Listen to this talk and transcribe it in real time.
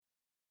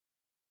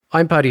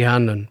I'm Paddy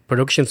Hanlon,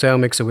 production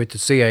sound mixer with the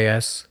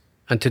CAS,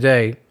 and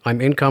today I'm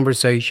in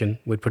conversation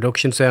with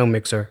production sound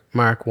mixer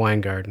Mark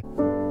Weingarten.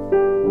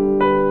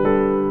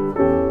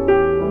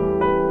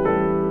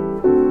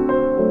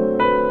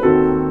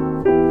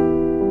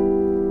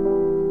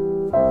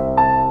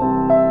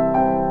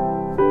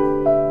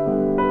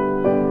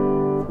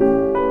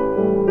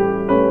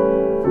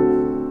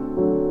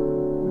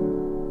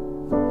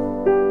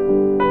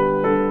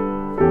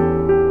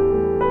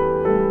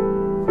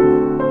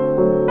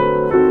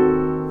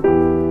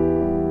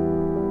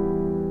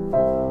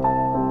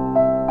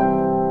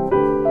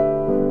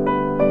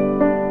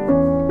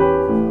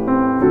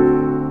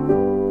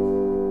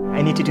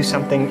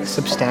 Something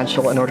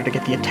substantial in order to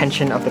get the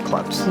attention of the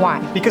clubs.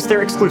 Why? Because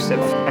they're exclusive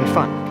and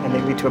fun, and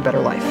they lead to a better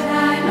life.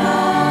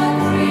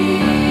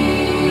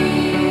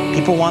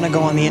 People want to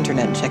go on the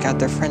internet and check out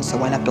their friends, so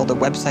why not build a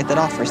website that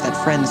offers that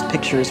friends,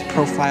 pictures,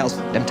 profiles?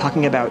 I'm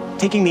talking about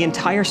taking the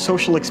entire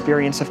social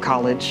experience of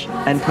college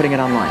and putting it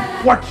online.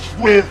 What's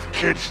with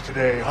kids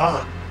today,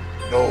 huh?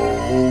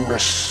 No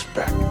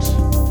respect.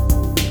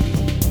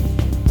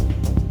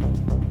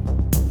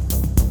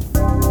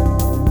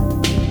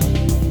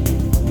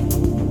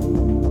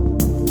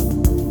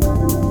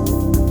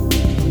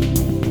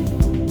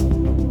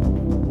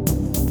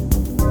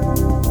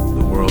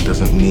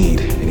 Doesn't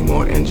need any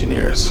more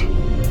engineers.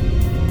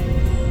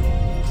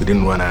 We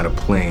didn't run out of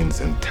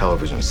planes and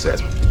television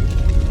sets.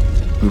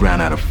 We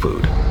ran out of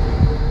food.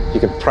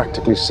 You can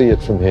practically see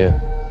it from here.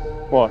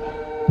 What?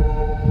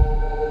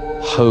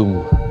 Home.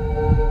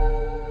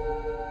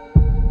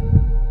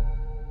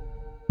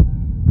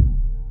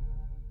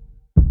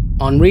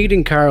 On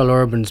reading Carol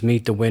Urban's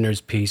Meet the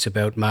Winners piece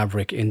about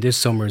Maverick in this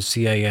summer's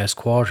CAS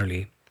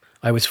Quarterly,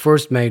 I was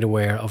first made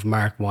aware of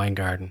Mark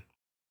Weingarten.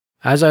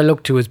 As I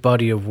looked to his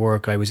body of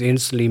work, I was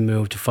instantly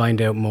moved to find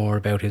out more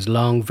about his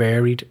long,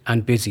 varied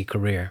and busy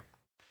career.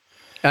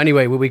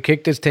 Anyway, will we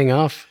kick this thing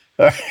off?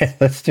 All right,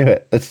 let's do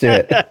it. Let's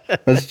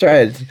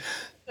try it.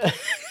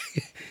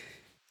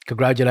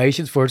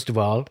 Congratulations, first of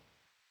all.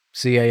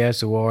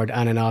 CAS award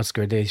and an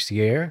Oscar this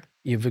year.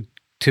 You've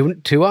two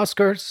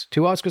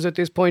Oscars at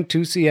this point,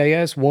 2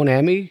 CAS, 1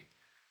 Emmy,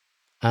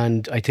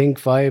 and I think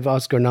 5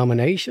 Oscar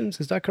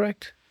nominations. Is that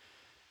correct?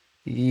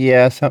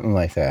 Yeah, something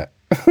like that.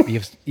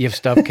 You've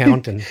stopped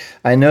counting.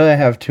 I know I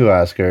have 2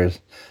 Oscars.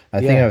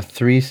 I think I have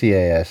 3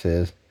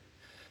 CASs.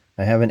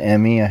 I have an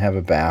Emmy. I have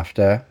a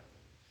BAFTA.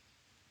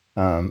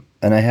 And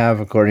I have,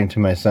 according to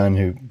my son,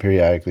 who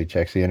periodically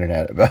checks the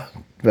internet,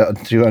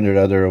 about 200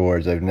 other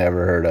awards I've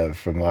never heard of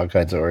from all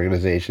kinds of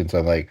organizations.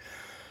 I'm like,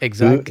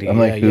 exactly.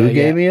 Who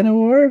gave me an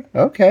award?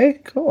 Okay,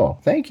 cool.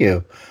 Thank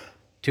you.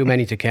 Too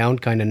many to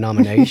count kind of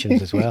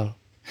nominations as well.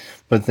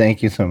 But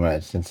thank you so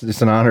much.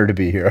 It's an honor to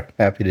be here.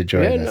 Happy to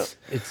join us.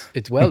 No,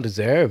 it's well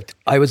deserved.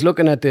 I was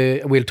looking at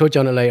we'll touch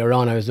on it later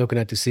on, I was looking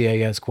at the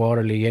CAS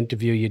Quarterly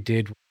interview you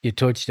did. You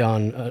touched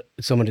on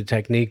some of the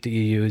technique that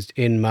you used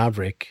in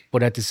Maverick.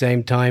 But at the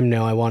same time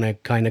now, I want to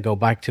kind of go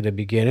back to the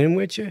beginning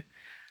with you.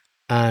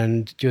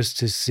 And just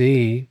to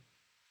see,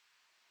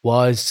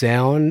 was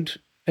sound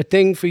a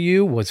thing for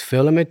you? Was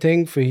film a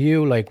thing for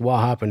you? Like, what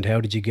happened? How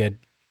did you get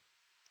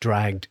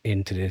dragged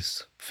into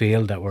this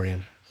field that we're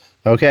in?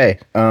 Okay.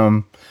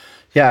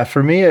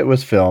 For me, it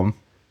was film.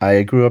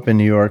 I grew up in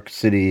New York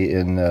City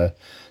in the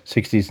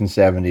 60s and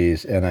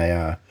 70s, and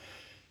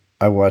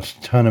I watched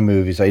a ton of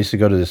movies. I used to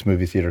go to this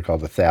movie theater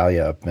called the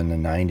Thalia up in the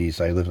 90s.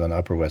 I lived on the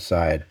Upper West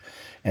Side,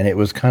 and it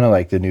was kind of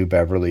like the New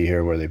Beverly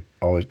here, where they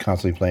always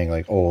constantly playing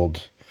like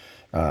old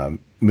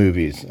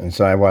movies. And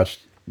so I watched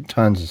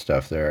tons of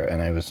stuff there,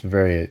 and I was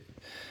very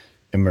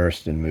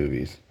immersed in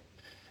movies.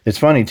 It's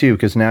funny, too,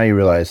 because now you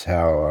realize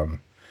how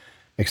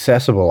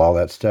accessible all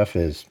that stuff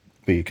is,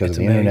 because of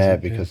the internet,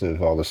 because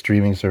of all the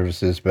streaming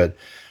services. But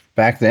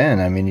back then,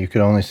 I mean, you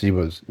could only see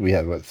we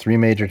had 3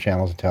 major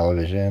channels of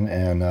television,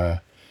 and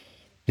the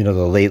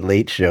Late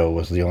Late Show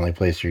was the only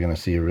place you're going to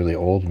see a really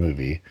old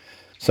movie.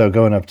 So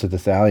going up to the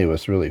Thalia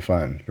was really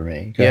fun for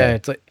me.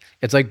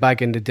 It's like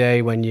back in the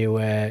day when you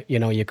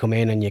you come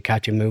in and you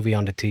catch a movie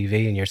on the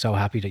TV and you're so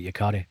happy that you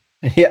caught it.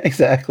 Yeah,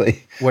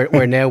 exactly.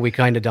 where now we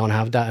kind of don't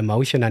have that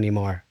emotion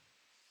anymore.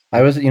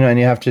 I was, and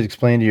you have to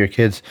explain to your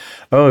kids,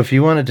 if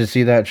you wanted to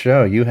see that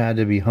show, you had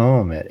to be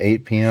home at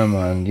 8 p.m.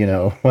 on,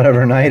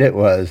 whatever night it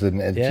was, and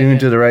tune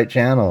to the right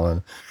channel.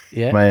 And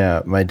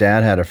my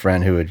dad had a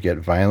friend who would get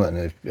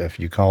violent if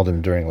you called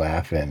him during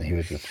laugh-in. He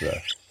would just,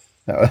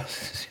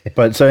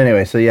 but so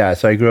anyway, so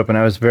I grew up and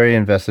I was very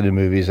invested in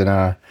movies, and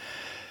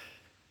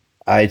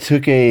I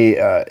took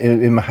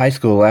in my high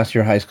school, last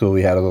year of high school,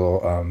 we had a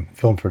little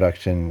film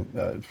production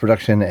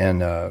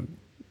and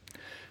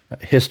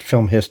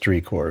film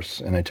history course,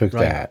 and I took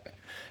that,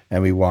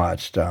 and we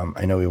watched.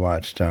 We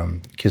watched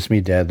 "Kiss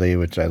Me Deadly,"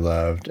 which I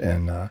loved,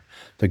 and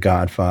 "The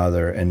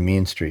Godfather" and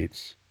 "Mean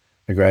Streets."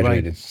 I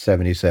graduated in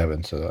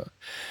 '77,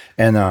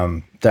 and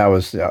that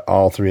was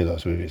all 3 of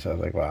those movies. I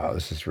was like, wow,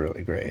 this is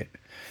really great.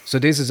 So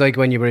this is like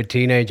when you were a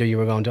teenager, you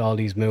were going to all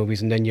these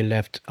movies, and then you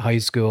left high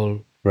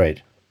school,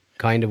 right?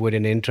 Kind of with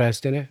an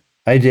interest in it.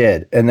 I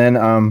did, and then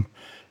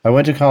I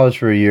went to college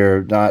for a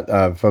year,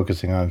 not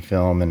focusing on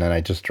film, and then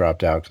I just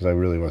dropped out because I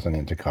really wasn't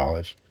into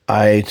college.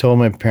 I told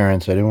my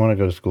parents I didn't want to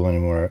go to school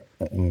anymore,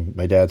 and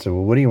my dad said,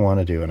 "Well, what do you want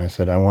to do?" And I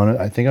said,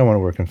 I think I want to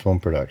work in film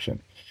production."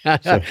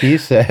 So he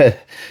said,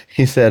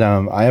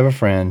 "I have a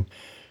friend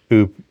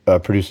who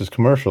produces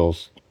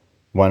commercials.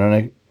 Why don't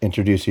I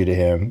introduce you to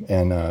him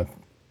and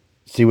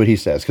see what he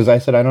says?" Because I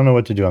said, "I don't know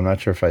what to do. I'm not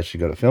sure if I should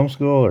go to film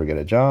school or get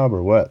a job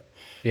or what.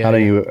 How do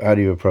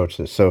you approach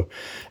this?" So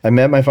I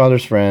met my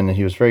father's friend, and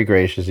he was very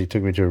gracious. He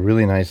took me to a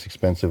really nice,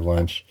 expensive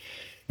lunch,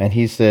 and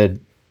he said,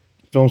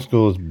 "Film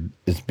school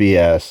is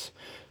BS.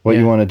 What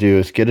you want to do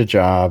is get a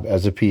job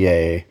as a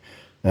PA,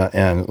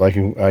 and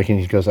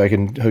he goes, I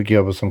can hook you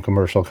up with some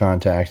commercial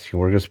contacts. You can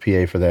work as a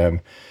PA for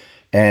them,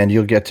 and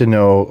you'll get to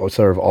know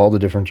sort of all the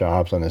different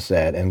jobs on the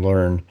set and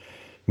learn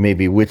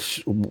maybe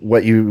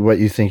what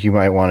you think you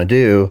might want to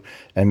do,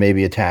 and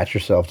maybe attach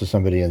yourself to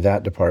somebody in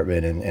that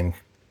department and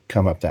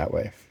come up that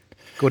way."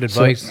 Good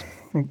advice.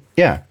 So,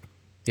 yeah.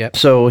 Yep.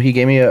 So he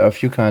gave me a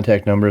few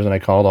contact numbers, and I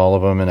called all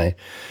of them, and I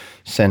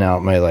sent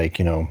out my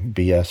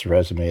BS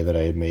resume that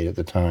I had made at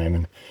the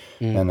time,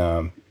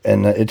 and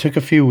it took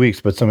a few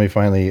weeks, but somebody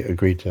finally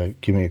agreed to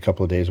give me a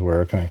couple of days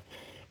work, and I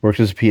worked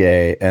as a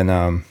PA,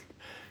 and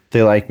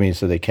they liked me,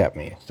 so they kept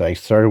me. So I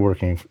started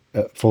working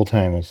full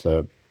time as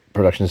a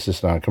production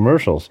assistant on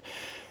commercials.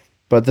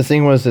 But the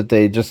thing was that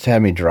they just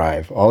had me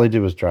drive. All they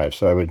did was drive.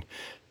 So I would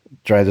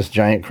drive this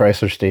giant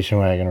Chrysler station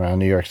wagon around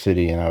New York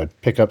City, and I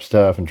would pick up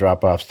stuff and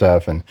drop off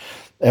stuff. And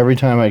every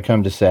time I'd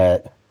come to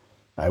set,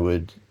 I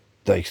would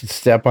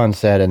step on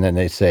set, and then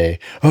they'd say,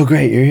 "Oh,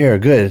 great, you're here.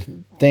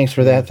 Good. Thanks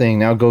for that thing.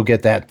 Now go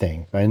get that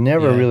thing." I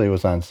never really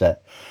was on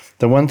set.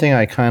 The one thing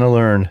I kind of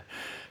learned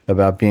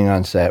about being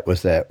on set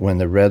was that when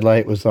the red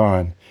light was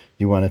on,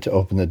 you wanted to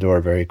open the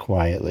door very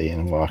quietly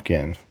and walk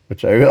in,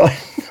 which I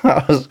realized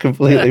I was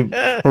completely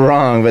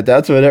wrong, but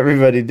that's what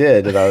everybody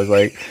did. And I was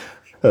like,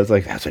 that's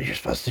what you're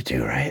supposed to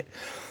do, right?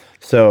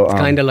 So it's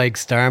kind of like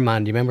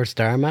Starman. Do you remember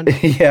Starman?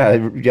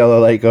 Yeah, yellow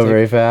light, go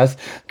very fast.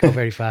 Go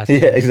very fast.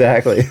 Yeah,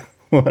 exactly.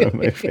 One of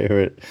my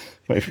favorite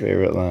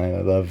line.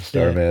 I love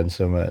Starman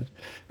so much.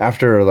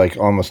 After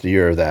almost a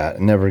year of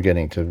that, never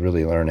getting to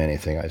really learn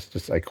anything,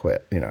 I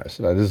quit. I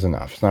said, "This is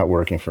enough. It's not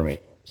working for me."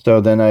 So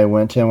then I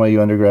went to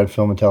NYU undergrad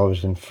film and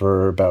television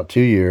for about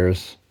 2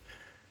 years,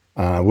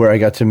 where I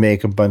got to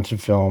make a bunch of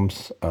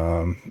films.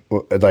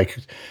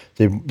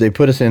 They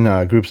put us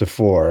in groups of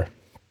 4.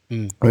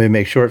 We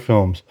make short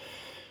films,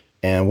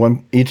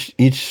 and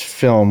each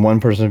film, one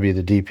person would be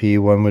the DP,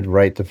 one would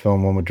write the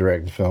film, one would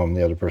direct the film,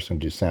 the other person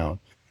would do sound,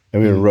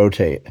 and we would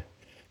rotate.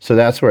 So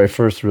that's where I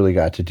first really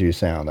got to do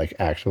sound, like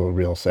actual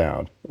real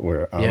sound,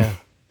 where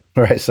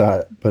I saw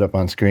it put up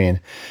on screen.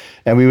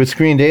 And we would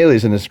screen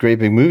dailies in this great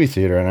big movie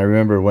theater. And I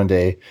remember one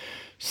day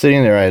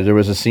sitting there, there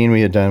was a scene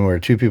we had done where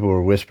 2 people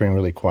were whispering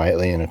really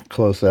quietly in a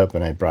close-up,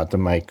 and I brought the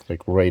mic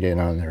right in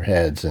on their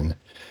heads, and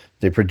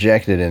they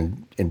projected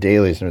in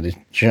dailies, and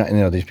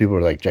these people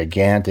were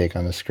gigantic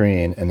on the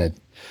screen, and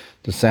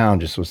the sound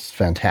just was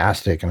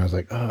fantastic. And I was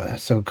like, "Oh,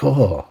 that's so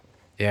cool."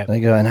 Yeah. And I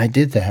go, and I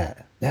did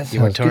that.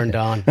 You were turned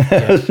on.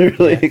 I was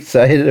really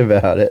excited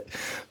about it.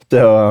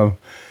 So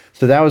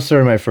that was sort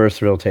of my first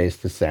real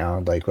taste of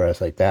sound, where I was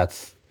like,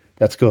 that's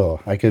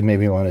cool. I could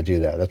maybe want to do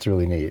that. That's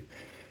really neat.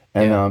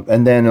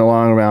 And then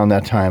around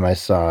that time, I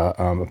saw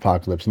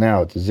Apocalypse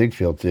Now at the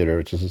Ziegfeld Theater,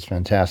 which is this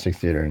fantastic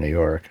theater in New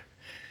York.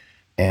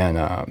 And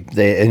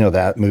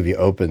that movie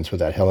opens with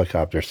that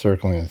helicopter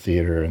circling the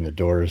theater and the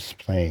Doors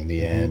playing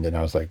the end. And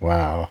I was like,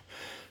 wow,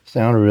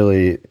 sound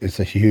really is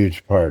a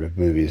huge part of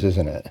movies,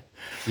 isn't it?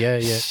 Yeah.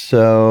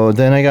 So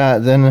then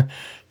at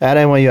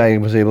NYU, I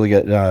was able to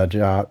get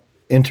job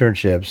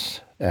internships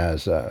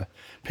as a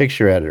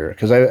picture editor,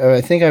 because I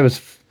think I was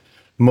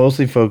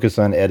mostly focused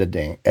on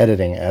editing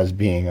as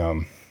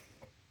being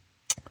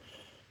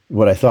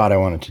what I thought I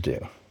wanted to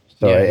do.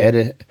 So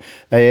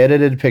I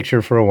edited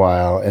picture for a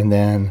while, and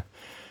then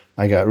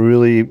I got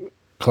really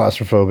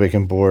claustrophobic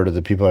and bored of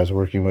the people I was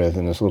working with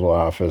in this little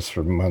office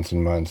for months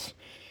and months.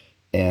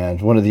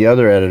 And one of the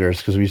other editors,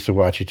 because we used to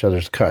watch each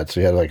other's cuts,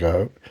 we had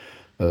a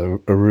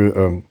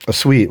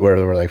suite where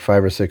there were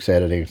 5 or 6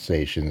 editing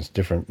stations.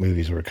 Different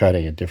movies were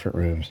cutting in different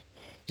rooms.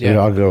 So we'd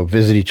all go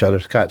visit each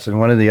other's cuts. And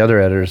one of the other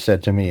editors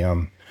said to me,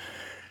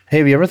 "Hey,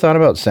 have you ever thought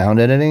about sound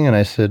editing?" And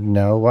I said,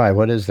 "No, why?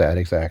 What is that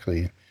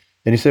exactly?"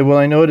 And he said, "Well,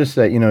 I noticed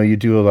that, you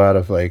do a lot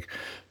of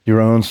your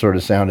own sort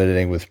of sound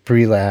editing with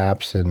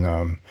pre-laps and,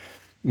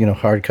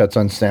 hard cuts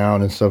on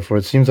sound and so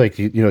forth. It seems like,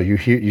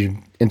 you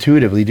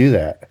intuitively do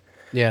that."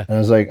 Yeah. And I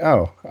was like,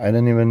 "Oh, I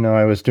didn't even know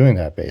I was doing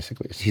that,"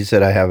 basically. He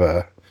said,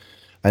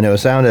 I know a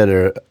sound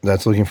editor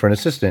that's looking for an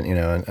assistant,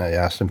 and I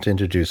asked him to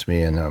introduce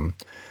me. And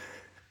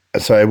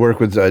so I worked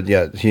with,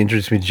 he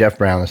introduced me to Jeff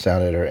Brown, the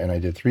sound editor, and I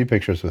did 3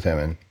 pictures with him.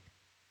 And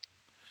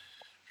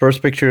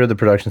first picture, the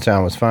production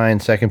sound was fine.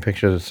 Second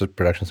picture, the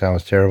production sound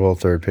was terrible.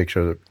 Third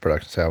picture, the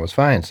production sound was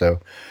fine. So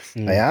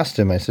I asked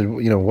him, I said,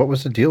 "What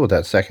was the deal with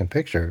that second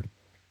picture?"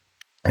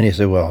 And he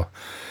said, "Well,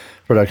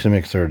 production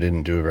mixer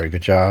didn't do a very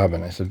good job."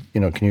 And I said,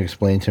 "Can you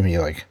explain to me,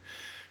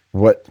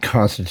 what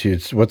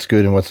constitutes what's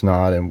good and what's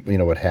not,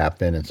 and what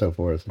happened and so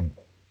forth.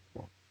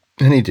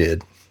 And he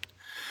did.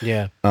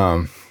 Yeah.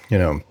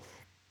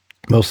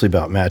 Mostly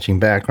about matching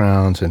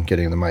backgrounds and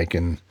getting the mic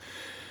in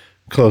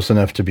close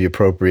enough to be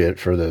appropriate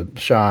for the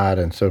shot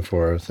and so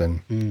forth.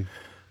 And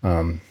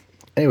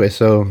anyway,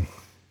 so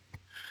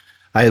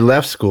I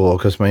left school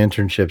because my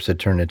internships had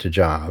turned into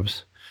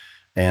jobs,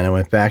 and I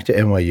went back to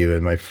NYU,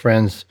 and my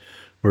friends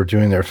were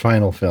doing their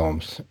final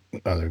films,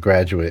 their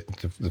graduate,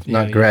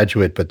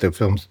 graduate, but the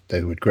films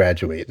they would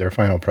graduate, their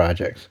final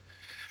projects.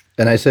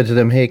 And I said to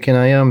them, hey, can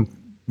I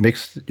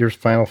mix your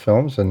final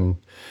films? And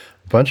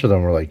a bunch of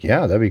them were like,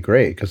 yeah, that'd be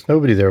great, because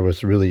nobody there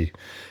was really,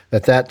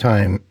 at that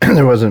time,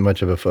 there wasn't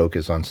much of a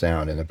focus on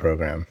sound in the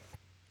program.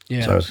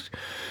 Yeah. So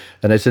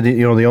I said,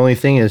 the only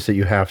thing is that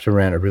you have to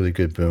rent a really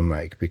good boom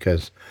mic,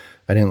 because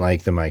I didn't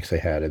like the mics they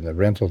had in the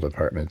rental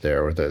department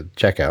there, or the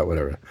checkout,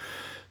 whatever.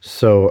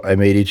 So I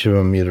made each of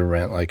them either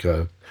rent like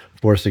a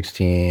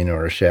 416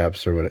 or a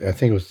Sheps or whatever. I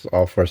think it was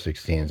all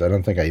 416s. I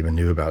don't think I even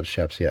knew about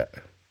Sheps yet.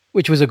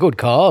 Which was a good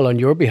call on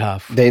your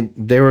behalf.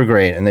 They were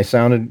great, and they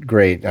sounded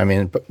great. I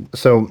mean,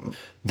 so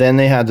then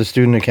they had the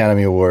Student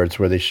Academy Awards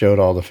where they showed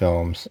all the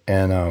films,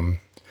 and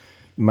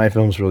my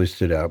films really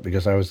stood out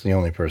because I was the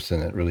only person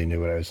that really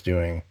knew what I was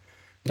doing.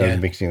 I was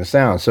mixing the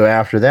sound. So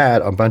after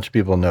that, a bunch of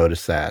people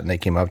noticed that, and they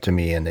came up to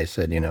me and they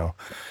said,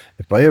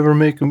 if I ever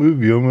make a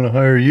movie, I'm going to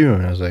hire you.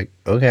 And I was like,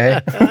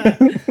 okay,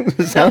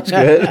 sounds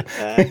good.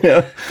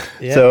 Yeah.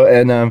 So,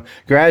 and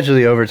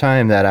gradually over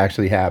time, that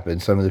actually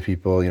happened. Some of the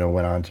people,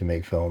 went on to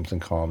make films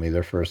and call me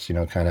their first,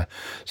 kind of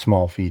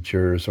small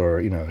features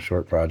or,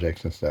 short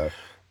projects and stuff.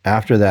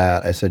 After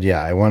that, I said,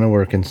 yeah, I want to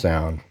work in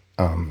sound.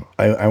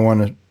 I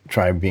want to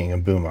try being a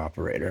boom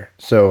operator.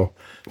 So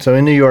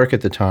in New York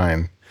at the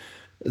time,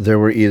 there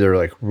were either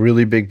like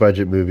really big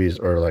budget movies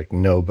or like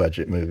no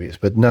budget movies,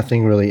 but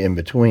nothing really in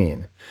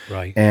between.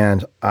 Right.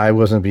 And I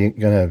wasn't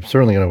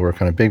certainly going to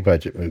work on a big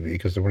budget movie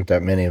because there weren't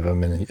that many of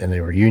them, and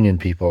they were union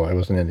people. I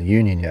wasn't in the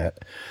union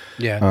yet.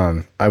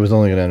 Yeah. I was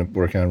only going to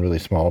work on really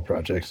small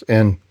projects.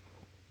 And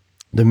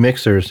the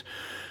mixers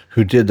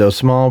who did those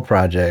small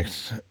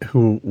projects,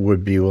 who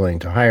would be willing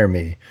to hire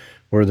me,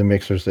 were the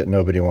mixers that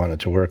nobody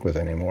wanted to work with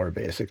anymore,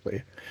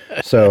 basically.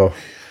 So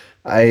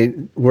I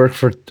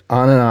worked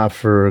on and off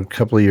for a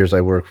couple of years.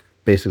 I worked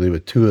basically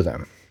with two of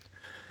them.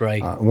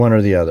 Right. One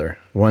or the other.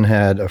 One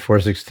had a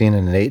 416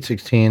 and an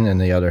 816, and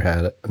the other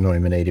had a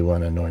Neumann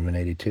 81 and a Neumann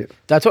 82.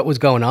 That's what was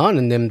going on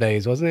in them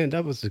days, wasn't it?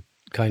 That was the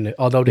kind of,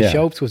 although the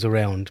Schopes was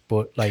around,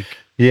 but like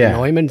the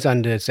Neumanns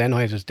and the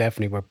Sennheisers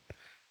definitely were,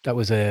 that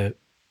was a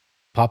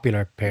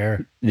popular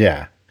pair.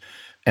 Yeah.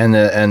 And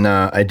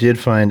I did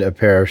find a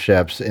pair of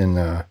Sheps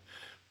in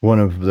one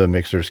of the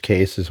mixer's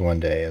cases one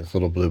day, his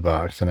little blue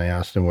box, and I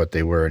asked him what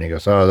they were, and he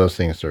goes, oh, those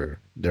things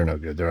they're no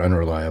good. They're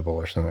unreliable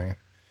or something.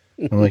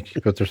 I'm like,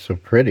 but they're so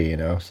pretty,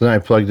 So then I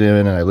plugged it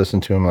in and I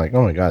listened to him like,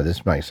 oh my God,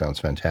 this mic sounds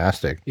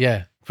fantastic.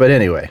 Yeah. But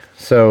anyway,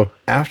 so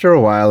after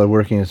a while of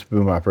working as a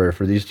boom operator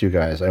for these two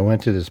guys, I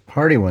went to this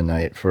party one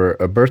night for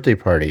a birthday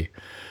party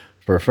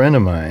for a friend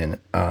of mine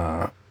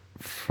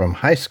from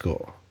high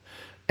school.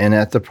 And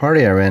at the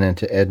party, I ran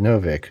into Ed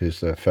Novick,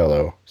 who's a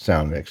fellow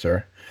sound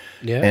mixer.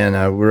 Yeah.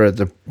 And we're at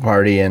the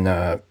party, and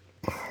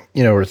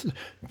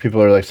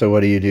people are like, so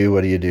what do you do?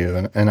 What do you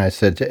do? And I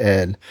said to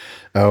Ed,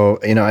 oh,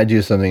 I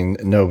do something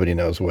nobody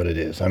knows what it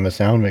is. I'm a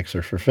sound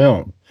mixer for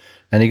film.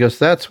 And he goes,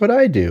 that's what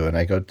I do. And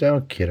I go,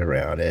 don't kid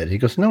around, Ed. He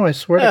goes, no, I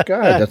swear to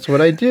God, that's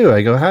what I do.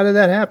 I go, how did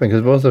that happen?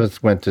 Because both of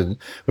us went to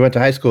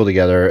high school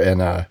together,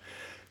 and that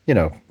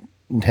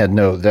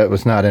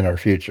was not in our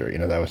future.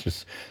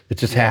 It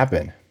just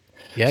happened.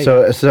 Yeah.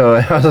 So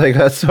I was like,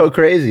 that's so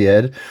crazy,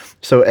 Ed.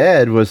 So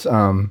Ed was,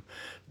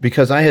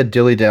 because I had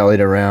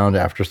dilly-dallied around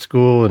after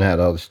school and had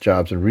all these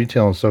jobs in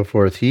retail and so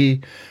forth,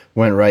 he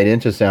went right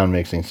into sound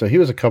mixing. So he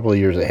was a couple of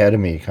years ahead of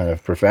me kind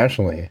of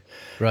professionally.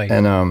 Right.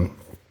 And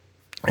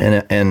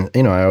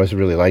I always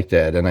really liked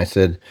Ed. And I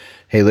said,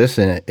 hey,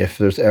 listen, if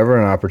there's ever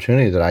an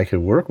opportunity that I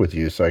could work with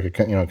you so I could,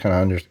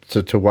 kind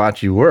of to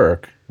watch you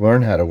work,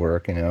 learn how to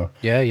work,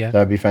 Yeah.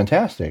 that'd be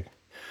fantastic.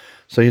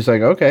 So he's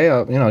like, okay,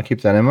 I'll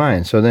keep that in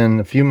mind. So then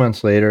a few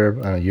months later,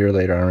 a year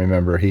later, I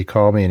remember, he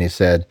called me and he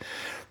said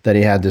that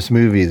he had this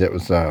movie that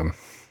was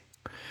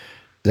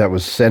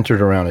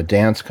centered around a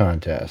dance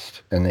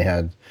contest, and they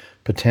had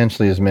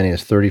potentially as many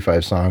as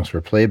 35 songs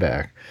for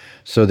playback.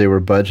 So they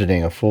were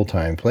budgeting a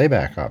full-time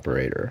playback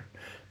operator.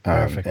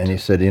 Perfect. And he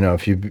said,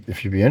 if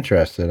you'd be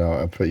interested,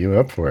 I'll put you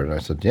up for it. And I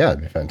said, yeah,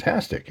 it'd be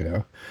fantastic,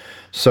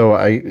 So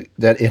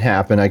it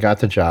happened. I got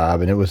the job,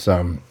 and it was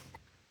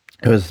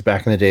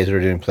back in the days we were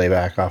doing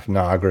playback off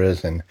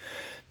Nagras and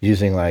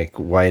using like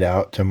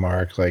whiteout to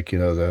mark the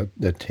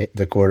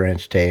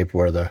 1/4-inch tape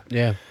where the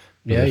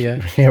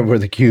where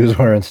the cues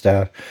were and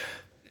stuff.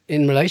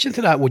 In relation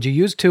to that, would you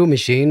use two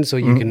machines so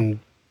you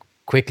can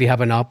quickly have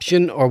an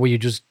option, or were you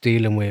just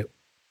dealing with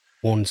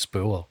one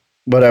spool?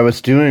 What I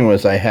was doing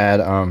was I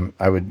had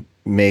I would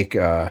make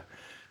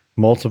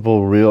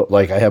multiple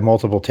I had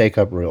multiple take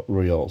up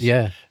reels.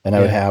 Yeah. And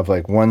I would have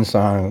like one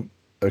song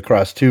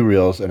across 2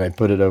 reels, and I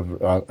put it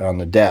over on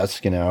the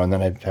desk, and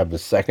then I have the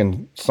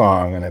second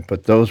song, and I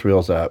put those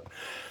reels up.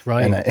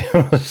 Right. And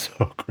it was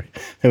so great.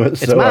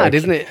 It's so mad,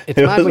 isn't it? It's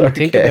mad when you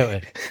think about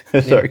it. It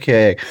was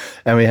archaic.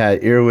 And we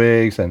had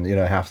earwigs, and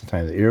half the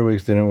time the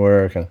earwigs didn't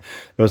work, and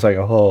it was like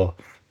a whole.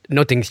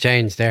 Nothing's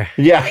changed there.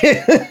 Yeah.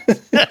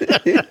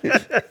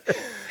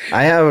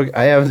 I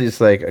have these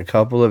like a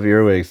couple of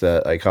earwigs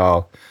that I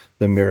call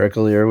the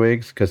miracle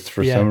earwigs because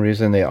for some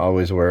reason they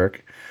always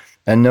work,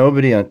 and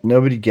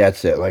nobody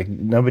gets it. Like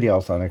nobody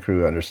else on the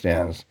crew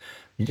understands.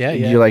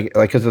 You're like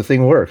because the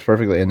thing works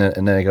perfectly, and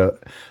then I go,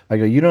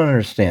 you don't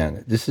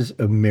understand. This is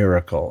a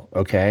miracle,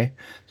 okay?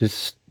 This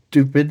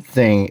stupid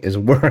thing is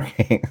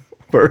working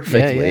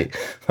perfectly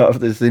off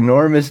this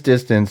enormous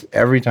distance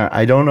every time.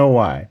 I don't know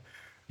why.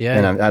 Yeah,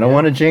 and I don't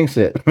want to jinx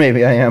it.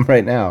 Maybe I am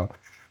right now,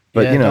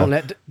 but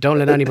don't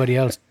let anybody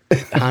else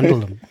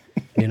handle them.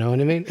 You know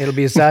what I mean? It'll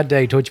be a sad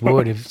day, touch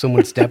wood, if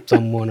someone steps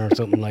on one or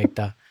something like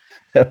that.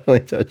 Definitely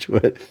touch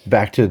wood.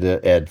 Back to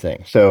the Ed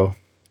thing. So.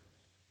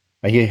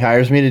 He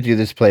hires me to do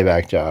this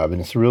playback job,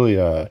 and it's really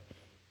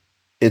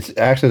it's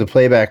actually the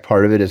playback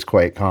part of it is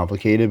quite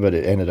complicated, but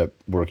it ended up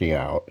working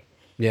out.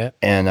 Yeah.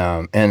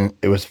 And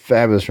it was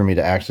fabulous for me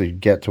to actually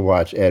get to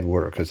watch Ed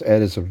work because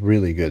Ed is a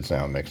really good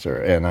sound mixer,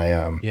 and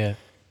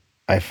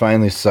I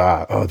finally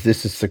saw,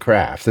 this is the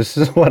craft. This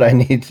is what I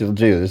need to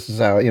do. This is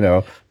how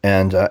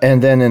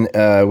and then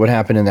what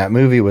happened in that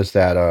movie was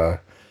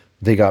that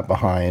they got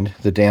behind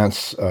the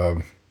dance.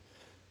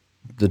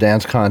 The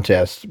dance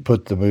contest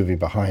put the movie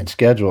behind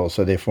schedule,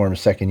 so they formed a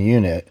second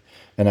unit,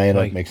 and I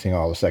ended up mixing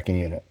all the second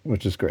unit,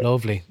 which is great.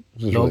 Lovely.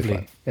 Which is really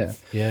fun. Yeah.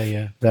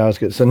 Yeah. That was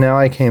good. So now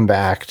I came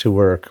back to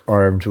work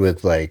armed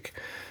with like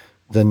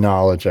the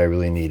knowledge I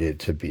really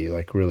needed to be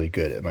like really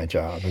good at my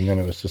job, and then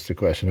it was just a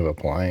question of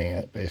applying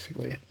it,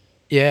 basically.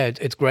 Yeah,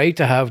 it's great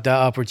to have that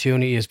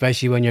opportunity,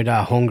 especially when you're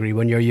that hungry.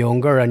 When you're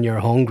younger and you're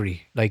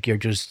hungry, like you're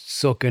just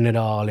sucking it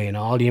all in,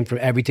 all the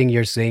everything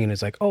you're seeing.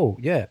 It's like,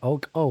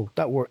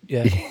 that worked.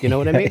 Yeah, you know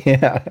what I mean?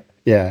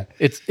 Yeah.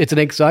 It's an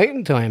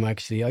exciting time,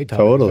 actually. I thought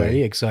it was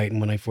very exciting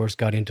when I first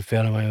got into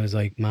film. I was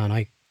like, man,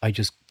 I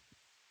just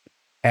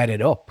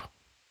added up,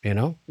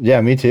 Yeah,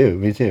 me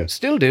too.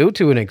 Still do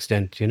to an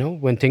extent,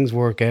 when things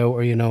work out,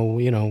 or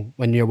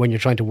when you're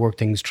trying to work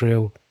things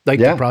through.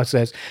 The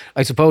process.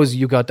 I suppose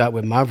you got that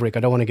with Maverick.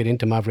 I don't want to get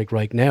into Maverick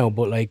right now,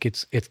 but like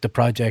it's the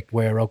project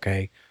where,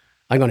 okay,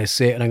 I'm going to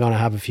sit and I'm going to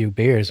have a few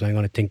beers and I'm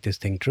going to think this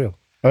thing through.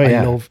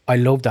 I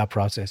love that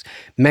process.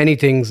 Many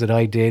things that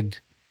I did,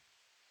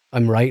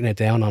 I'm writing it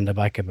down on the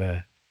back of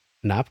a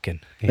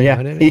napkin. You know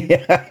what I mean?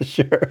 Yeah,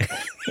 sure.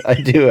 I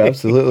do,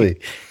 absolutely.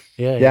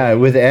 Yeah.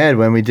 With Ed,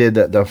 when we did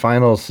the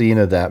final scene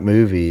of that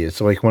movie, it's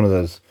like one of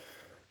those,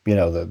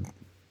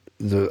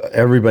 the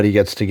everybody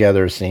gets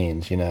together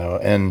scenes,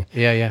 and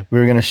we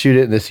were going to shoot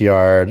it in this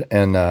yard,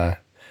 and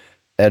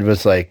Ed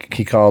was like,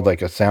 he called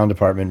like a sound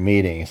department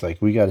meeting. He's like,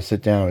 we got to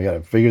sit down, we got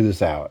to figure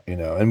this out,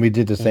 and we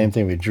did the same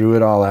thing. We drew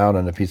it all out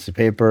on a piece of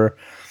paper,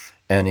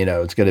 and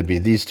it's going to be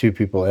these 2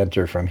 people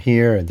enter from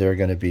here, and they're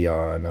going to be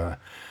on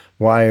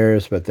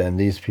wires, but then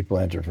these people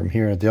enter from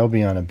here, and they'll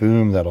be on a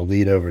boom that'll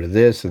lead over to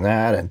this and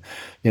that, and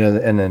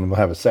and then we'll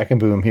have a second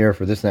boom here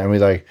for this and that. And we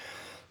like,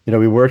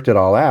 we worked it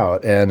all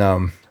out,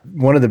 and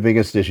one of the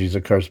biggest issues,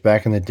 of course,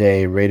 back in the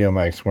day, radio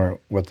mics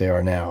weren't what they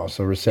are now.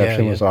 So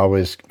reception was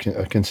always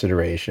a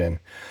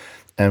consideration.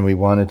 And we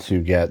wanted to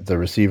get the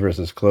receivers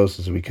as close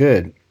as we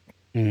could.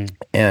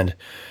 And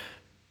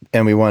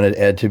we wanted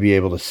Ed to be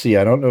able to see.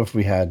 I don't know if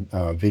we had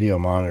video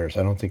monitors.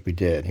 I don't think we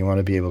did. He wanted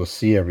to be able to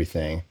see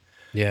everything.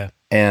 Yeah.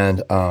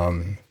 And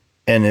whatever.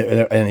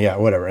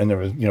 And there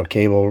was,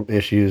 cable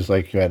issues,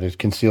 like you had to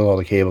conceal all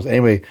the cables.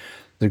 Anyway,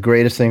 the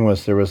greatest thing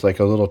was there was like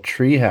a little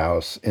tree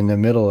house in the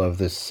middle of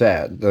this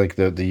set, like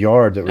the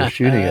yard that we're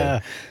shooting in.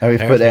 And we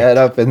put Ed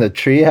up in the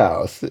tree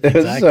house. It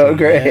was so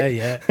great.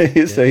 Yeah.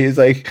 So he's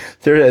like,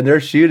 they're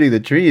shooting the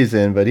trees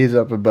in, but he's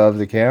up above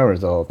the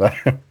cameras the whole time.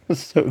 It was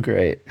so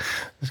great.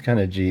 It's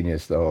kind of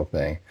genius, the whole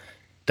thing.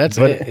 That's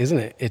it, isn't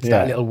it? It's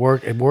that little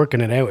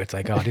working it out. It's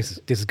like, this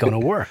is going to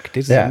work.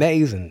 This is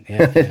amazing.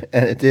 Yeah.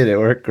 And it did. It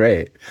worked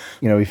great.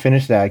 We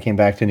finished that. I came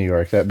back to New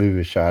York. That movie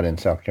was shot in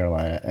South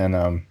Carolina.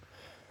 And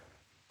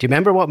do you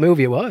remember what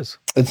movie it was?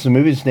 The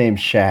movie's named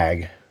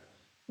Shag.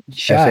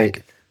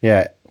 Shag?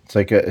 It's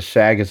like a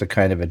shag is a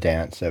kind of a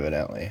dance,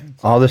 evidently.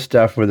 All the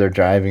stuff where they're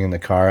driving in the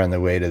car on the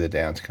way to the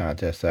dance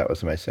contest, that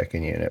was my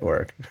second unit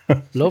work.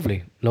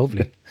 Lovely.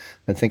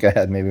 I think I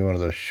had maybe one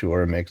of those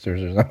Shure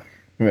mixers or something.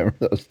 Remember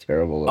those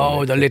terrible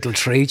mixers? The little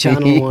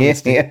 3-channel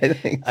ones.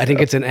 I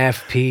think it's an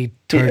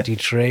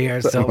FP33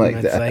 or something. Like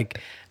it's that. like,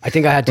 I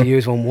think I had to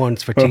use one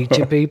once for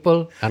teaching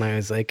people, and I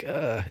was like,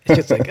 it's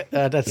just like,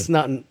 that's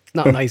not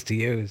nice to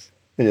use.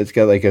 It's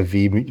got like a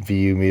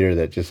VU meter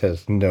that just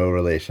has no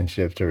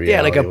relationship to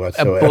reality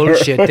whatsoever. A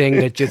bullshit thing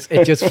that just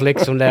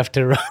flicks from left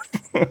to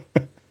right.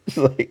 It's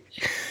like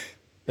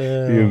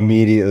you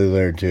immediately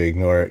learn to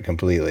ignore it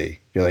completely.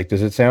 You're like,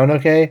 does it sound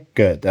okay?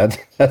 Good. That's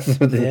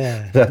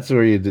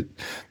where you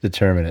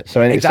determine it. So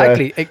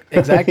anyway,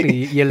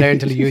 exactly. You learn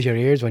to use your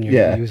ears when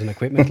you're using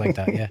equipment like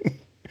that. Yeah.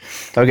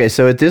 Okay,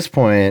 so at this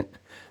point,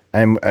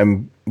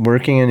 I'm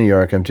working in New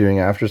York. I'm doing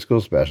after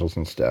school specials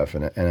and stuff,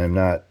 and I'm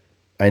not.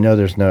 I know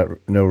there's no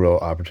real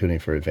opportunity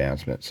for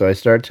advancement. So I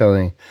start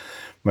telling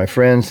my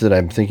friends that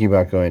I'm thinking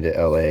about going to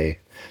L.A.,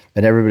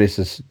 and everybody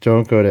says,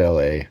 "Don't go to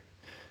L.A.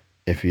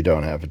 if you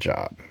don't have a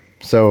job."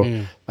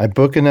 So I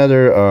book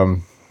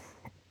another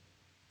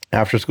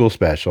after school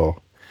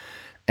special.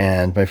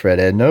 And my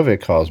friend Ed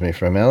Novick calls me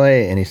from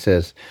LA and he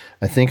says,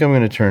 I think I'm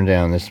going to turn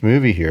down this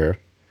movie here,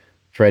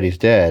 Freddy's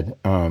Dead.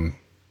 Can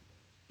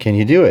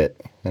you do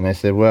it? And I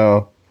said,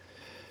 well,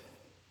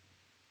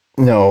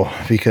 no,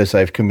 because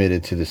I've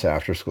committed to this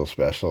after school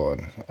special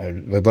and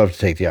I'd love to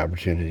take the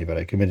opportunity, but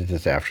I committed to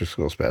this after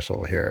school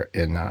special here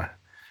in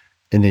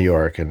New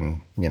York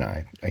and,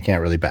 I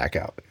can't really back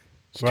out.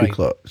 It's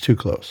too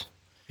close.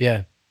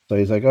 Yeah. So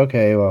he's like,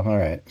 okay, well, all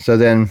right. So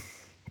then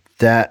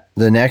the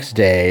next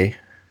day,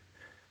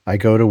 I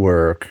go to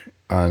work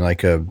on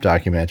like a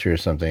documentary or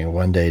something, a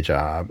one-day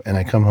job, and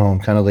I come home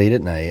kind of late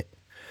at night,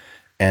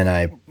 and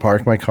I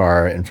park my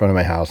car in front of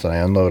my house, and I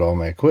unload all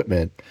my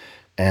equipment,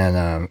 and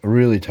I'm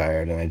really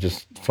tired, and I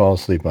just fall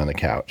asleep on the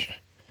couch.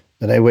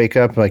 Then I wake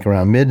up like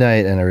around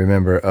midnight, and I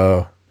remember,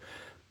 oh,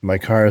 my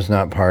car is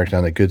not parked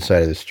on the good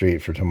side of the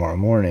street for tomorrow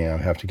morning. I'll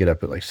have to get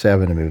up at like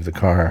 7 to move the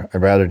car.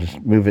 I'd rather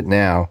just move it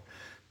now.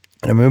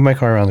 And I move my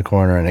car around the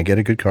corner, and I get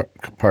a good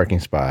parking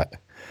spot.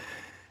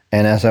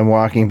 And as I'm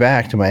walking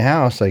back to my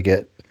house, I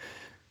get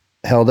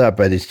held up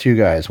by these two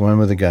guys, one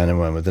with a gun and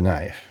one with a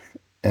knife.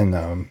 And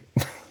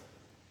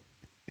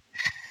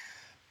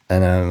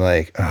and I'm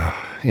like,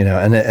 oh,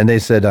 and they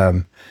said,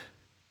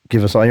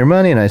 give us all your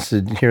money. And I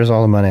said, here's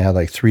all the money. I had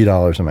like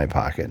 $3 in my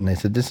pocket. And they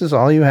said, this is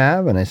all you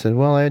have? And I said,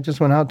 well, I just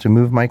went out to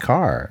move my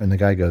car. And the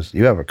guy goes,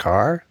 you have a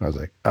car? And I was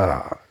like,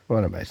 oh,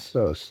 what am I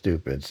so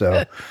stupid?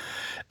 So,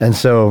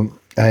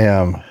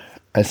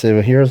 I said,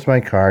 well, here's my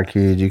car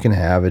key. You can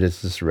have it.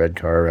 It's this red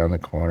car around the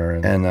corner.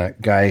 And the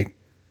guy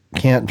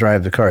can't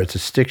drive the car. It's a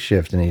stick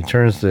shift. And he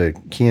turns the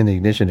key in the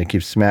ignition and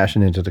keeps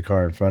smashing into the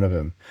car in front of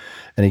him.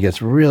 And he gets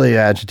really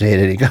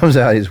agitated. He comes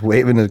out. He's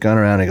waving his gun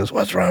around. He goes,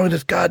 what's wrong with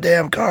this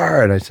goddamn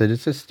car? And I said,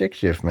 it's a stick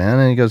shift, man.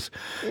 And he goes,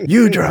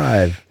 you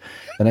drive.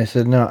 And I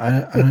said, no,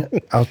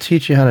 I'll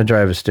teach you how to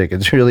drive a stick.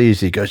 It's really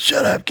easy. He goes,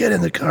 shut up. Get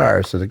in the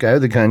car. So the guy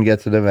with the gun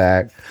gets in the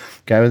back.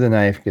 Guy with the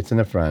knife gets in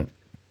the front.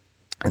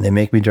 And they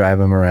make me drive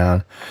them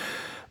around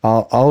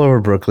all over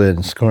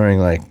Brooklyn, scoring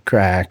like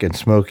crack and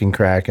smoking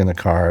crack in the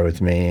car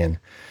with me. And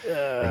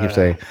I keep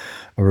saying,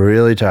 I'm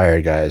really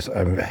tired, guys.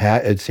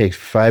 It takes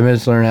 5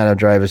 minutes to learn how to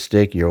drive a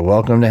stick. You're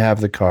welcome to have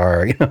the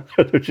car.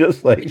 They're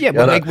just like, yeah,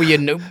 but like,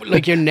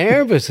 you're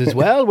nervous as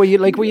well? Were you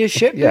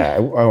shitting? Yeah. I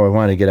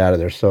want to get out of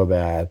there so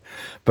bad.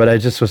 But I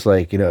just was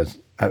like,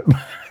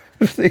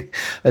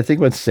 I think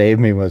what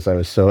saved me was I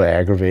was so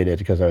aggravated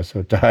because I was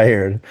so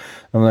tired.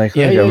 I'm like,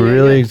 I'm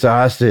really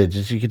exhausted.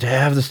 Just, you could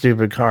have the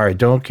stupid car. I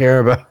don't care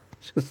about.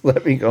 Just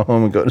let me go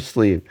home and go to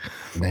sleep.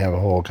 And they have a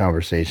whole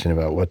conversation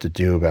about what to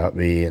do about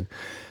me. And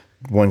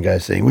one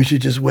guy's saying, we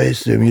should just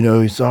waste him.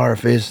 He saw our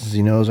faces.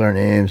 He knows our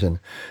names. And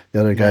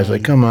the other guy's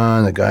like, come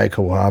on. The guy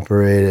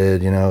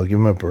cooperated. Give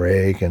him a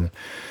break. And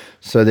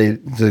so the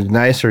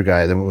nicer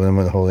guy, the one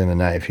with holding the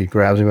knife, he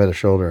grabs me by the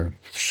shoulder,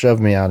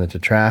 shoved me out into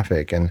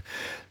traffic. And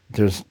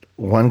there's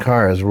one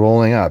car is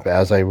rolling up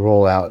as I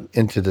roll out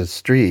into the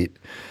street,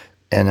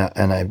 and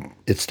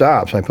it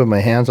stops. I put my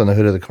hands on the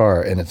hood of the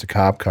car, and it's a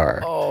cop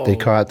car. Oh. They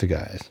caught the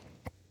guys.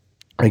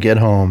 I get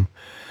home,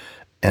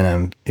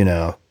 and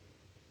I'm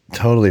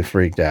totally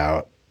freaked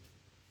out,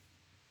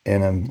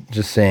 and I'm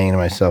just saying to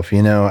myself,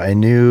 I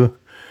knew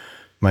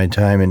my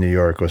time in New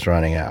York was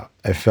running out.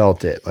 I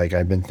felt it. Like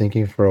I've been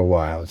thinking for a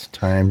while. It's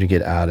time to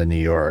get out of New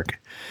York.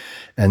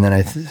 And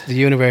then the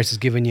universe has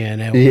given you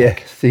an outlook.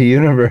 Yes, the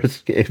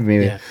universe gave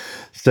me. Yeah.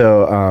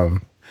 So,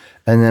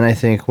 and then I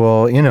think,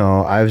 well,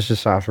 I was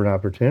just offered an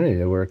opportunity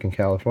to work in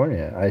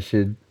California. I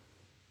should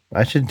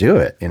do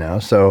it,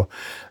 So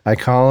I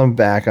call Ed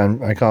back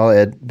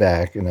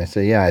and I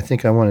say, yeah, I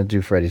think I want to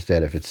do Freddy's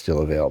Dead if it's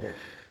still available.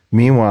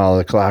 Meanwhile,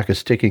 the clock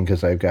is ticking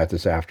because I've got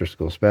this after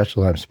school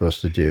special I'm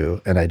supposed to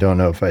do, and I don't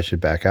know if I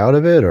should back out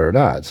of it or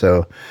not.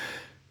 So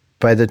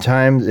by the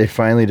time they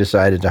finally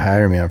decided to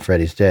hire me on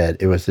Freddy's Dead,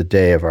 it was the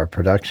day of our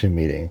production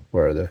meeting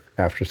for the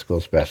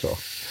after-school special.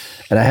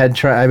 And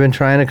I've been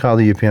trying to call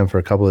the UPM for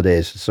a couple of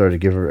days to sort of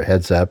give her a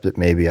heads up that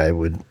maybe I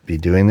would be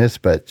doing this,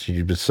 but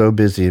she was so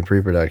busy in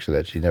pre-production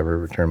that she never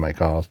returned my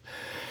calls.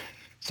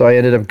 So I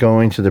ended up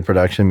going to the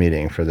production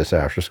meeting for this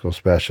after-school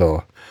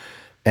special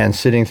and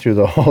sitting through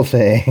the whole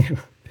thing.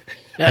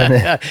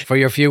 Then, for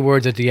your few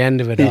words at the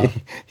end of it all.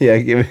 Yeah,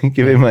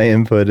 giving my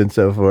input and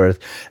so forth.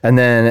 And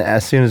then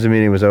as soon as the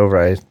meeting was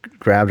over, I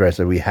grabbed her. I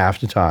said, we have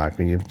to talk.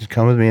 You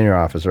come with me in your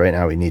office right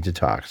now. We need to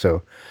talk.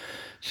 So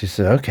she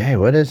said, okay,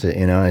 what is it?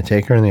 And I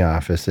take her in the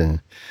office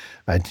and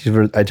I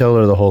tell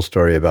her the whole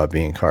story about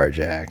being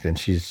carjacked. And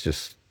she's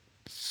just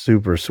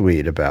super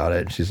sweet about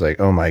it. She's like,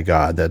 oh my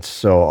God, that's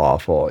so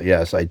awful.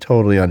 Yes, I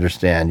totally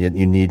understand.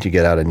 You need to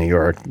get out of New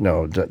York.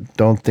 No,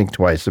 don't think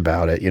twice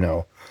about it.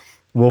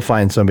 We'll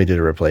find somebody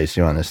to replace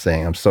you on this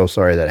thing. I'm so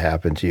sorry that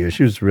happened to you.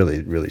 She was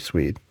really, really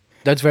sweet.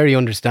 That's very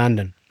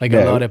understanding. Like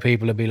Yeah. a lot of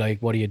people would be like,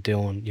 "What are you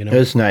doing?" You know.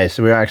 It's nice.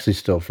 We're actually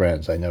still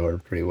friends. I know her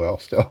pretty well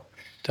still.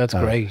 That's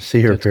great.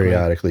 See her That's great.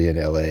 periodically in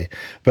LA.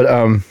 But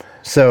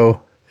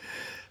so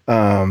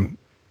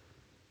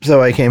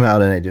I came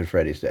out and I did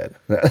Freddy's Dead.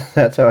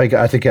 That's how I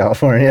got to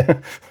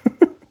California.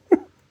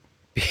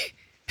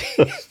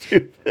 So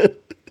stupid.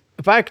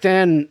 Back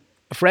then,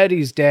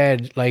 Freddy's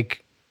Dead,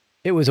 like,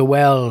 it was a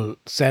well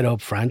set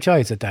up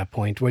franchise at that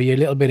point. Were you a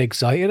little bit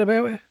excited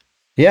about it?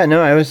 Yeah,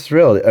 no, I was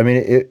thrilled. I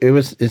mean,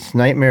 it's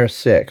Nightmare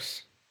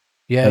 6.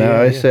 Yeah, And I yeah,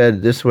 always yeah.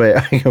 said this way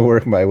I can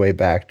work my way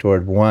back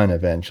toward 1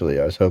 eventually.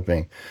 I was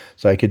hoping.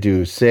 So I could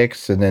do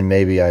 6 and then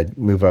maybe I'd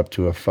move up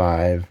to a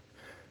 5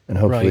 and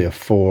hopefully Right. a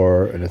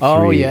 4 and a 3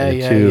 Oh, yeah, and a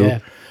yeah, 2. yeah.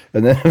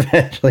 And then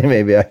eventually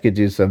maybe I could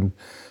do some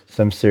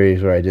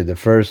series where I did the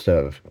first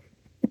of.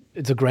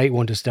 It's a great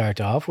one to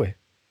start off with.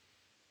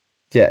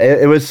 Yeah,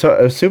 it was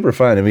super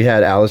fun. And we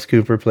had Alice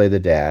Cooper play the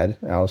dad.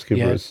 Alice Cooper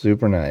Yeah. was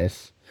super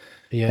nice.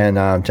 Yeah.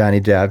 And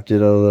Johnny Depp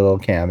did a little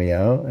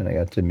cameo and I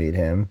got to meet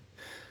him.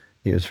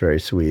 He was very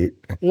sweet.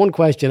 One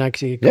question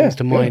actually Yeah, comes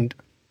to go mind.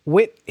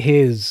 With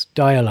his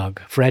dialogue,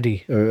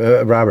 Freddy,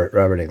 Robert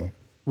England.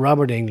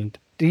 Robert England,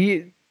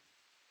 did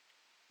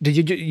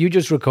you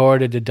just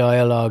recorded the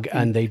dialogue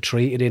and they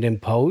treated it in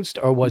post,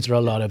 or was there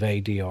a lot of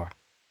ADR?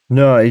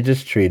 No, he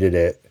just treated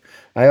it.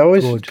 I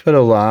always Good. put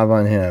a lav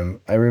on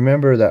him. I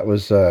remember that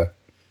was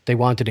They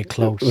wanted it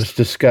close. it was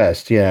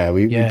discussed. Yeah,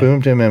 we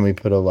boomed him and we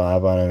put a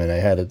lav on him, and I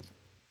had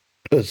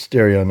a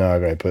stereo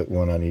nog. I put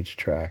one on each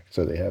track,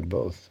 so they had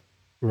both.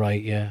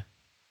 Right, yeah.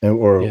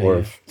 Or Yeah.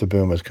 if the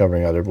boom was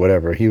covering other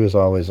whatever, he was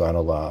always on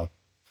a lav.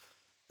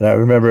 And I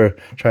remember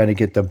trying to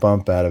get the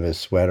bump out of his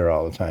sweater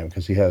all the time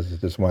because he has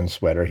this one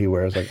sweater he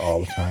wears like all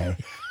the time.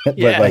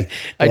 Yeah, But like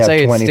they I'd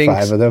say have it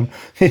 25 stinks. of them.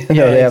 No,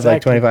 Yeah, they have like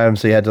exactly. 25 of them.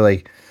 So you had to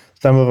like,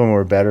 some of them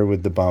were better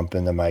with the bump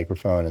in the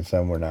microphone and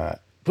some were not.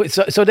 But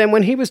so then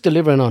when he was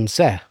delivering on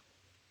set,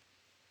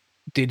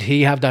 did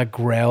he have that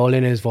growl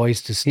in his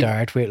voice to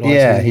start with? Or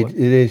Yeah,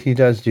 was he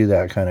does do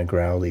that kind of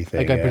growly thing.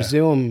 like I yeah.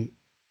 presume,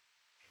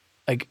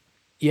 like,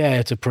 yeah,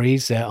 it's a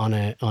preset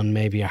on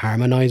maybe a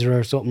harmonizer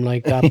or something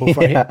like that. But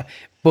for Yeah. him,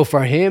 but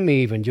for him,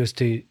 even just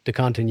the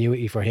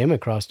continuity for him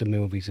across the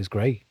movies is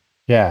great.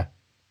 Yeah.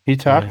 He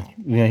talked,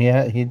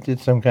 he did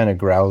some kind of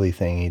growly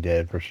thing he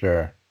did for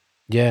sure.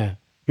 Yeah,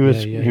 He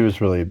was yeah, he was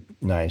really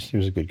nice. He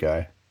was a good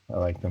guy. I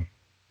liked him.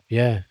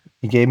 yeah.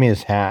 He gave me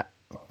his hat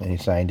and he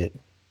signed it.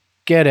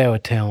 Get out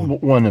of town.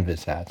 One of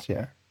his hats,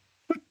 yeah.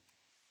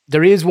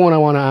 There is one I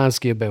want to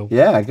ask you about.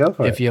 Yeah, go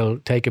for If it. you'll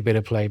take a bit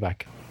of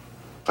playback.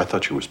 I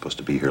thought you were supposed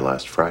to be here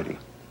last Friday.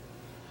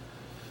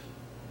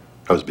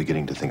 I was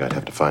beginning to think I'd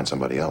have to find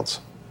somebody else.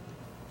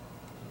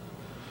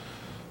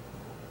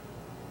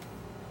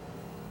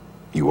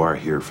 You are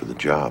here for the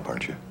job,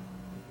 aren't you?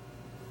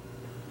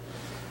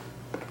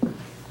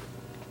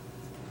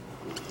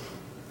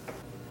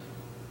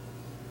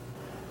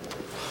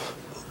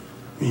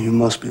 You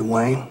must be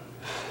Wayne.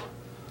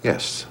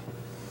 Yes.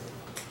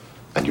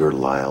 And you're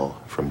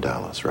Lyle from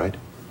Dallas, right?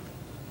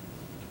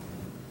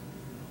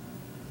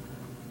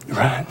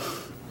 Right.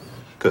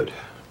 Good.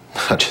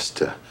 I'll just,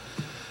 would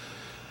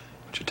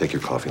you take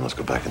your coffee and let's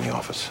go back in the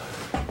office.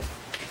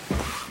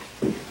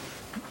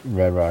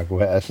 Red Rock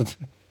West.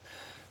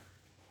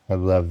 I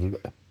love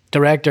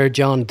Director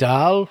John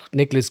Dahl,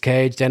 Nicolas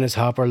Cage, Dennis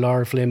Hopper,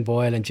 Laura Flynn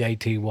Boyle, and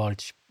J.T.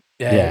 Walsh.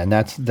 yeah, and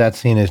that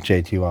scene is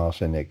J.T.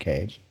 Walsh and Nick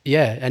Cage.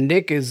 Yeah, and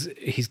Nick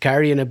he's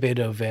carrying a bit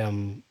of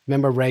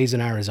remember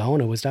Raising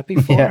Arizona? Was that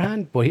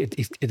beforehand? But it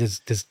is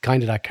this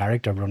kind of that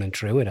character running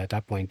through it at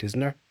that point, isn't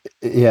there?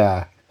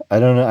 Yeah. I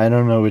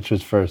don't know which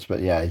was first, but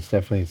yeah, it's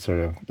definitely sort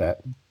of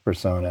that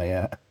persona,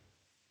 yeah.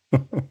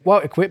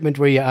 What equipment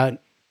were you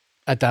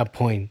at that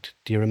point?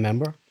 Do you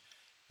remember?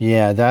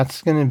 Yeah,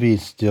 that's gonna be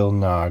still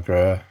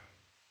Nagra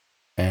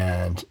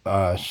and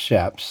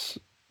Shep's.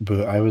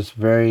 But I was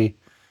very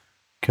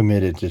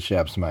committed to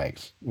Shep's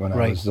mics. When I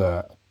Right.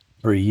 was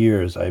for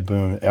years I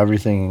boomed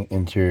everything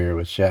interior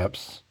with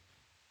Shep's,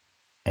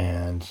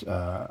 and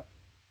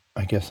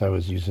I guess I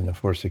was using the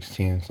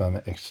 416s on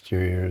the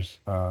exteriors.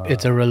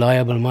 It's a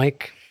reliable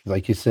mic.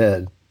 Like you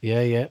said,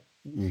 Yeah, yeah.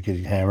 you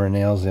could hammer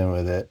nails in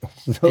with it.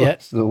 Yeah.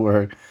 Still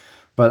work.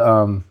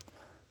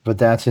 But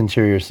that's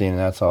interior scene, and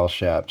that's all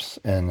Shep's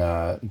and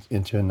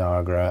into a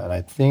Nagra. And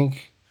I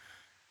think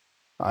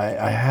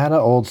I had an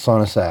old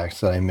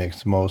Sonosax that I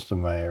mixed most of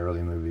my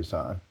early movies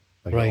on.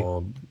 Like Right. an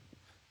old,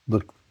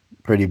 looked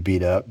pretty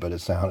beat up, but it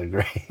sounded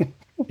great.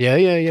 Yeah,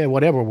 yeah, yeah.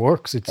 Whatever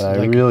works. It's And I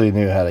like really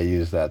knew how to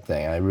use that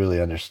thing. I really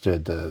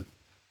understood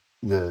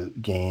the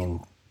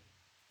gain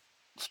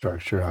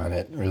structure on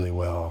it really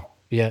well,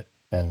 yeah,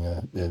 and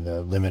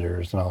the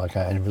limiters and all that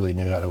kind. I really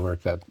knew how to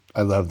work that.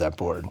 I love that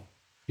board.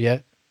 yeah.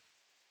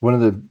 One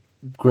of the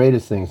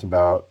greatest things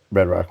about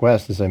Red Rock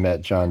West is I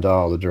met John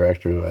Dahl, the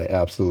director, who I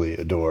absolutely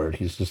adored.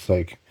 He's just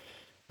like,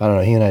 I don't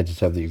know, he and I just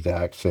have the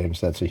exact same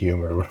sense of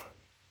humor.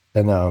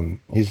 And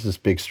he's this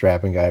big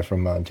strapping guy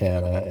from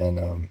Montana,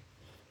 and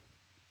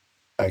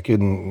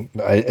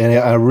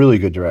a really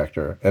good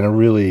director and a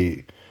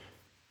really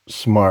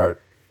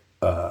smart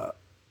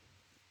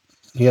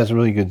he has a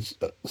really good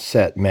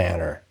set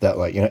manner that,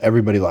 like,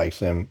 everybody likes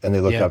him and they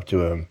look up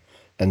to him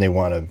and they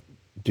want to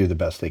do the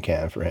best they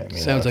can for him.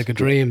 Sounds like a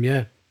dream,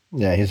 yeah.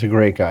 Yeah, he's a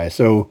great guy.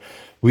 So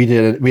we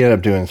ended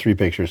up doing 3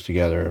 pictures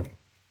together.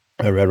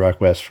 Red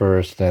Rock West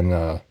first, then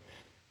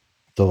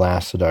The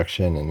Last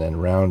Seduction, and then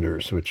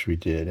Rounders, which we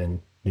did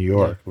in New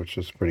York, which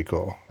was pretty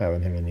cool,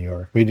 having him in New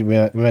York. We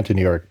went to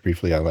New York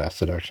briefly on Last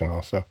Seduction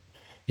also.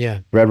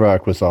 Yeah. Red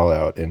Rock was all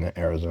out in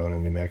Arizona,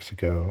 New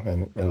Mexico,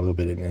 and a little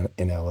bit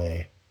in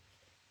LA.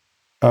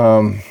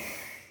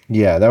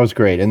 Yeah, that was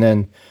great. And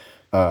then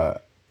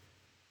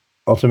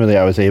ultimately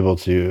I was able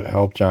to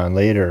help John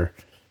later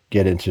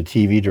get into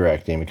TV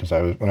directing because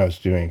when I was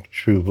doing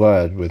True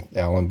Blood with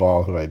Alan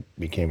Ball, who I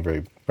became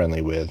very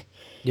friendly with.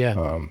 Yeah.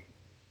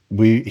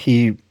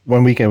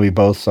 One weekend we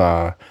both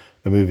saw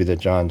a movie that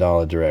John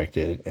Dahl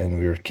directed,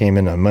 and came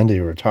in on Monday.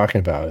 We were talking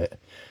about it,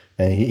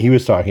 and he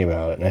was talking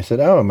about it, and I said,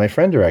 "Oh, my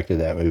friend directed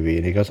that movie,"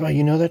 and he goes, "Oh,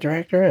 you know that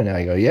director?" And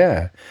I go,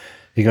 "Yeah."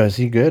 He goes, "Is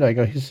he good?" I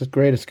go, "He's the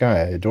greatest guy.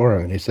 I adore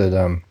him." And he said,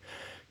 "Do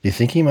you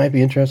think he might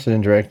be interested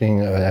in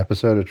directing an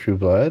episode of True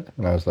Blood?"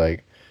 And I was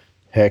like,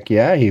 "Heck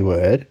yeah, he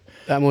would."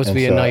 That must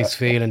be a nice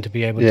feeling to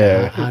be able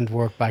to hand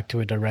work back to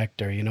a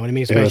director, you know what I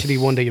mean? Especially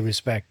one that you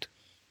respect.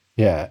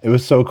 Yeah, it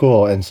was so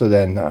cool. And so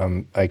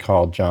then I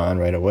called John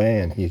right away,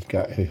 and he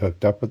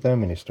hooked up with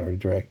them, and he started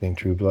directing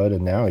True Blood,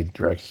 and now he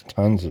directs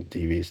tons of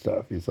TV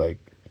stuff. He's like,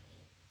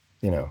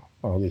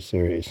 all these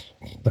series.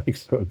 Like,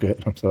 so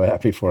good. I'm so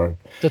happy for him.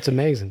 That's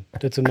amazing.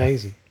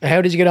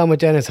 How did you get on with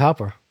Dennis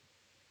Hopper?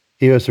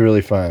 He was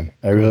really fun.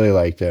 I really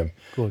liked him.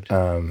 Good.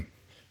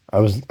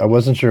 I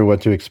wasn't sure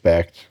what to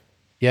expect.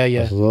 Yeah.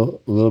 I was a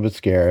little bit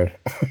scared,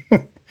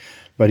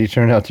 but he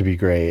turned out to be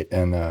great.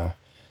 And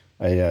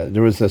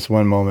there was this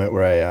one moment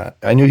where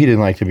I knew he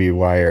didn't like to be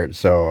wired,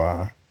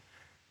 so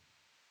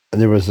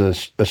there was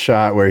a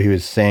shot where he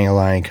was saying a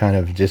line kind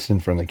of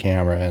distant from the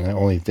camera, and the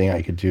only thing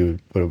I could do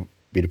would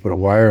be to put a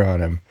wire on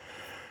him,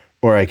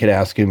 or I could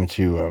ask him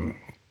to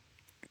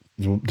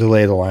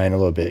delay the line a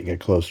little bit,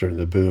 get closer to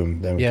the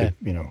boom, then we could,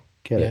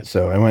 get it.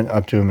 So I went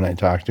up to him and I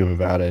talked to him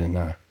about it,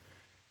 and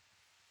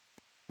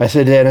I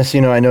said, "Dennis,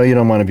 I know you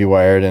don't want to be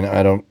wired, and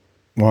I don't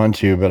want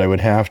to, but I would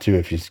have to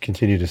if you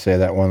continue to say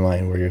that one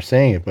line where you're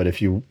saying it. But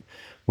if you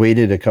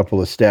waited a couple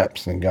of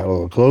steps and got a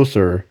little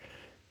closer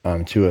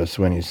to us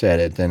when you said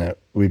it, then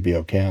we'd be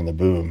okay on the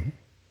boom."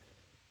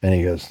 And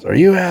he goes, "Are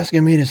you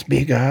asking me to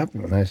speak up?"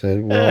 And I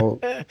said, "Well,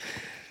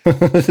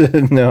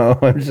 no,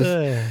 I'm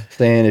just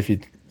saying if you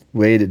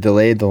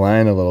delayed the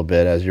line a little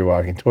bit as you're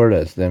walking toward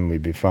us, then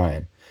we'd be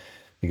fine."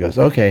 He goes,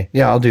 "Okay,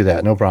 yeah, I'll do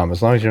that. No problem.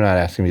 As long as you're not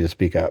asking me to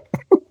speak up."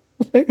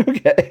 Like,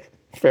 okay,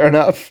 fair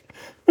enough.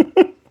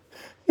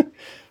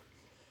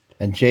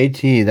 And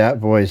JT, that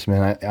voice,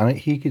 man,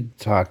 he could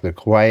talk the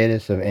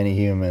quietest of any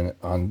human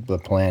on the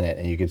planet,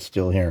 and you could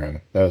still hear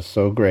him. That was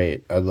so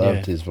great. I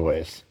loved his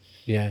voice.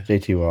 Yeah.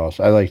 JT Walsh.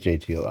 I like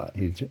JT a lot.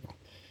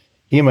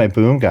 He and my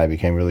boom guy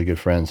became really good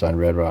friends on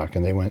Red Rock,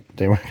 and they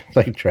were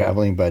like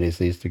traveling buddies.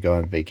 They used to go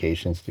on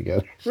vacations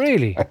together.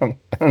 Really? I don't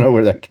know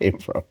where that came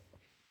from.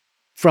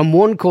 From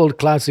one cult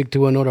classic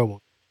to another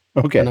one.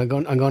 Okay. And I'm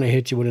going to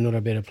hit you with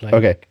another bit of play.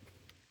 Okay.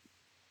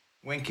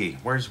 Winky,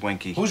 where's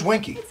Winky? Who's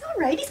Winky? It's all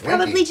right. He's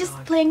probably just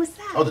playing with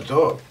Sal. Oh, the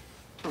dog.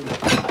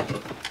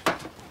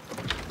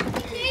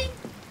 Winky!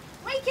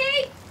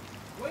 Winky!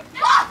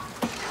 Ah!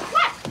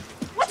 What?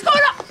 What's going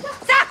on?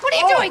 Zach, what are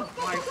you doing?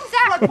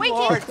 Zach,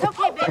 Winky, it's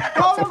okay, baby.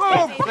 Don't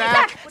move,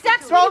 Zach.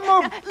 Don't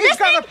move. He's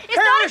got a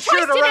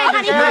parachute around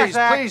his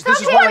neck. Please,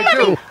 this is what I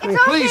do.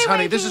 Please,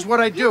 honey, this is what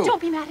I do.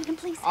 Don't be mad at him,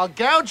 please. I'll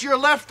gouge your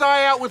left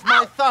eye out with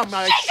my thumb.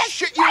 I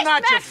shit you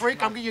not, you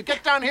freak. You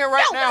get down here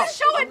right now.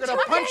 I'm going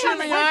to punch you in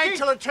the eye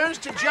till it turns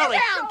to jelly.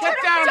 Get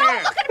down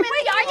here. Look at him in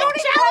the eye. Don't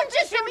challenge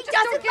him. He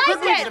doesn't like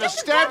it. I'm going to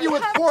stab you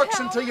with forks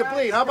until you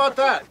bleed. How about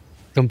that?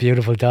 Some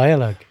beautiful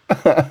dialogue.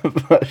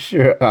 Push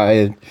your eye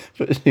in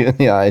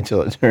the eye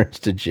till it turns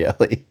to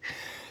jelly.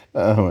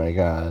 Oh my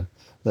God.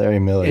 Larry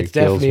Miller. It's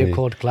definitely a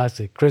cult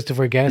classic.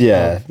 Christopher Guest.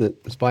 Yeah.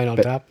 Spinal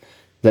Tap.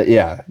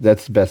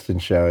 That's Best in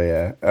Show,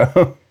 yeah.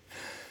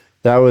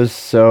 That was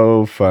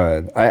so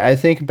fun. I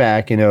think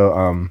back,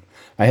 I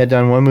had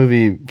done one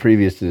movie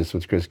previous to this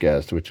with Chris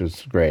Guest, which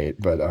was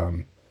great, but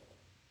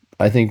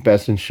I think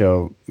Best in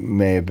Show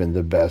may have been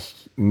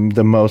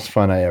the most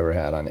fun I ever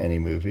had on any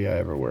movie I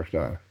ever worked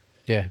on.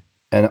 Yeah.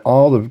 And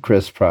all the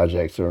Chris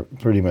projects are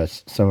pretty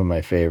much some of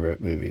my favorite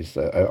movies.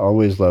 I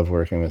always love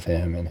working with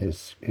him and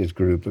his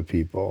group of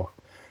people.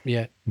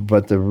 Yeah.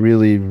 But the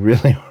really,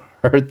 really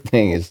hard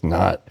thing is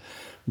not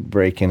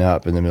breaking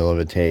up in the middle of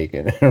a take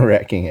and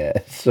wrecking it.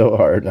 It's so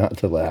hard not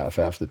to laugh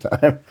half the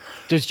time.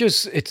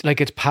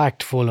 It's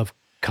packed full of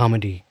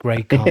comedy,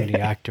 great comedy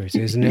actors,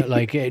 isn't it?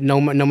 Like,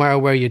 no matter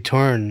where you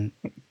turn.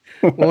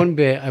 One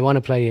bit, I want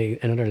to play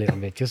another little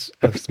bit, just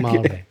a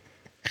small bit.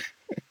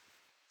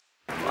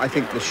 I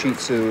think the Shih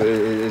Tzu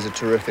is a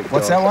terrific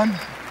What's dog. that one?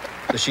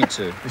 The Shih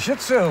Tzu. The Shih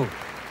Tzu.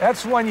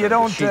 That's one you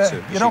don't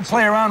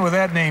play around with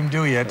that name,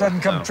 do you? It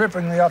doesn't come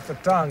trippingly off the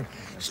tongue.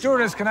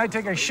 Stewardess, can I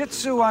take a Shih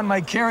Tzu on my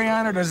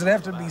carry-on, or does it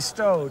have to be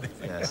stowed?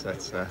 Yes,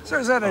 that's Sir,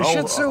 is that a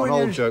Shih Tzu? an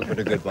old joke, but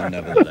a good one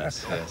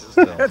nevertheless. Yes,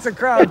 still. That's a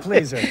crowd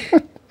pleaser.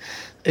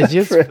 It's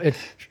just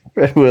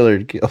Fred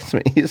Willard kills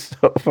me. He's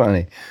so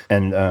funny.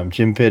 And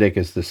Jim Piddock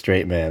is the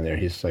straight man there.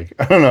 He's like,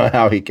 I don't know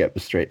how he kept a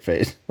straight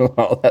face with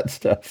all that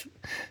stuff.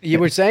 You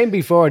were saying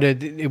before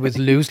that it was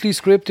loosely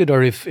scripted,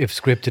 or if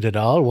scripted at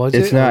all, was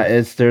it? It's not.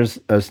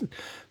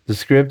 The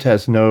script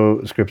has no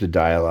scripted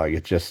dialogue.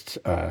 It just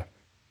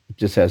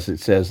it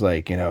says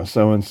like,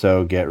 so and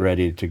so get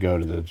ready to go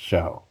to the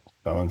show.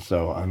 So and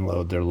so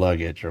unload their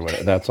luggage or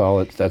whatever. That's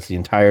all. That's the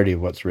entirety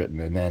of what's written.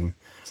 And then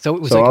so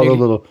it was all like the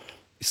little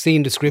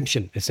scene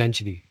description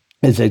essentially.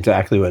 It's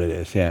exactly what it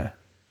is. Yeah,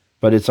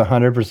 but it's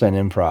 100%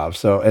 improv.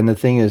 So, and the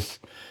thing is,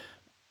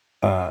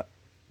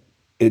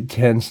 it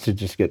tends to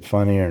just get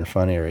funnier and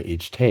funnier at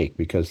each take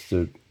because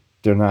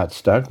they're not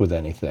stuck with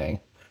anything.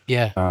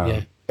 Yeah,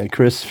 yeah. And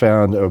Chris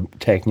found a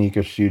technique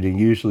of shooting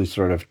usually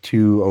sort of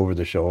two over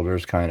the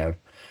shoulders kind of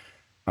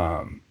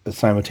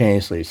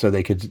simultaneously. So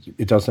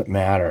it doesn't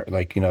matter.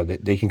 Like,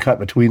 they can cut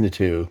between the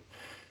two.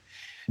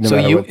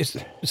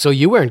 So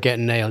you weren't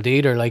getting nailed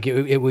either. Like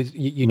it was,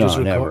 you just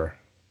record. Never.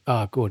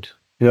 Ah, good.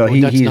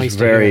 He's nice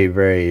very,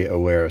 very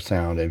aware of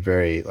sound and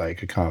very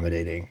like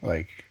accommodating.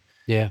 Like,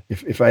 yeah.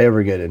 If I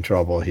ever get in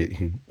trouble, I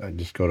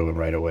just go to him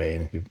right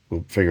away and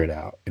we'll figure it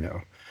out.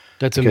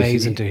 That's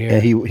amazing to hear.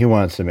 And he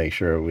wants to make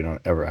sure we don't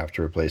ever have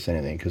to replace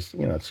anything because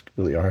it's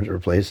really hard to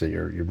replace it.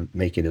 You're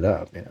making it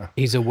up.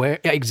 He's aware.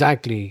 Yeah,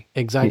 exactly.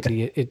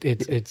 Yeah.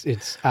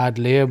 It's ad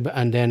lib,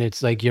 and then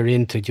it's like you're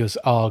into just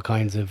all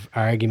kinds of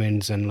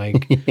arguments and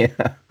like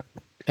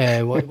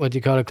what do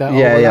you call it? That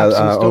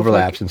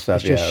overlaps and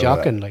stuff. It's just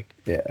shocking. Like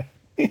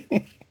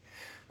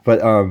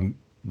but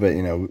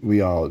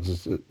we all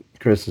just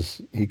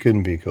Chris he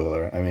couldn't be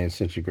cooler. I mean, he's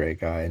such a great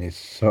guy and he's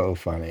so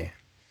funny.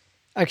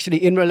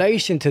 Actually, in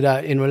relation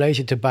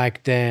to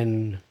back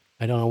then,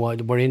 I don't know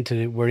what we're into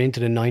the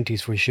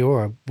 90s for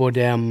sure, but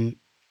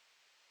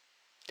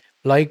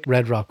like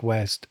Red Rock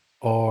West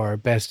or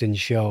Best in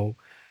Show,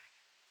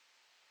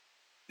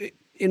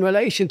 in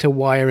relation to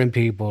wiring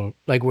people,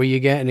 like were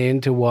you getting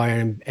into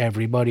wiring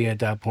everybody at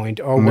that point,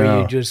 or were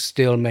you just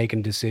still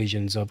making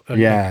decisions of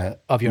your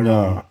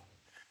own?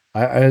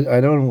 I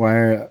don't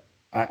wire.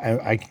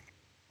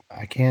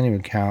 I can't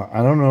even count.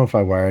 I don't know if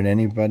I wired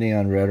anybody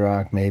on Red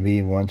Rock,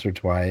 maybe once or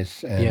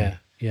twice. And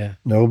yeah.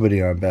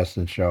 Nobody on Best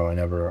in Show.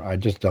 I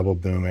just double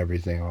boom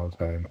everything all the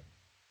time.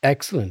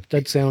 Excellent.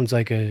 That sounds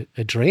like a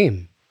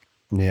dream.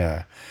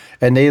 Yeah.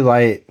 And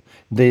they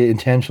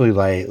intentionally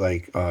light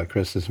like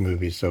Chris's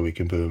movies so we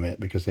can boom it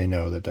because they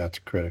know that that's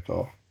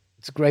critical.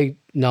 It's great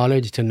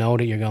knowledge to know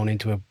that you're going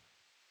into a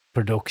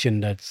production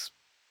that's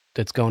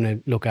going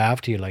to look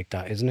after you like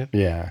that, isn't it?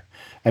 Yeah.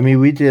 I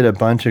mean, we did a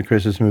bunch of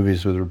Chris's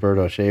movies with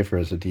Roberto Schaefer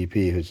as a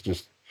DP, who's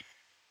just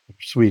a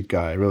sweet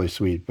guy, really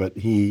sweet, but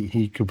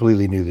he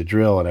completely knew the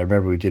drill. And I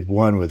remember we did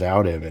one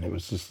without him, and it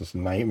was just this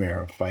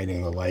nightmare of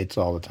fighting the lights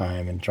all the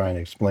time and trying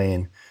to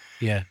explain.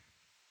 Yeah.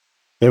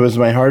 It was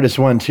my hardest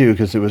one, too,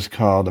 because it was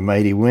called A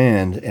Mighty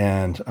Wind.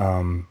 And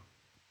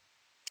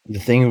the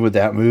thing with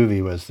that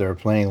movie was they were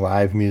playing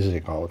live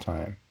music all the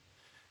time.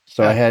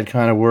 So I had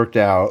kind of worked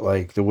out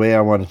like the way I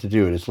wanted to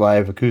do it. It's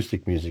live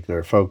acoustic music. There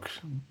are folks,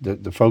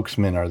 the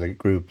Folksmen are the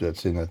group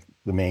that's in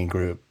the main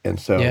group. And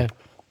so,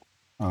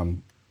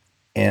 and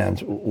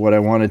what I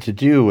wanted to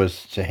do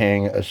was to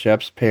hang a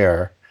Shep's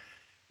pear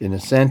in the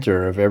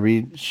center of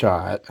every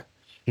shot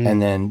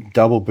and then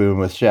double boom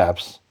with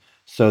Shep's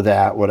so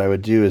that what I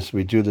would do is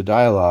we do the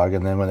dialogue.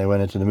 And then when they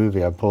went into the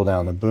movie, I'd pull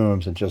down the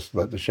booms and just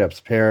let the Shep's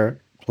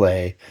pear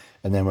play.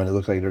 And then when it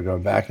looked like they're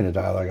going back into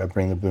dialogue, I'd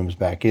bring the booms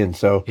back in.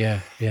 So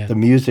the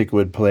music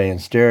would play in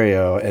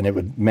stereo, and it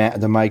would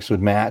the mics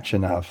would match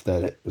enough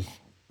that it was,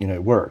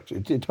 it worked.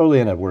 It totally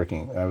ended up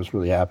working. I was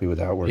really happy with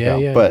how it worked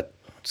out. But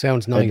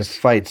sounds nice. I had to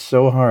fight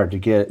so hard to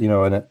get,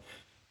 and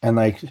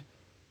like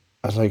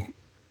I was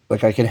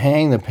like I could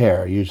hang the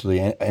pair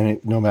usually,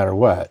 and no matter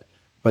what.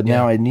 But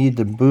now I need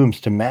the booms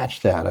to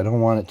match that. I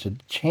don't want it to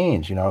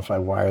change. If I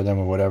wire them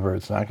or whatever,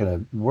 it's not going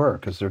to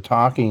work because they're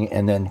talking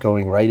and then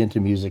going right into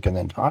music and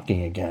then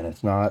talking again.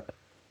 It's not.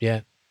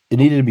 Yeah. It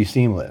needed to be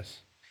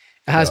seamless.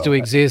 It has to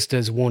exist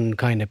as one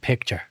kind of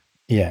picture.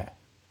 Yeah.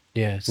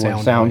 Yeah.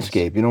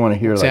 Soundscape. You don't want to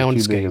hear like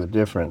too big of a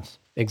difference.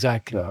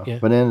 Exactly. So,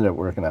 but it ended up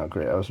working out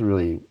great. It was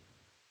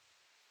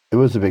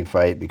a big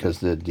fight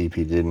because the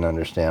DP didn't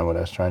understand what I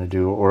was trying to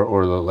do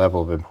or the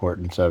level of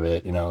importance of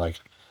it.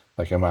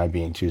 Like, am I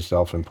being too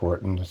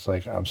self-important? It's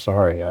like, I'm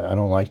sorry, I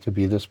don't like to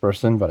be this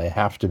person, but I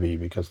have to be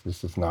because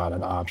this is not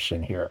an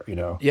option here,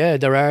 Yeah,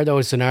 there are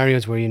those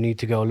scenarios where you need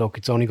to go, look,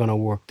 it's only going to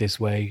work this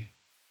way.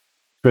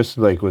 Chris,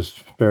 was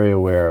very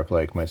aware of,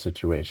 my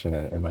situation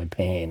and my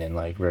pain and,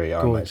 very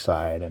on my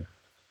side. And,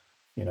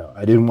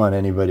 I didn't want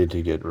anybody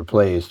to get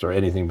replaced or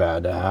anything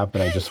bad to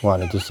happen. I just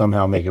wanted to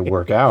somehow make it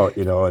work out,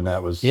 and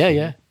that was...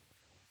 Yeah.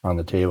 On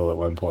the table at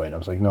one point. I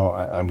was like, no,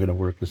 I'm going to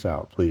work this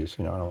out, please.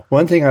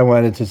 One thing I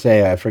wanted to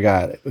say, I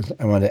forgot,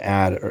 I wanted to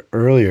add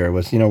earlier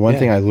was, one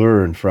thing I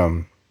learned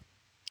from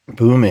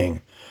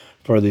booming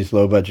for these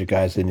low budget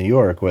guys in New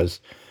York was,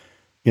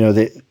 you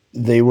know,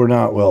 they were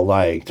not well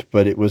liked,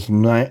 but it was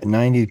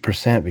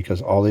 90%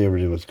 because all they ever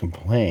did was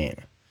complain.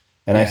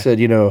 And I said,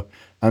 you know,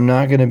 I'm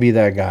not going to be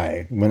that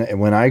guy.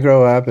 When I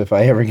grow up, if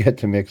I ever get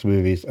to mix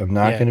movies, I'm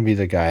not going to be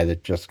the guy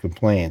that just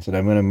complains. And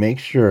I'm going to make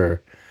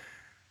sure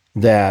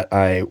that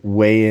I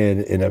weigh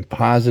in a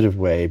positive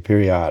way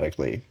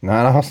periodically.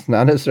 Not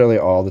necessarily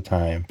all the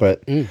time,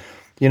 but, you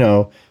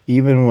know,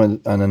 even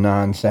when on a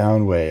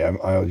non-sound way,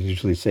 I'll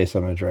usually say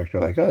something to the director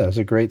like, oh, that was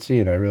a great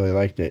scene. I really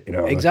liked it. You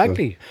know,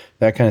 exactly.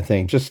 That kind of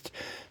thing. Just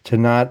to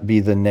not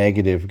be the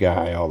negative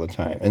guy all the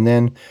time. And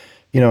then,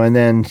 you know, and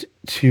then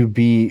to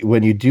be,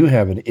 when you do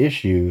have an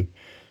issue,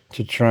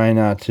 to try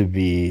not to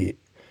be,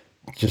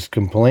 just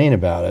complain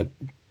about it,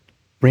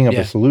 bring up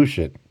a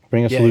solution,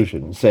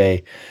 solution and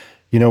say,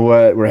 you know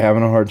what, we're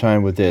having a hard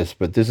time with this,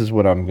 but this is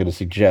what I'm going to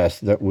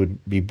suggest that would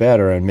be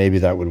better, and maybe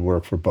that would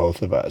work for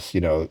both of us,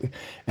 you know,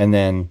 and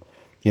then,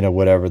 you know,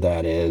 whatever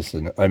that is.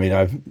 And I mean,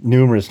 I've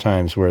numerous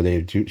times where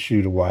they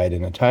shoot a wide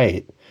and a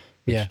tight,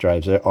 which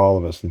drives all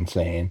of us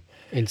insane.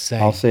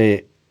 I'll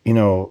say, you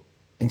know,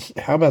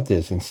 how about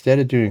this? Instead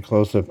of doing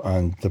close-up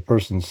on the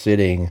person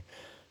sitting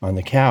on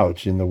the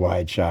couch in the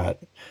wide shot,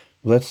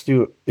 let's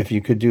do, if you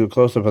could do a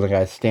close-up of the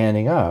guy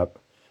standing up,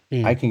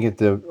 I can get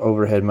the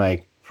overhead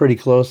mic pretty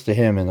close to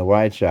him in the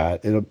wide shot.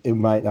 It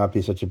might not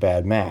be such a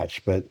bad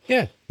match, but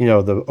you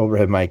know, the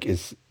overhead mic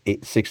is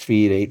 8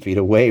 feet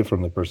away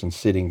from the person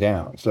sitting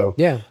down. So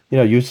you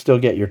know, you still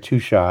get your two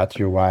shots,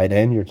 your wide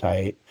and your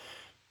tight,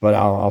 but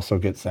I'll also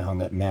get sound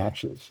that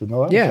matches. And a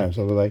lot of times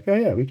I'll be like, oh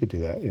yeah, we could do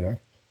that, you know.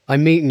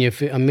 I'm meeting you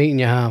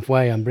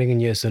halfway. I'm bringing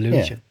you a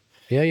solution.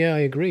 Yeah, I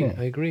agree.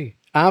 I agree.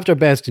 After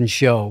Best in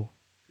Show,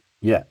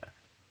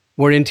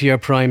 we're into your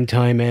prime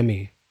time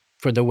Emmy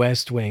for The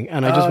West Wing,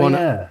 and I just want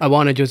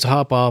to just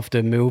hop off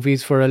the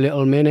movies for a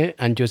little minute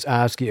and just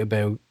ask you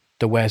about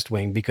The West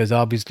Wing, because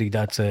obviously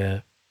that's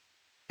a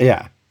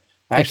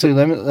Actually,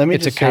 let me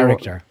it's just a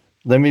character.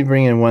 Let me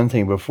bring in one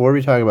thing before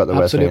we talk about The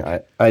West Wing.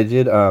 I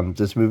did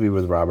this movie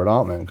with Robert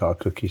Altman called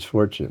Cookie's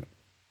Fortune.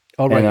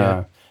 Oh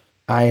right,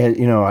 I had,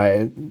 you know,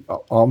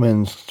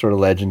 Altman's sort of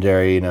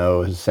legendary, you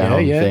know, his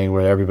sound thing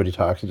where everybody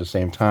talks at the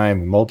same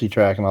time,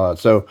 multi-track and all that.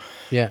 So,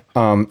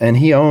 and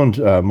he owned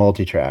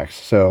multi-tracks.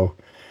 So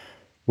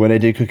when I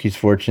did Cookie's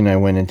Fortune, I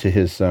went into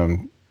his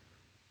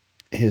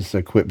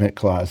equipment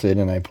closet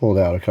and I pulled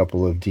out a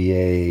couple of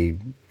DA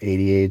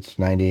 88s,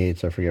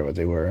 98s, I forget what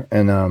they were.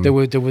 And there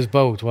was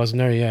both, wasn't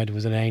there? Yeah, there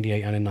was an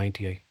 88 and a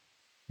 98.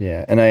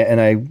 Yeah, and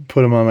I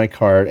put them on my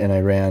cart and I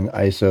ran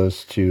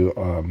ISOs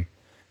to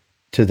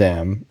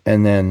them,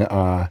 and then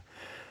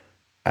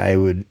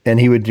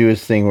he would do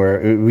his thing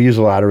where we use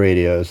a lot of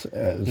radios,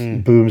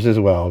 booms as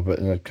well, but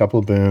a couple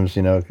of booms,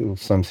 you know,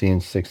 some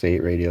scenes 6,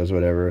 8 radios,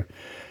 whatever.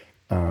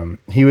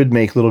 He would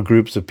make little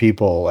groups of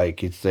people,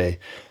 like he'd say,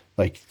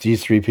 like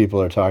these 3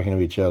 people are talking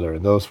to each other,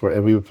 and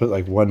and we would put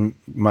like one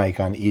mic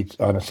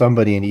on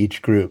somebody in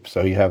each group,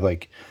 so you have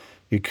like,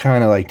 you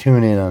kind of like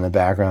tune in on the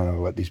background of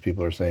what these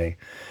people are saying.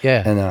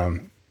 Yeah.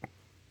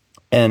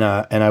 And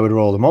I would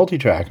roll the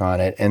multi-track on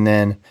it, and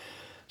then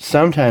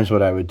sometimes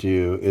what I would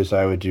do is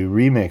I would do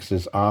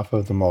remixes off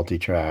of the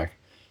multi-track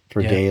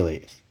for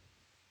dailies,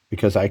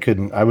 because I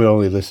would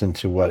only listen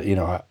to what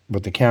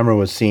the camera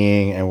was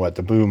seeing and what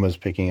the boom was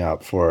picking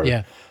up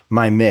for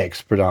my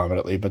mix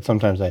predominantly. But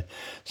sometimes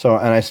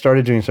I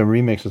started doing some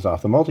remixes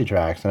off the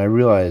multi-tracks, and I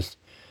realized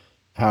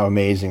how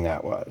amazing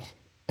that was.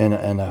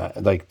 And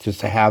like, just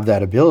to have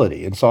that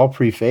ability. It's all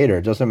pre-fader.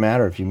 It doesn't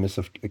matter if you miss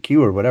a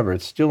cue or whatever.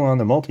 It's still on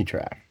the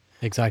multi-track.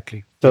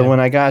 Exactly. So when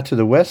I got to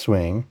The West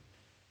Wing,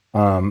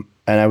 and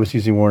I was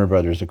using Warner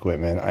Brothers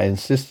equipment, I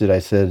insisted, I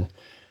said,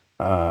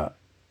 I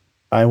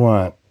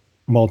want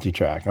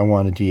multi-track. I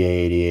want a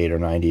DA88 or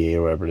 98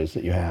 or whatever it is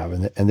that you have.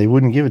 And they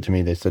wouldn't give it to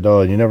me. They said,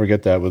 oh, you never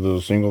get that with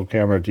a single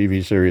camera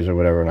TV series or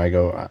whatever. And I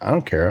go, I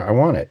don't care. I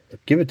want it.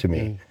 Give it to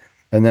me.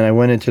 And then I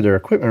went into their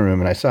equipment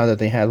room and I saw that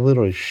they had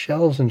literally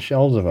shelves and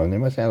shelves of them. They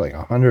must have like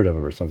 100 of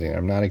them or something.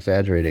 I'm not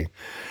exaggerating.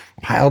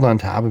 Piled on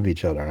top of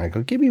each other. And I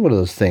go, give me one of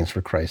those things,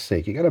 for Christ's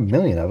sake. You got 1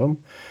 million of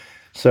them.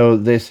 So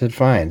they said,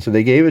 fine. So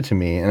they gave it to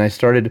me, and I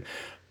started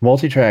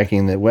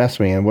multi-tracking the West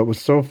Wing. And what was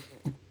so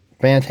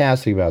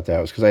fantastic about that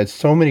was because I had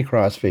so many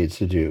crossfades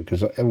to do,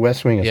 because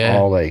West Wing is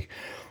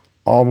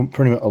all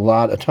pretty much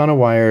a ton of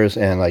wires,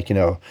 and like, you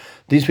know,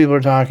 these people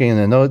are talking,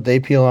 and then they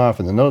peel off,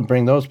 and then they'll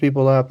bring those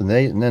people up, and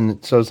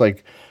then so it's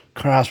like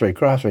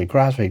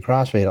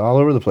crossfade all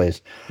over the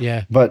place.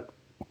 Yeah. But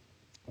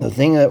the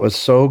thing that was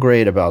so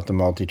great about the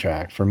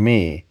multi-track for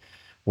me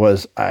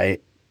was I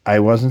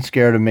wasn't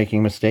scared of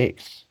making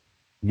mistakes.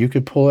 You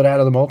could pull it out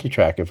of the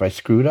multi-track if I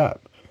screwed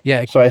up.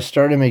 Yeah. So I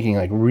started making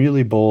like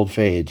really bold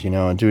fades, you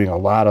know, and doing a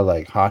lot of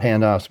like hot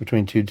handoffs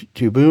between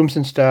two booms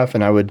and stuff.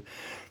 And I would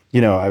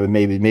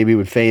maybe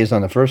would phase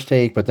on the first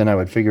take, but then I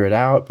would figure it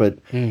out. But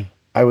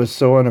I was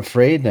so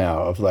unafraid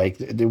now of like,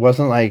 it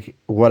wasn't like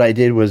what I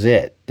did was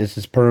it. This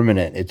is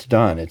permanent. It's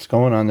done. It's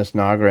going on this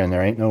Nagra, and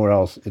there ain't nowhere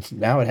else.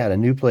 Now it had a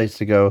new place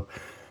to go,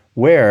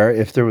 where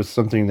if there was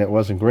something that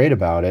wasn't great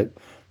about it,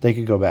 they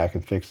could go back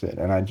and fix it.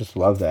 And I just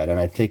love that. And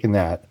I've taken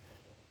that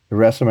the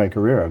rest of my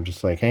career. I'm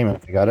just like, hey man,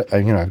 I got it.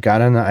 I've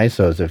got on the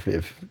ISOs.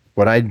 If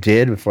what I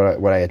did, if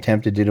what I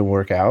attempted didn't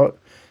work out,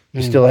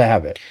 you still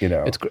have it.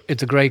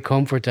 It's a great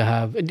comfort to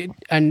have.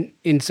 And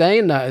in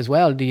saying that as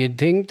well, do you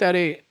think that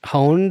it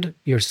honed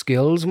your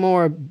skills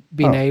more,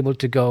 being able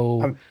to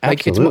go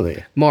absolutely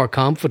it's more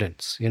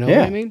confidence? You know what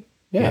I mean?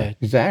 Yeah,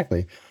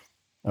 exactly.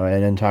 Oh, I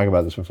didn't talk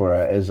about this before.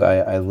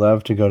 I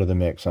love to go to the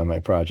mix on my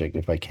project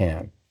if I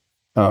can.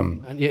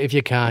 If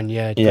you can,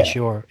 for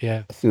sure.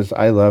 Yeah. Because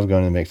I love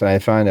going to the mix. And I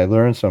find I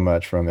learn so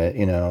much from it,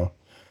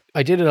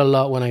 I did it a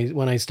lot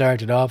when I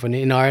started off. And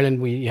in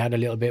Ireland, we had a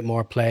little bit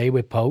more play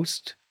with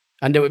post.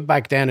 And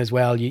back then as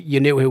well,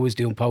 you knew who was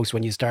doing post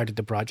when you started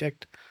the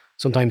project.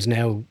 Sometimes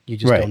now you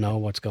just don't know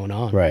what's going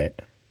on. Right.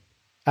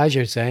 As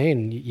you're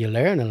saying, you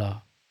learn a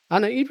lot.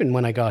 And even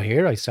when I got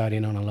here, I sat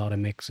in on a lot of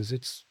mixes.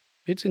 It's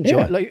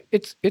enjoyable.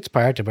 It's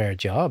part of our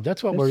job.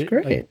 That's what we're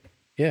great.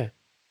 Yeah.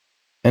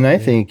 And I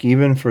think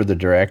even for the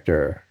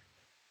director,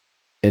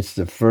 it's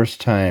the first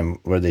time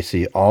where they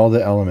see all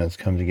the elements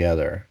come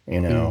together,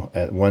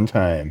 at one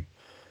time.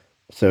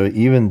 So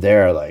even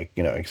they're like,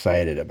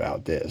 excited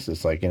about this.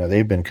 It's like,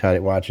 they've been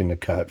watching the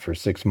cut for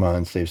 6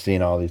 months. They've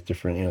seen all these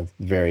different,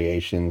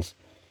 variations.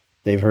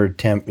 They've heard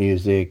temp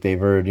music. They've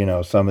heard,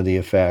 some of the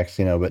effects,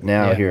 but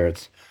now here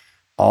it's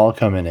all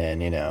coming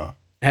in,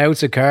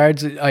 House of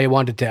Cards, I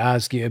wanted to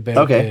ask you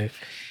about. Okay.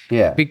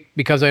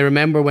 Because I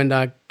remember when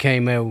that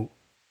came out,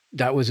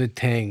 that was a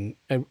thing.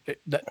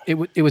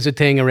 It was a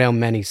thing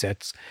around many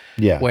sets.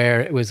 Yeah.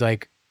 Where it was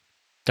like,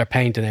 they're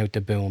painting out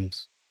the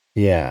booms.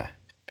 Yeah.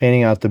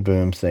 Painting out the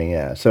booms thing,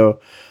 yeah. So,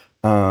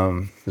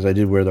 because I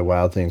did Where the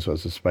Wild Things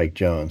was with Spike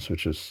Jonze,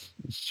 which was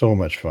so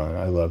much fun.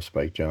 I love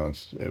Spike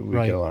Jonze.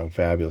 We get along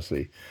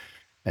fabulously.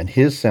 And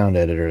his sound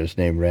editor is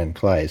named Ren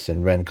Kleiss.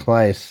 And Ren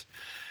Kleiss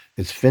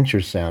is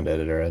Fincher's sound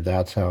editor. And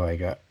that's how I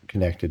got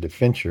connected to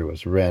Fincher,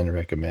 was Ren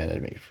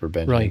recommended me for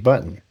Benjamin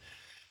Button.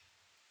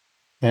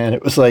 And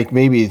it was like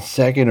maybe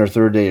second or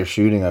third day of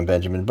shooting on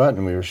Benjamin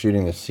Button. We were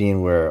shooting a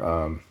scene where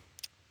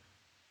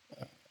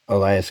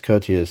Elias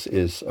Koteas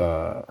is...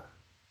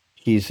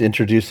 he's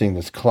introducing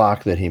this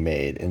clock that he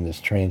made in this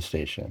train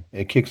station.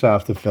 It kicks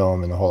off the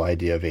film and the whole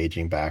idea of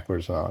aging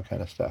backwards and all that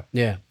kind of stuff.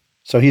 Yeah.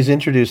 So he's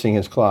introducing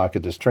his clock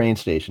at this train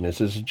station. It's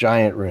this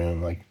giant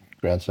room, like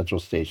Grand Central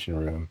Station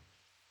room.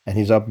 And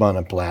he's up on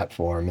a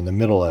platform in the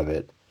middle of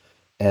it.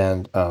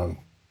 And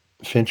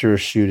Fincher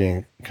is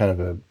shooting kind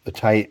of a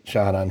tight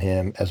shot on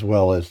him, as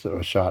well as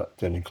a shot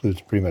that includes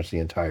pretty much the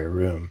entire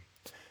room.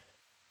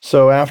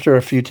 So after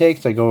a few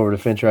takes, I go over to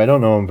Fincher. I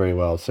don't know him very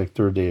well. It's like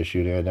third day of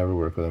shooting. I'd never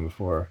worked with him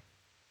before.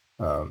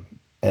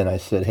 And I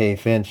said, hey,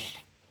 Finch,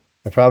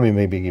 I probably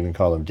maybe even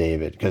call him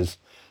David, because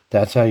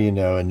that's how you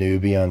know a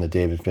newbie on the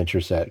David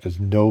Fincher set, because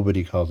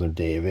nobody calls him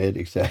David,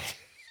 except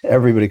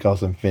everybody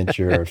calls him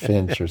Fincher or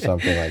Finch or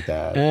something like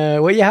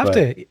that. Well, you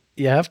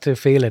have to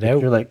feel it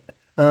out. You're like,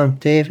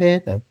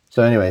 David.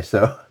 So anyway,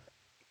 so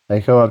I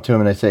go up to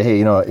him and I say,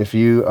 hey, if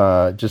you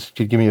just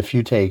could give me a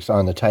few takes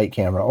on the tight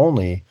camera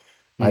only,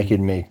 I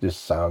could make this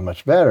sound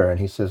much better. And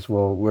he says,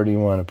 well, where do you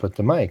want to put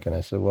the mic? And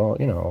I said, well,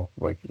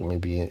 like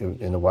maybe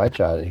in the wide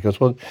shot. He goes,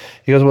 well,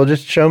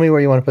 just show me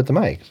where you want to put the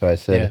mic. So I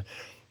said,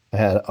 I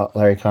had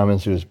Larry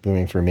Commons, who was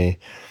booming for me.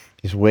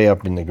 He's way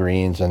up in the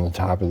greens on the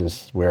top of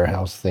this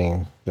warehouse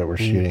thing that we're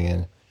shooting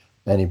in.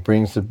 And he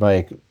brings the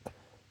mic,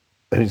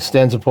 he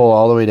extends the pole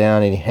all the way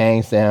down, and he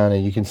hangs down,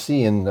 and you can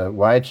see in the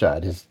wide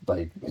shot his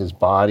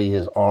body,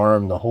 his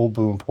arm, the whole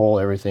boom pole,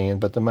 everything.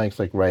 But the mic's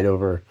like right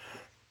over,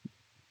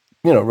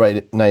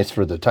 right, nice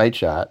for the tight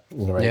shot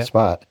in the right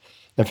spot.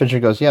 And Fincher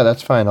goes, yeah,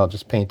 that's fine. I'll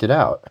just paint it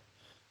out.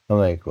 I'm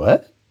like,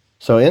 what?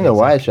 So in the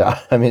wide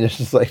shot, I mean, it's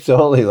just like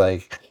totally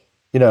like,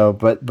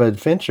 but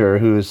Fincher,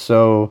 who is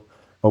so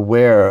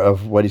aware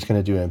of what he's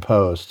going to do in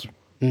post,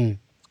 and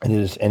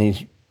he's,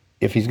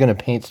 if he's going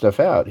to paint stuff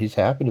out, he's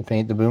happy to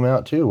paint the boom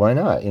out too. Why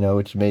not?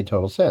 Which made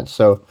total sense.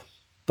 So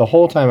the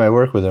whole time I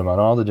worked with him on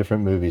all the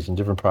different movies and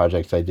different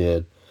projects I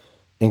did,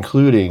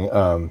 including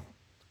what's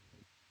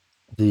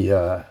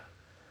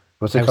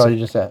it called? You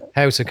just said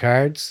House of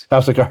Cards.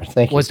 House of Cards.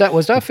 Thank you. Was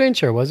that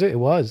Fincher? Was it? It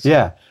was.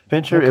 Yeah,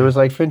 Fincher. Okay. It was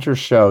like Fincher's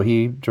show.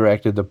 He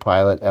directed the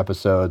pilot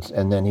episodes,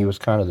 and then he was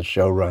kind of the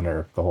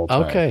showrunner the whole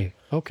time. Okay.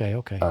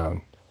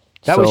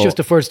 That was just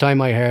the first time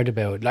I heard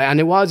about it. And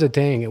it was a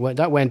thing.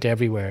 That went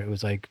everywhere. It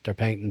was like they're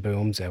painting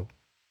booms out.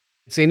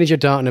 Seeing as you're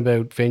talking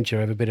about Fincher,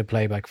 I have a bit of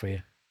playback for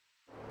you.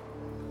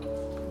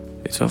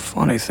 It's a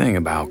funny thing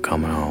about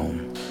coming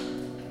home.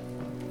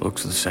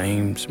 Looks the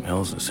same,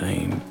 smells the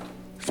same,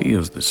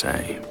 feels the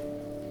same.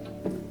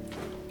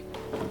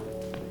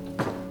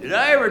 Did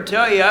I ever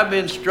tell you I've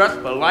been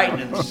struck by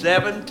lightning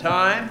 7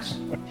 times?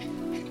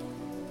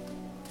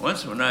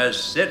 Once when I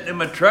was sitting in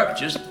my truck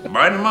just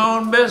minding my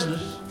own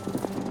business.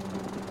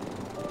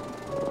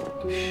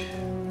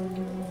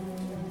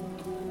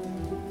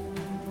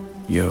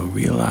 You'll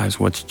realize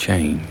what's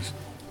changed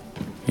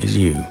is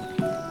you.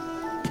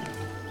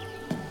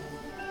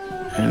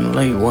 And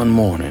late one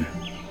morning,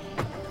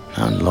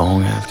 not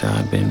long after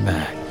I'd been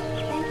back,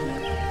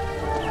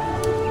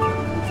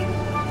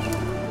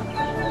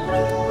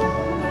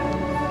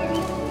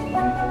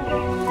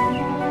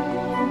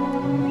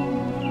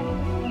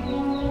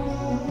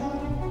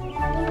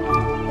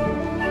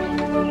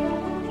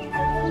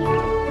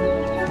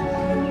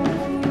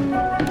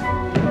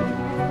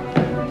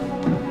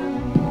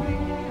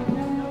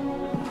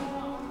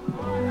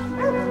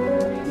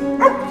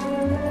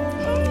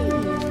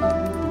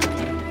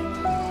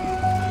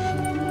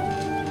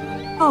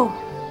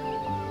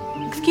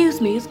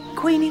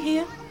 Weenie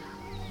here?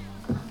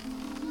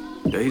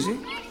 Daisy?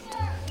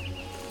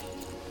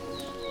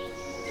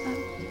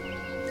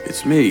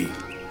 It's me,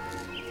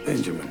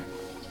 Benjamin.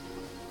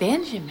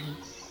 Benjamin?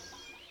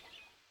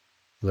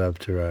 Love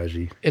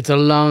Taraji. It's a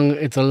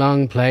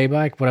long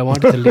playback, but I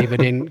wanted to leave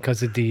it in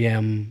because of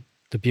the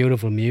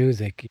beautiful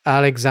music.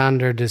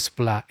 Alexander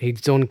Desplat,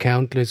 he's done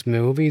countless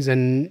movies,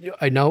 and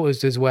I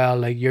noticed as well,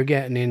 like you're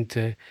getting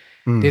into,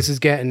 this is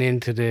getting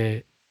into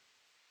the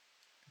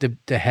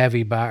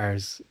heavy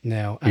batters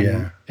now,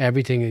 and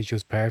everything is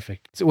just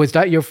perfect. So was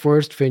that your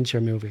first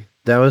Fincher movie?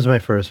 That was my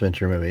first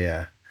Fincher movie,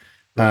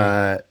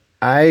 yeah.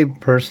 I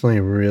personally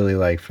really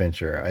like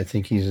Fincher. I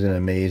think he's an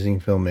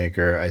amazing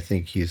filmmaker. I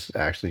think he's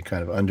actually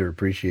kind of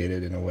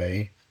underappreciated in a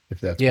way,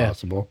 if that's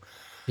possible.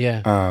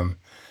 Yeah.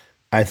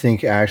 I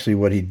think actually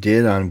what he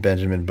did on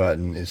Benjamin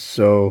Button is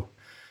so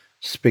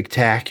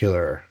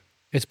spectacular.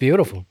 It's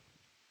beautiful.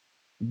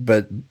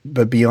 But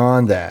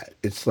beyond that,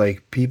 it's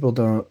like people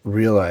don't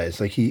realize,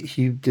 like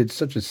he did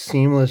such a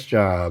seamless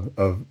job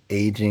of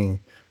aging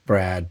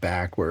Brad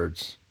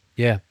backwards.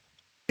 Yeah.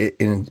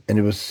 And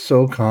it was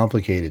so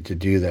complicated to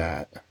do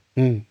that.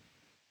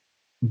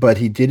 But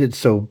he did it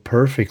so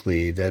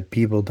perfectly that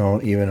people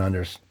don't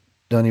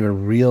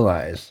even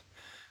realize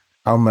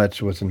how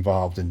much was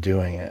involved in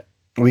doing it.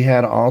 We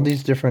had all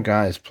these different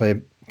guys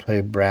play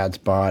Brad's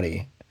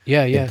body.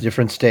 In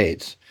different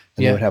states.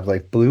 And they would have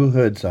like blue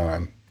hoods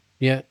on.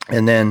 Yeah.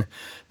 And then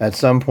at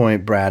some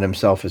point, Brad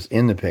himself is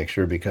in the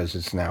picture because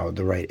it's now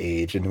the right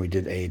age. And we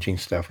did aging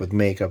stuff with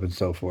makeup and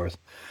so forth.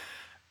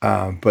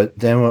 But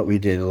then what we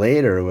did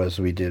later was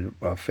we did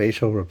a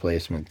facial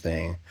replacement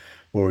thing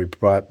where we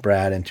brought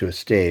Brad into a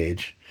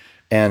stage,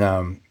 and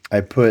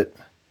I put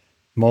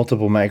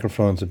multiple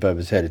microphones above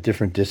his head at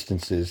different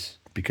distances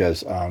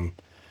because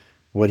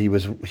what he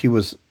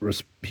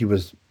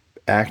was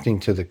acting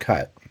to the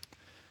cut,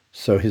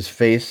 so his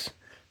face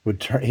would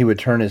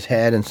turn his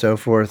head and so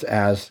forth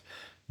as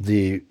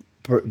the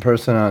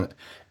person on.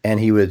 And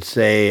he would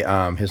say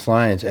his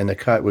lines, and the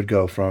cut would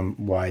go from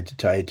wide to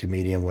tight to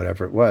medium,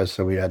 whatever it was.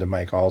 So we had to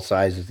mic all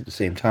sizes at the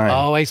same time.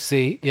 Oh, I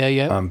see.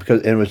 Yeah.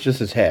 Because it was just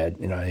his head,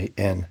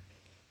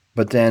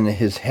 but then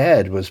his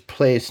head was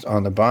placed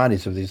on the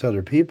bodies of these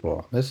other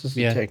people. This is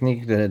a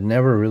technique that had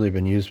never really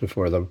been used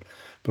before.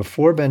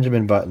 Before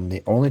Benjamin Button,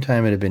 the only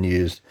time it had been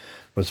used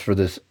was for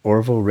this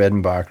Orville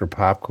Redenbacher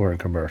popcorn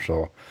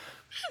commercial.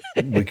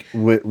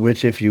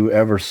 which if you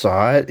ever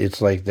saw it, it's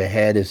like the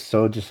head is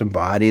so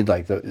disembodied,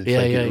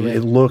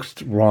 it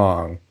looks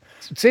wrong.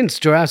 Since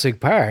Jurassic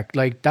Park,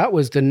 like that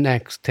was the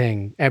next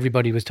thing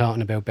everybody was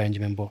talking about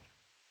Benjamin Button.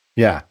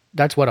 Yeah,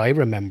 that's what I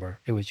remember.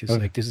 It was just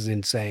like, this is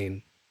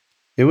insane.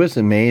 It was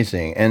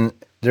amazing, and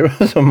there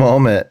was a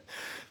moment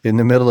in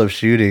the middle of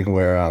shooting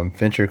where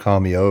Fincher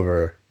called me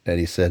over and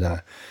he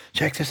said,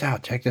 check this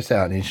out,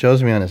 and he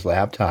shows me on his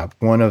laptop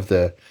one of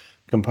the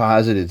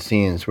composited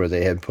scenes where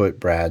they had put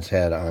Brad's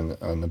head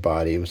on the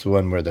body. It was the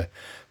one where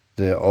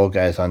the old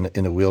guy's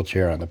in the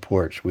wheelchair on the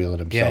porch wheeling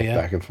himself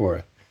back and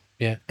forth.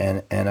 Yeah.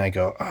 And I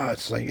go,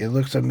 it's like, it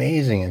looks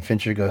amazing. And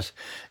Fincher goes,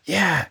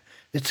 yeah,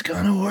 it's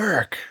gonna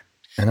work.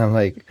 And I'm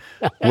like,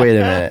 wait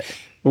a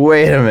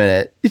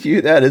minute.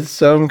 That is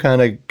some kind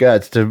of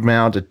guts to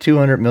mount a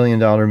 $200 million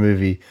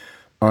movie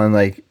on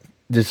like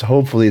this.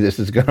 Hopefully this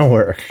is gonna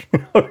work. You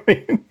know what I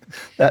mean?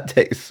 That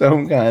takes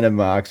some kind of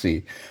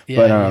moxie.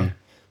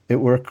 It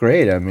worked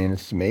great. I mean,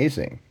 it's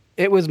amazing.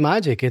 It was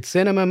magic. It's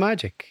cinema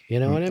magic. You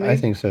know what I mean? I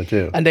think so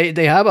too. And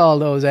they have all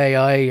those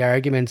AI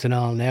arguments and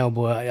all now,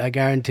 but I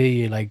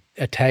guarantee you, like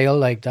a tale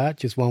like that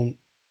just won't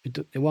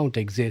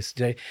exist.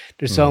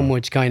 There's so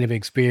much kind of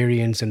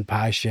experience and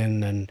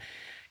passion and,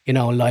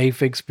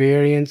 life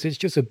experience. It's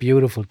just a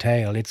beautiful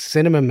tale. It's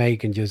cinema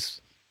making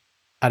just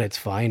at its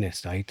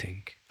finest, I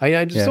think.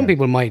 Some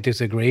people might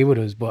disagree with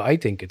us, but I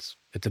think it's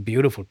a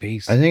beautiful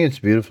piece. I think it's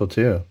beautiful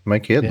too. My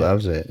kid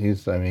loves it.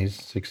 He's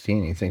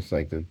 16. He thinks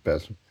like the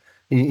best.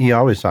 He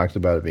always talks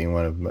about it being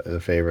one of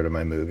the favorite of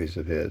my movies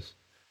of his.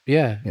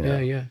 Yeah.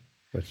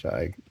 Which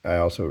I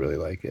also really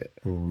like it.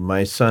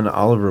 My son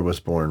Oliver was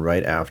born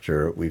right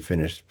after we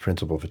finished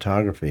principal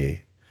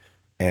photography,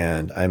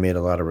 and I made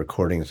a lot of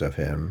recordings of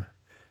him.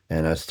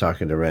 And I was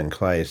talking to Ren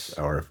Kleiss,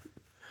 our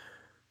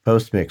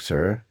post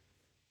mixer,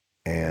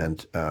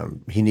 and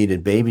he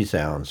needed baby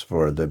sounds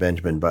for the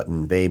Benjamin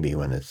Button baby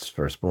when it's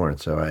first born.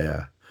 So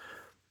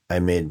I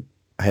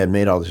had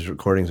made all these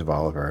recordings of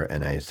Oliver,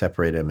 and I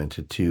separated them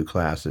into two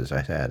classes.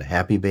 I had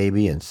Happy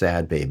Baby and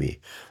Sad Baby,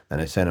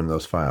 and I sent him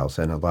those files.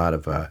 And a lot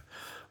of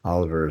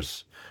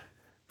Oliver's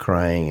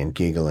crying and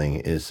giggling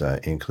is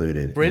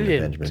included in the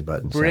Benjamin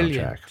Button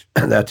soundtrack.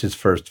 That's his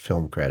first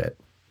film credit.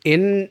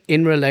 In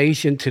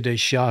relation to the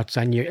shots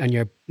and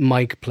your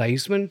mic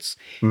placements,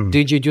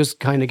 did you just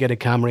kind of get a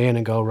camera in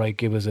and go, right,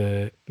 give us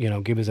an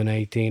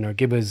 18 or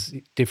give us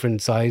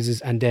different sizes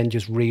and then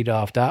just read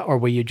off that? Or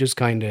were you just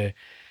kind of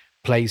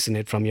placing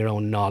it from your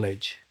own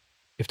knowledge,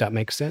 if that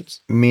makes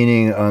sense?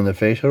 Meaning on the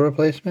facial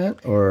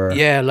replacement, or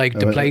like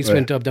the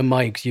placement of the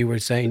mics, you were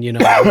saying,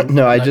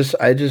 No, I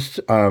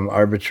just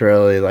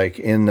arbitrarily, like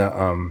in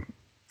the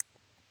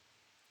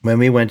when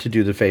we went to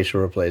do the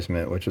facial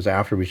replacement, which was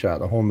after we shot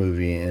the whole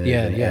movie and it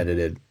had been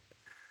edited,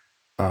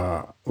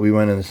 we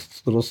went in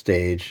this little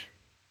stage.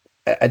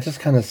 I just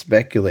kind of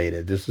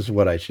speculated this is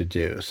what I should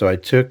do. So I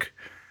took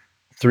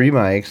 3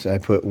 mics. I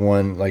put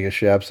one, like a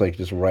Shep's, like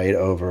just right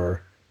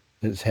over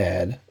his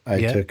head.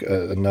 I took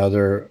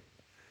another,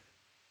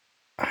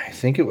 I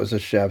think it was a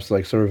Shep's,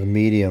 like sort of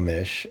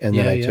medium-ish. And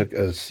then I took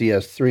a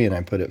CS3 and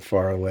I put it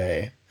far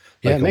away,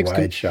 like a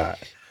wide shot.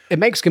 It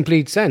makes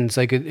complete sense.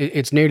 Like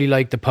it's nearly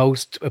like the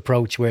post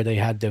approach where they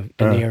had the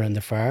near and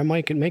the far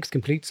mic. It makes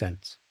complete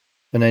sense.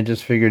 And I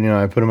just figured,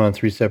 I put them on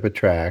 3 separate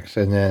tracks,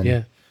 and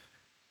then,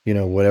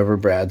 whatever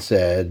Brad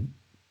said,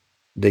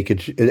 they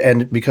could,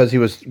 and because he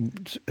was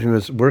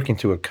working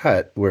to a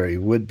cut where he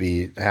would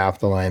be half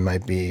the line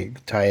might be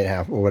tight,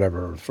 half or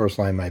whatever, first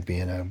line might be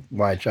in a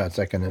wide shot,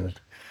 second in a,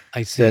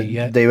 I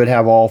see. They would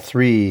have all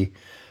 3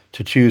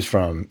 to choose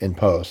from in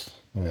post.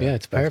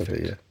 It's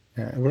perfect.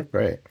 It worked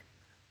great.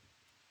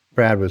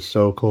 Brad was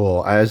so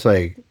cool. I was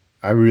like,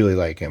 I really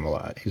like him a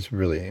lot. He's a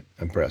really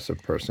impressive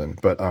person.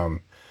 But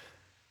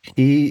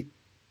he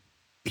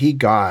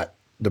got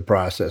the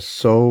process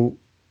so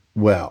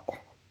well.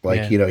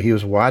 Like, he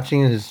was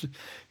watching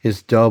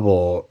his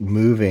double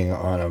moving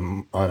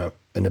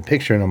in a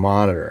picture in a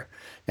monitor,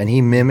 and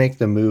he mimicked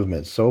the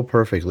movement so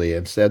perfectly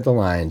and said the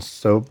lines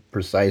so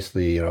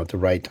precisely, at the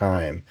right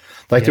time.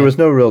 Like there was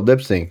no real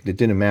lip sync. It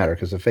didn't matter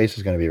because the face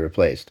is going to be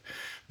replaced.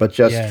 But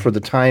just for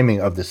the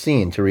timing of the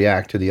scene to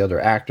react to the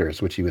other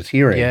actors, which he was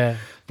hearing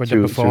for the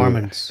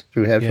performance.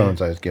 Through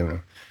headphones I was giving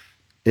him.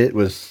 It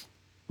was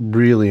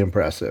really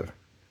impressive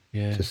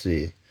to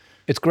see.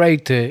 It's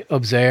great to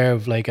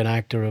observe like an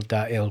actor of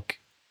that ilk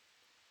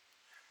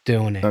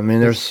doing it. I mean,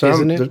 there's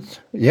some, isn't it?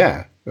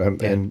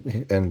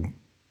 And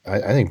I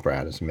think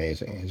Brad is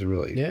amazing. He's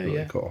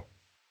really cool.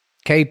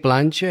 Kate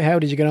Blanchett, how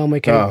did you get on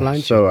with Kate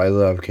Blanchett? So I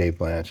love Kate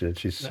Blanchett.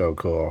 She's so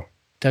cool.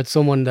 That's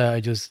someone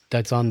that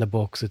that's on the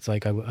books. It's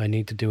like, I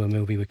need to do a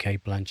movie with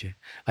Kate Blanchett.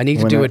 I need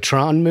to do a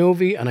Tron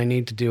movie, and I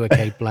need to do a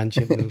Kate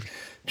Blanchett movie.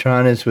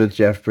 Tron is with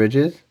Jeff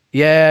Bridges?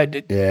 Yeah.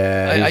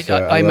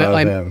 I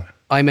love him.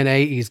 I'm an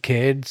 80s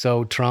kid,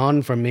 so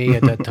Tron for me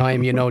at that time,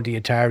 the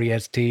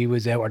Atari ST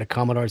was out, or the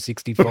Commodore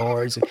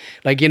 64s.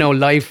 Like,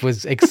 life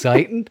was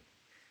exciting.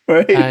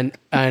 Right.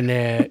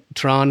 And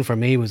Tron for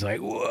me was like,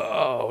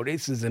 whoa,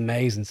 this is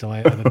amazing. So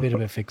I have a bit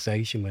of a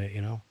fixation with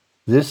it,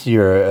 This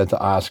year at the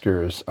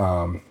Oscars,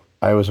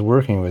 I was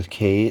working with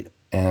Kate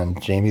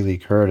and Jamie Lee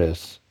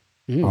Curtis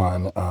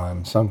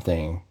on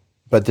something.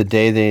 But the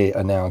day they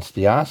announced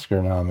the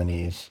Oscar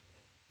nominees,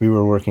 we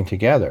were working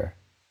together.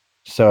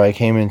 So I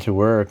came into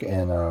work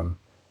and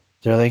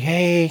they're like,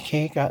 hey,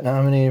 Kate got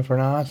nominated for an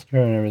Oscar.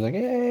 And everyone's like,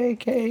 hey,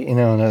 Kate. And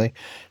they're like,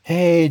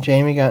 hey,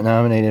 Jamie got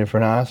nominated for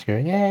an Oscar.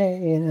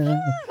 Yay. And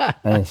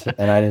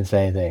I didn't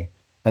say anything.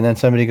 And then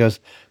somebody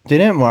goes,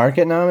 didn't Mark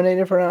get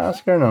nominated for an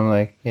Oscar? And I'm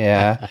like,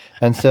 yeah.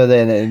 And so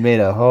then it made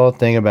a whole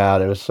thing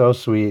about it. It was so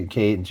sweet.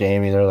 Kate and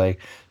Jamie, they're like,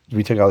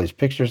 we took all these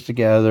pictures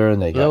together and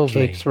they got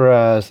cakes for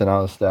us and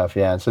all this stuff.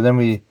 Yeah. And so then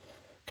we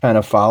kind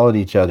of followed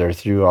each other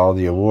through all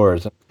the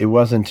awards. It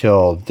wasn't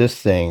until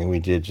this thing we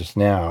did just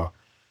now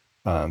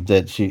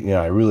that she,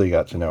 I really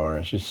got to know her.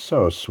 And she's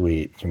so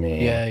sweet to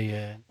me.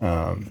 Yeah.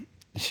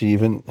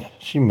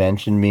 She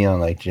mentioned me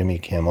on like Jimmy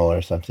Kimmel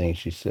or something.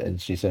 She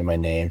said my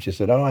name. She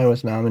said, oh, I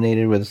was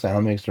nominated with a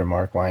sound mixer,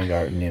 Mark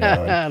Weingarten,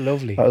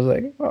 Lovely. I was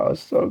like, oh,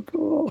 it's so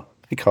cool.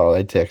 I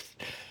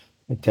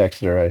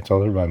texted her. I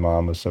told her my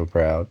mom was so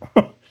proud.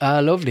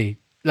 Lovely.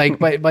 Like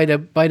by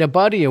the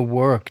body of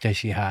work that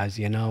she has,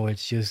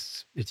 it's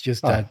just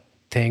that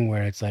thing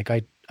where it's like,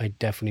 I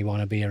definitely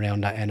want to be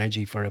around that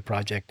energy for a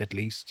project at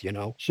least,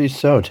 She's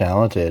so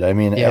talented. I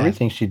mean,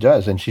 everything she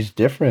does, and she's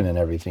different in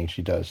everything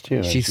she does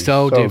too. She's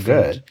so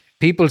different. Good.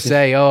 People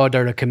say, oh,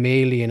 they're a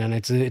chameleon, and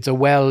it's an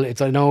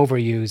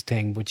overused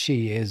thing, but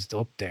she is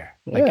up there.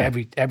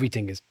 Like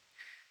everything is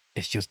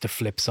just the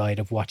flip side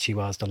of what she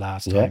was the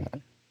last time.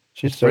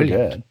 She's so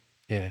good.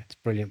 Yeah, it's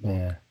brilliant.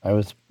 Yeah,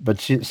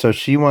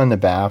 she won the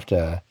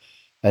BAFTA,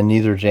 and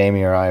neither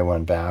Jamie or I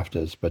won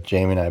BAFTAs, but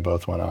Jamie and I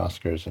both won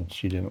Oscars, and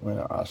she didn't win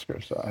an Oscar,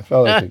 so I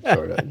felt like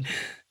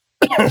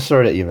it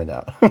sort of evened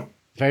out.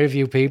 Very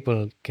few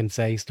people can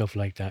say stuff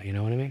like that, you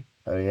know what I mean?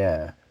 Oh,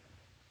 yeah.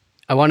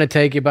 I want to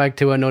take you back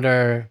to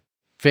another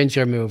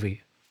Fincher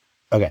movie.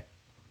 Okay.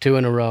 2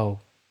 in a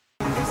row.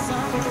 Mark!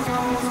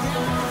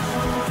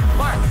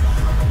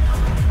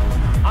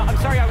 I'm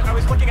sorry, I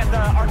was looking at the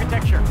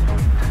architecture.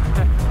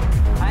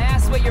 I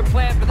asked what your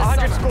plan for the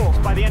 100 summer. schools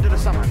by the end of the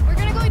summer. We're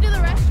gonna go to the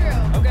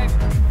restroom. Okay.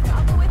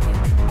 I'll go with you.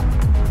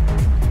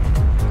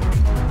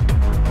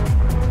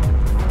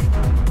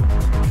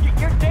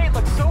 Your date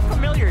looks so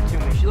familiar to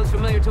me. She looks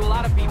familiar to a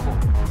lot of people.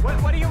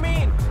 What do you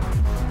mean?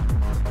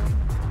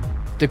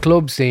 The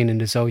club scene in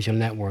The Social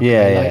Network.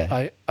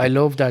 I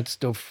love that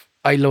stuff.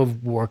 I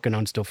love working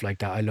on stuff like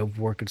that. I love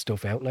working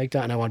stuff out like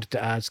that, and I wanted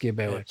to ask you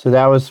about it. So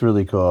that was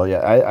really cool. Yeah,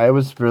 I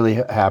was really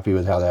happy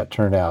with how that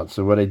turned out.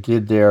 So what I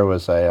did there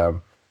was I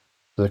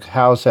the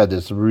house had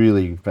this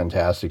really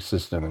fantastic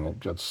system, and it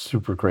got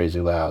super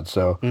crazy loud.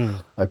 So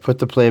I put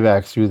the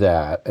playback through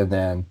that, and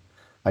then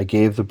I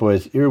gave the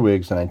boys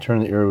earwigs, and I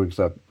turned the earwigs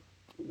up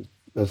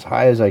as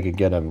high as I could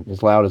get them,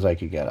 as loud as I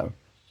could get them.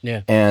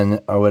 Yeah.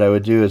 And what I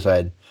would do is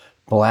I'd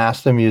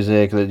blast the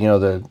music. You know,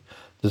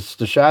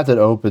 the shot that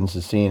opens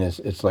the scene is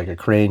it's like a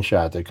crane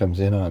shot that comes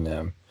in on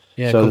them.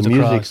 Yeah, so it comes the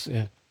music's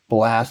across, yeah.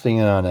 blasting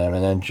in on them,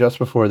 and then just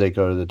before they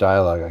go to the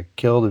dialogue, I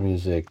kill the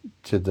music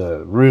to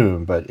the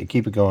room, but I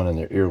keep it going in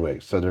their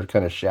earwigs, so they're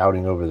kind of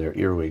shouting over their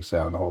earwig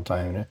sound the whole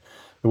time. And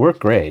it worked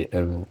great.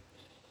 And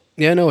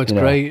yeah, no, it's you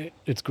know. great.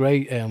 It's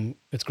great.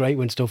 It's great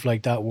when stuff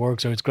like that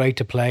works, or it's great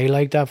to play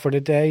like that for the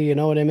day. You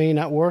know what I mean?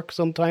 At work,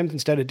 sometimes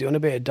instead of doing a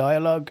bit of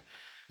dialogue,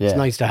 it's Yeah.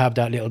 nice to have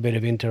that little bit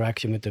of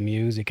interaction with the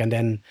music, and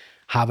then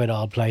have it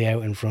all play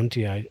out in front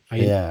of you.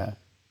 Yeah.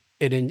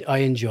 I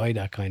enjoy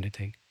that kind of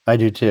thing. I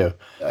do too.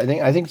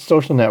 I think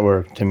Social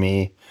Network to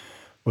me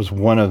was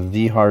one of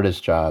the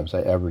hardest jobs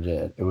I ever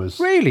did. It was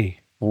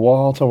Really?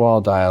 wall to wall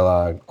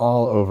dialogue,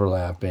 all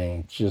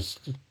overlapping,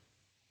 just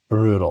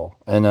brutal.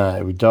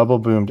 And we double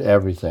boomed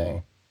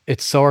everything.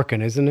 It's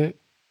Sorkin, isn't it?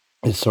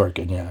 It's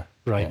Sorkin, yeah.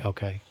 Right. Yeah.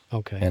 Okay.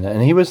 Okay.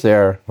 And he was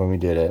there when we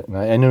did it. And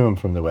I knew him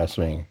from The West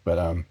Wing, but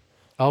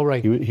All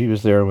right. he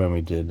was there when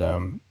we did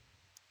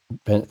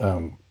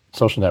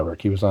Social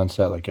Network. He was on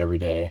set like every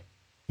day.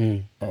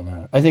 Mm.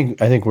 And I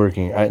think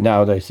working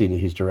now that I see that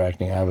he's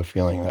directing, I have a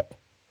feeling that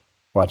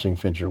watching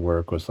Fincher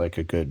work was like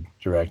a good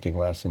directing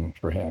lesson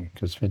for him,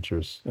 because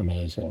Fincher's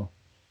amazing.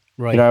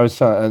 Right. You know, I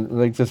was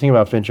like, the thing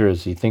about Fincher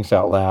is he thinks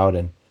out loud,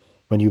 and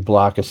when you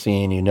block a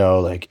scene, you know,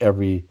 like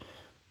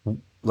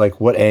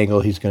what angle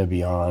he's going to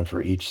be on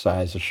for each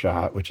size of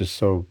shot, which is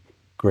so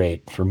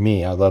great for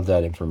me. I love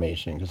that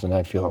information, because then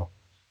I feel,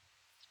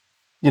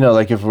 you know,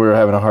 like if we're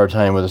having a hard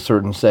time with a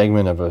certain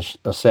segment of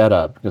a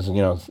setup, because, you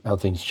know, how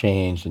things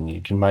change, and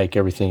you can mic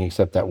everything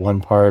except that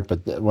one part,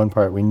 but that one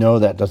part, we know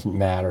that doesn't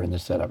matter in the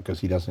setup because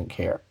he doesn't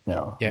care.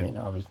 No, Yeah. I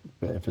mean,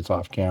 if it's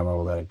off camera,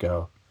 we'll let it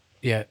go.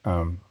 Yeah.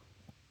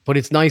 But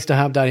it's nice to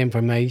have that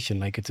information.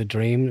 Like, it's a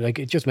dream. Like,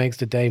 it just makes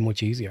the day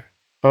much easier.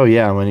 Oh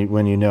yeah,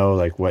 when you know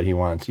like what he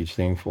wants each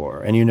thing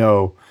for, and you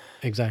know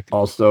Exactly.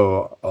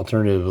 also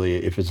alternatively,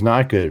 if it's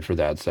not good for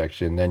that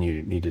section, then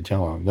you need to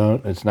tell him,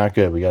 no, it's not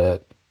good. We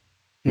gotta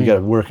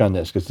work on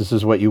this, because this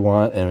is what you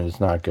want, and it's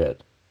not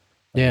good.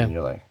 Yeah. And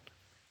you're like,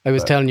 I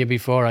was telling you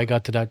before I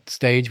got to that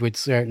stage with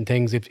certain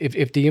things.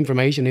 If the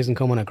information isn't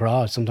coming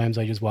across, sometimes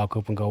I just walk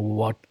up and go,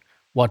 well,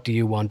 what do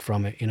you want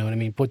from it? You know what I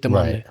mean? Put them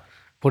on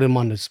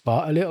the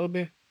spot a little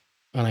bit,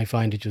 and I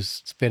find it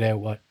just spit out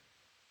what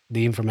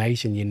the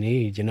information you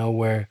need. You know,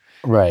 where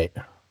right.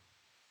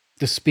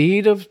 The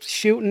speed of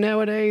shooting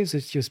nowadays,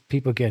 it's just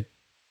people get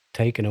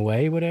taken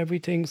away with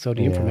everything, so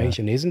the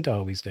information isn't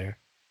always there.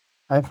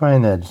 I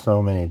find that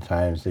so many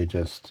times they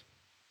just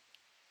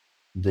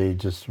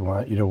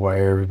want you to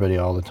wire everybody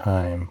all the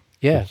time.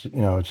 Yeah.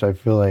 Which I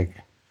feel like,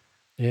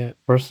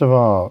 first of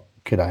all,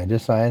 could I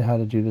decide how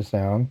to do the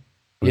sound?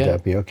 Would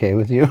that be okay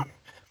with you?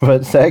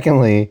 But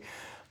secondly,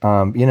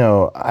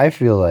 I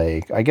feel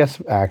like, I guess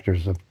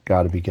actors have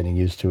got to be getting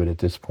used to it at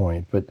this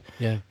point, but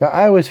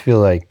I always feel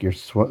like you're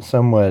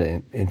somewhat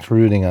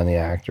intruding on the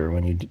actor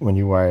when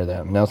you wire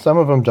them. Now, some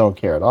of them don't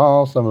care at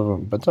all,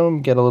 but some of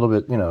them get a little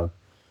bit,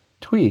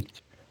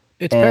 tweaked.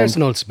 It's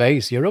personal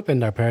space. You're up in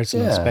their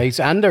personal space,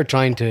 and they're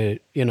trying to,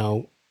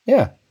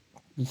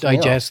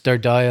 digest their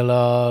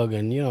dialogue,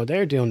 and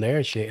they're doing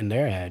their shit in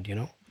their head,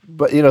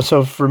 But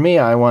so for me,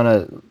 I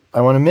want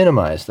to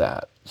minimize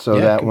that, so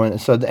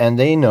and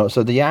they know,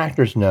 so the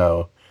actors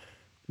know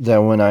that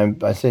when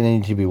I say they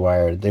need to be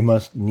wired, they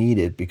must need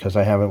it, because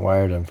I haven't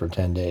wired them for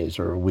 10 days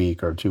or a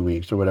week or 2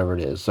 weeks or whatever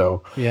it is.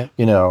 So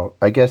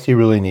I guess he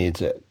really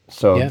needs it.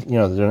 So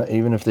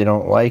even if they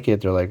don't like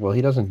it, they're like, well,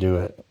 he doesn't do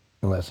it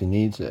unless he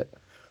needs it.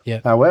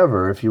 Yeah.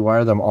 However, if you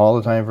wire them all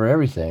the time for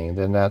everything,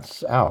 then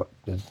that's out.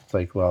 It's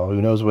like, well,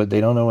 who knows what, they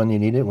don't know when you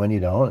need it, when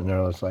you don't. And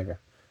they're just like,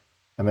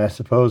 I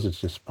suppose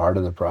it's just part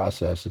of the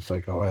process. It's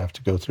like, I have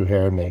to go through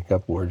hair and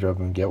makeup,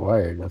 wardrobe, and get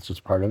wired. That's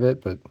just part of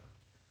it. But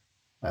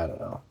I don't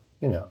know.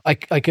 I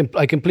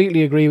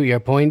completely agree with your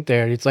point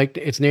there. It's like,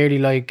 it's nearly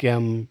like,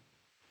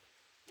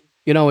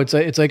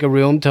 it's like a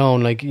room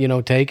tone, like,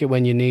 take it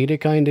when you need it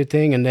kind of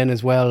thing. And then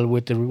as well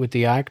with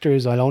the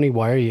actors, I'll only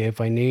wire you if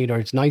I need, or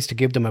it's nice to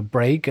give them a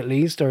break at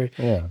least, or,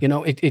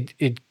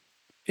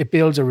 it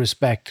builds a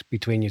respect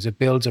between you. It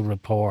builds a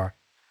rapport,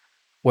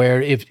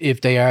 where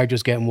if they are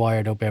just getting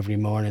wired up every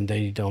morning,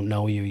 they don't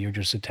know you, you're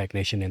just a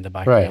technician in the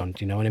background.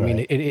 Right. You know what I mean?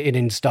 It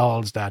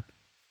installs that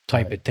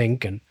type of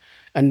thinking.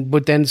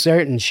 But then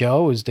certain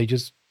shows, they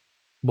just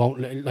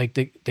won't, like,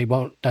 they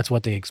won't, that's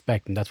what they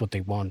expect, and that's what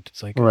they want.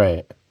 It's like,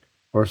 right.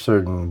 Or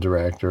certain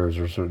directors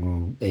or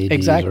certain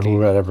ADs or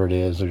whatever it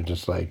is, they're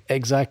just like...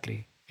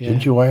 Exactly.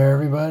 Didn't you wire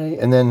everybody?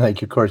 And then,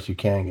 like, of course, you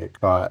can get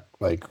caught,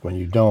 like, when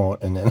you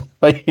don't, and then,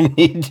 like, you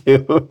need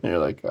to. And you're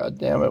like, God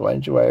damn it, why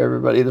didn't you wire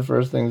everybody the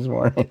first thing this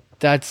morning?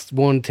 That's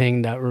one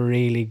thing that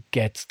really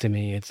gets to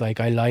me. It's like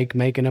I like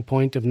making a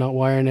point of not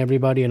wiring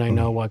everybody, and I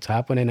know what's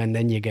happening, and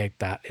then you get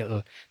that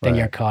little, then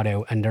you're caught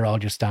out, and they're all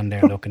just standing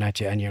there looking at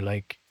you, and you're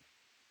like,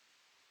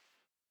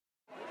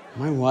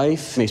 My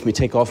wife makes me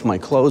take off my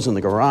clothes in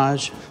the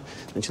garage,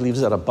 then she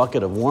leaves out a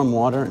bucket of warm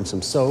water and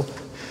some soap,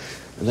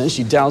 and then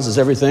she douses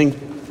everything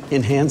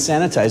in hand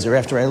sanitizer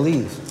after I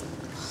leave.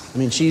 I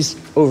mean, she's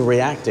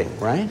overreacting,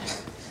 right?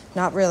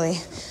 Not really.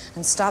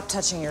 And stop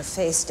touching your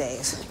face,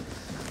 Dave.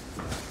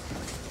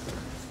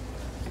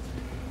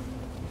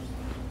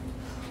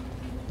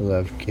 I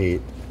love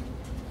Kate.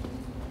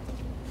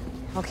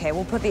 Okay,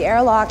 we'll put the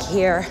airlock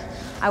here.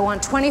 I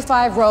want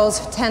 25 rows,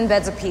 10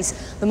 beds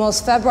apiece. The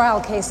most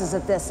febrile cases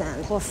at this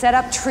end. We'll set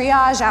up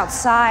triage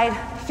outside.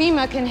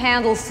 FEMA can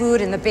handle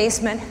food in the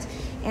basement.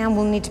 And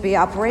we'll need to be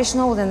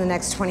operational within the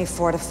next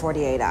 24 to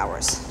 48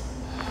 hours.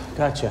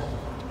 Gotcha.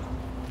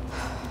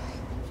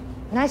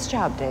 Nice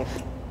job, Dave.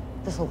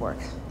 This'll work.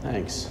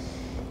 Thanks.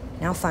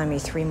 Now find me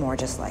 3 more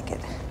just like it.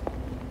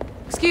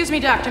 Excuse me,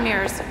 Dr.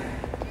 Mears.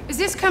 Is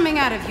this coming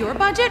out of your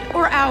budget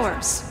or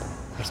ours?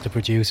 that's the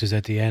producers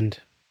at the end.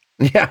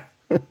 Yeah.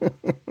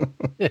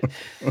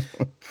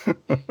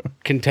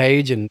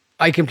 Contagion.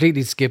 I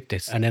completely skipped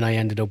this, and then I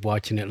ended up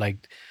watching it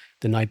like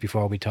the night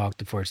before we talked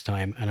the first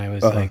time, and I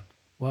was like,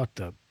 what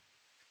the?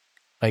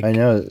 Like, I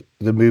know,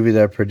 the movie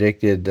that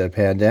predicted the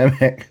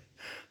pandemic.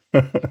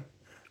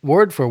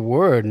 Word for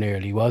word,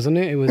 nearly, wasn't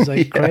it? It was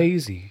like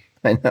crazy.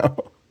 I know.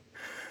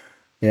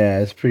 Yeah,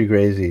 it's pretty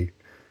crazy.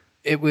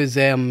 It was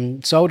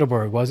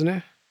Soderbergh, wasn't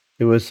it?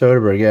 It was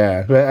Soderbergh,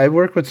 yeah. I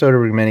worked with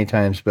Soderbergh many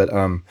times, but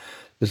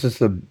this is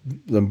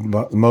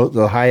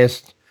the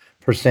highest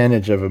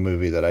percentage of a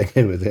movie that I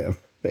did with him,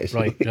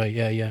 basically. Right,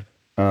 yeah.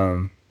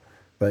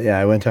 But yeah,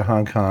 I went to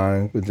Hong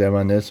Kong with them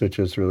on this, which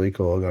was really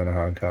cool, going to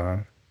Hong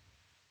Kong.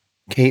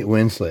 Kate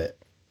Winslet,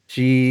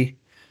 she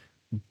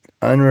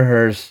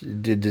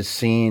unrehearsed did this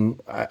scene.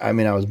 I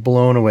mean, I was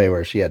blown away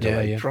where she had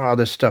to draw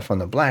this stuff on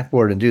the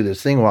blackboard and do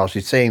this thing while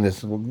she's saying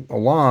this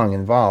long,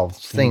 involved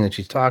thing that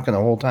she's talking the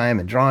whole time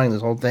and drawing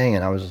this whole thing.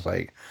 And I was just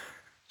like,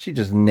 she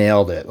just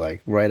nailed it,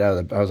 like right out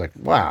of the, I was like,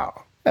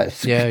 wow,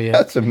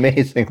 that's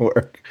amazing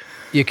work.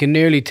 You can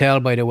nearly tell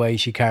by the way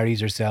she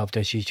carries herself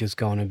that she's just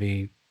going to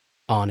be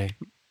on it.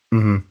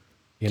 Mm-hmm.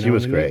 You know she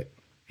was great.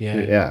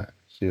 Yeah.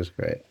 She was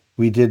great.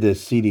 We did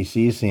this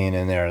CDC scene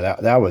in there.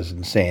 That was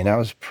insane. That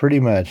was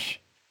pretty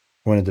much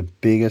one of the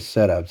biggest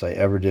setups I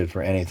ever did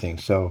for anything.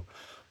 So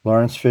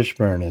Lawrence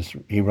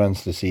Fishburne he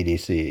runs the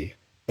CDC.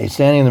 He's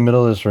standing in the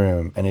middle of this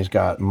room, and he's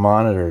got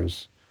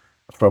monitors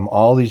from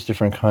all these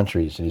different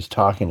countries, and he's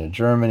talking to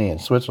Germany and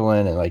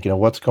Switzerland and, like,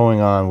 what's going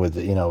on with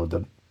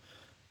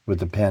with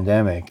the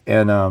pandemic.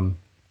 And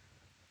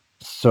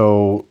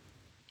so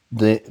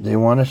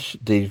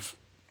they've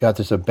got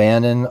this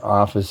abandoned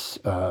office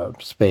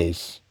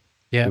space.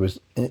 Yeah. It was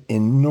an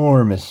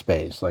enormous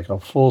space, like a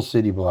full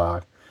city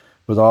block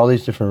with all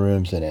these different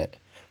rooms in it.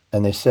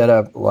 And they set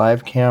up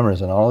live cameras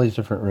in all these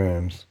different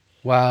rooms.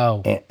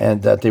 Wow.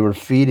 And that they were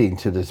feeding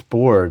to this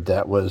board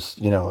that was,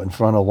 in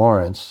front of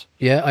Lawrence.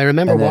 Yeah, I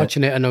remember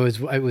watching it, and I was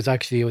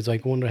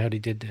like, wonder how they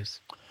did this.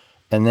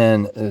 And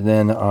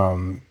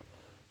then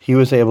he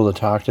was able to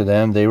talk to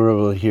them. They were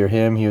able to hear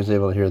him. He was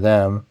able to hear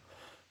them.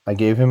 I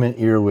gave him an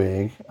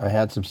earwig. I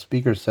had some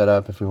speakers set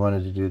up if we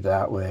wanted to do it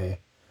that way.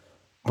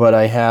 But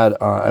I had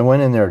I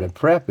went in there to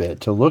prep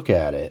it, to look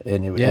at it,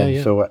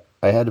 so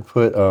I had to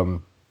put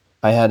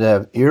I had to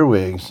have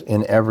earwigs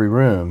in every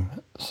room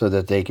so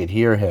that they could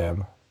hear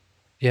him.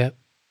 Yeah.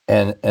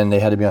 And they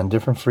had to be on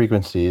different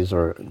frequencies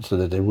so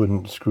that they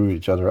wouldn't screw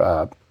each other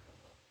up.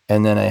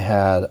 And then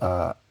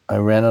I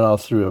ran it all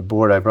through a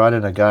board. I brought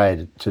in a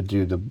guy to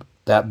do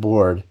that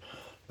board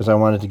because I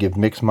wanted to give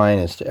mix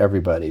minus to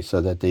everybody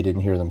so that they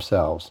didn't hear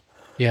themselves.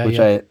 Yeah. Which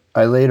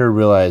I later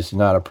realized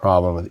not a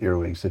problem with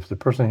earwigs. If the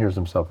person hears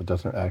themselves, it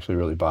doesn't actually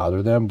really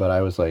bother them. But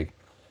I was like,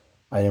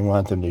 I didn't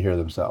want them to hear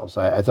themselves.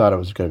 I thought it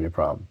was going to be a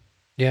problem.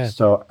 Yeah.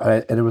 So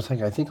and it was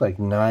like, I think like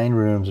 9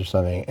 rooms or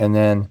something. And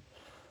then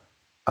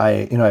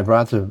I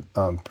brought the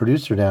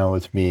producer down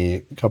with me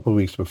a couple of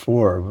weeks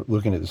before,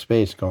 looking at the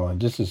space, going,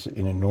 this is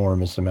an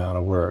enormous amount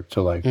of work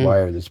to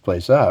wire this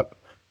place up.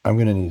 I'm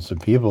going to need some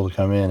people to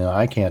come in, and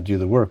I can't do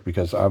the work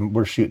because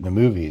we're shooting a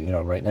movie,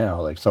 right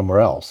now, like somewhere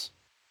else.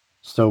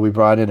 So we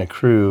brought in a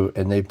crew,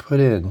 and they put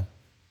in, I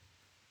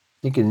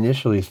think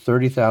initially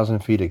 30,000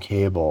 feet of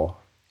cable.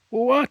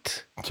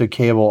 What? To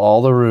cable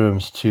all the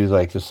rooms to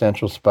like the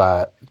central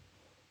spot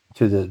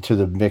to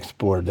the mix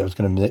board that was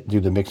going to do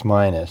the mix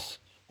minus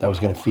that was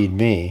going to feed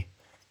me.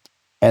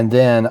 And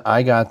then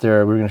I got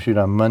there, we were going to shoot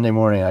on Monday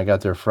morning. I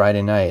got there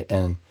Friday night,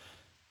 and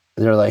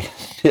they're like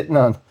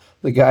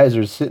the guys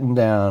are sitting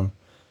down,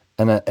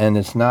 and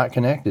it's not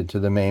connected to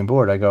the main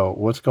board. I go,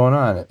 what's going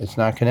on? It's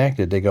not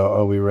connected. They go,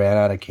 oh, we ran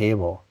out of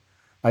cable.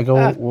 I go,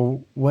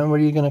 well, when were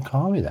you going to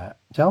call me that?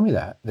 Tell me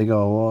that. They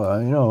go, well, I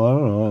don't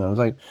know. And I was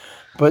like,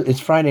 but it's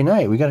Friday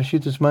night. We got to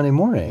shoot this Monday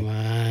morning.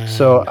 Wow.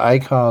 So I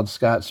called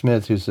Scott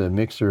Smith, who's a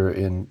mixer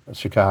in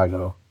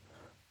Chicago,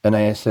 and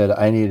I said,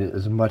 I need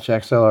as much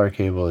XLR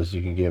cable as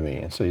you can give me.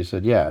 And so he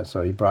said, yeah.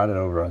 So he brought it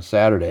over on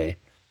Saturday.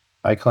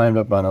 I climbed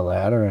up on a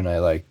ladder and I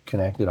like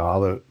connected all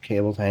the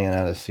cables hanging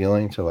out of the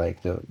ceiling to like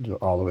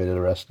all the way to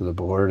the rest of the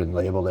board and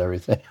labeled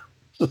everything.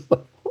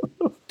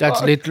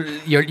 That's literally,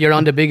 you're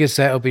on the biggest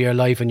setup of your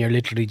life and you're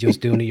literally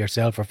just doing it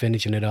yourself or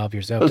finishing it off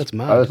yourself. That's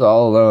mad. I was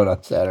all alone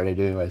on Saturday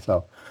doing it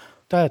myself.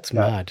 That's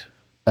mad.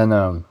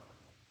 And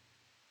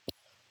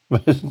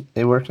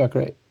it worked out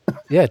great.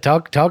 Yeah,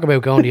 talk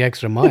about going the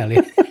extra mile.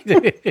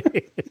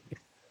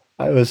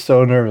 I was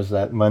so nervous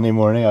that Monday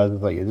morning. I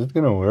was like, is this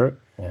going to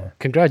work? Yeah.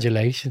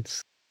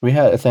 Congratulations.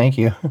 Thank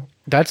you.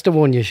 That's the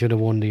one you should have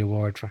won the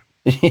award for.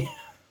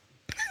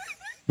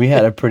 We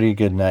had a pretty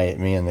good night,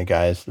 me and the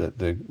guys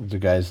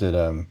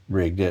that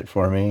rigged it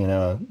for me, you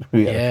know.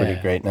 We had a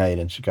pretty great night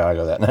in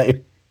Chicago that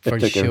night. For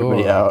took sure.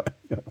 Everybody out.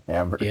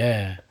 Hammered.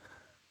 Yeah.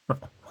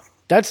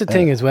 That's the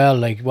thing as well,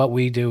 like what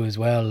we do as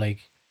well,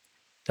 like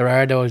there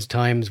are those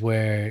times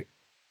where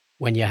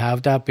when you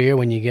have that beer,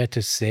 when you get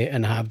to sit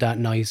and have that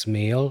nice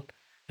meal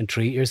and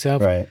treat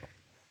yourself, right?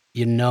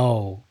 You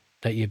know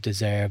that you've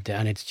deserved it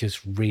and it's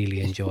just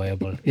really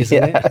enjoyable,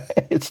 isn't it?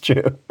 It's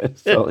true.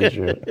 It's totally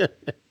true.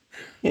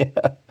 Yeah.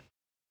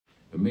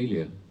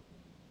 Amelia,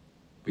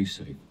 be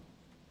safe.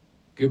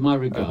 Give my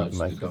regards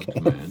to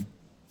Dr. Mann.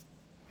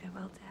 I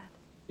will, Dad.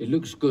 It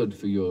looks good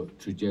for your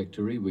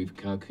trajectory. We've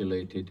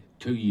calculated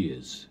 2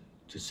 years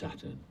to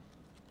Saturn.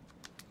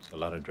 It's a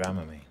lot of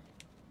Dramamine.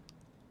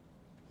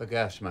 Look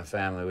after my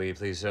family, will you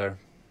please, sir?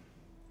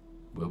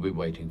 We'll be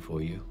waiting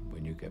for you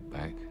when you get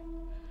back.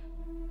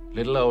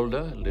 Little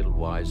older, a little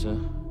wiser,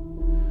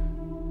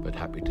 but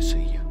happy to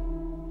see you.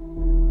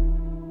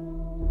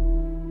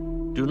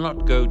 Do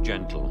not go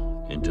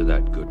gentle into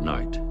that good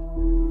night.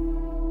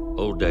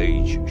 Old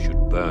age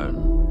should burn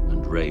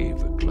and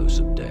rave at close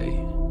of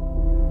day.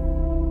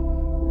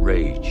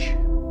 Rage,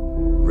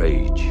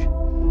 rage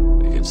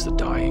against the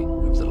dying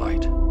of the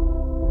light.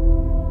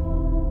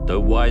 Though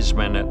wise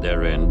men at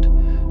their end,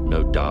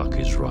 no dark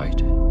is right,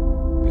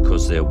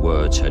 because their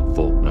words had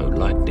forked no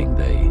lightning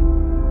they.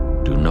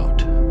 Do not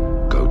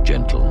go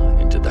gentle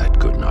into that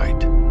good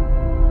night.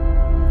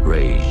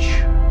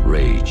 Rage,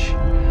 rage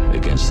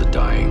against the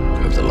dying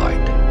of the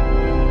light.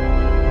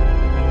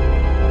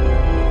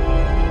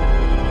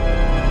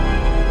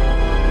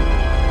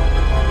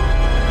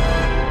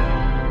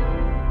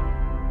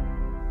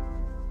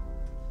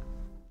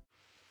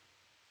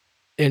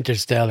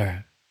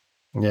 Interstellar.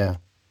 Yeah.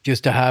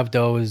 Just to have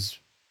those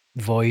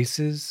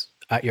voices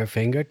at your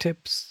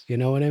fingertips, you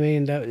know what I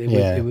mean?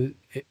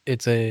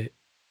 It's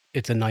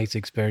a nice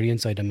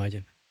experience, I'd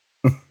imagine.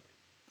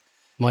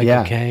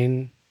 Michael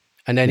Caine.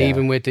 And then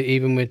even with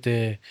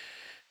the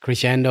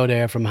crescendo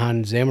there from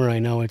Hans Zimmer, I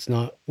know it's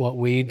not what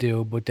we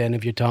do, but then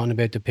if you're talking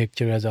about the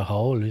picture as a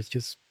whole,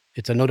 it's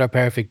another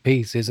perfect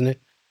piece, isn't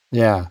it?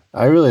 Yeah,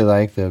 I really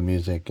like the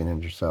music in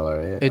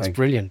Interstellar. It's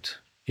brilliant.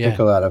 Yeah. Took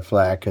a lot of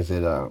flack because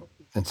it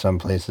in some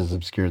places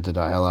obscured the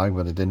dialogue,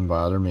 but it didn't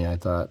bother me. I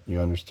thought you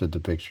understood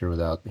the picture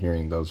without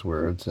hearing those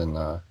words, and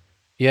I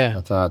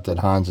thought that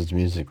Hans's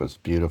music was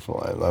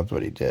beautiful. I loved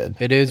what he did.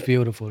 It is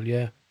beautiful.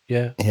 Yeah.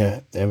 Yeah.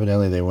 Yeah.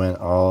 Evidently, they went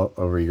all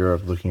over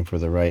Europe looking for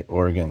the right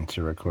organ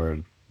to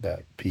record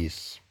that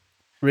piece.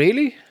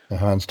 Really? And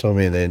Hans told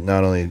me they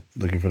not only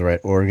looking for the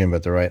right organ,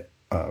 but the right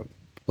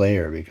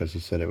player, because he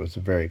said it was a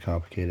very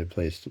complicated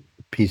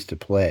piece to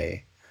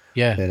play.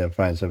 Yeah. They had to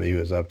find somebody who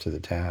was up to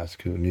the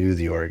task, who knew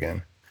the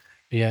organ.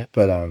 Yeah.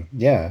 But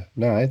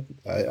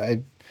I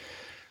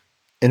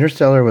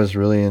Interstellar was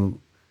really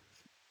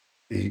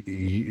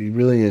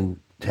really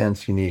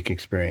intense, unique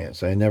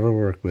experience. I never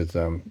worked with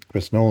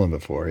Chris Nolan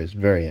before. He's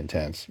very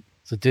intense.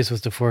 So this was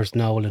the first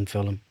Nolan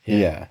film.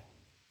 Yeah.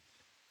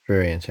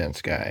 Very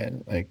intense guy,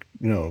 and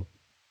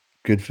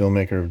good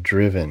filmmaker,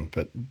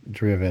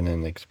 driven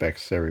and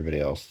expects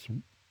everybody else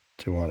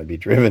to want to be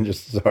driven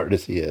just as hard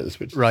as he is,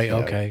 which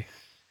is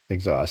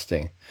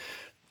exhausting.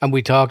 And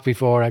we talked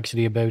before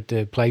actually about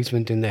the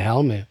placement in the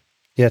helmet.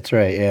 Yeah, that's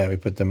right. Yeah, we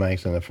put the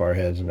mics on the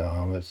foreheads and the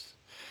helmets.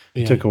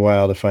 It took a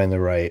while to find the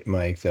right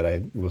mic that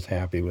I was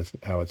happy with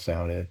how it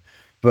sounded.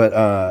 But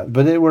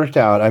it worked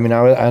out. I mean,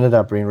 I ended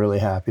up being really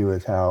happy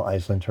with how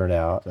Iceland turned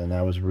out, and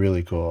that was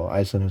really cool.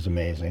 Iceland was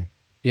amazing.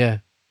 Yeah.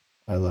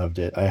 I loved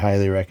it. I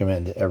highly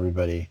recommend to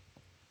everybody,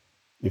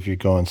 if you're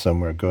going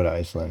somewhere, go to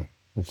Iceland.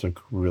 It's a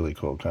really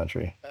cool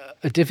country.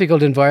 A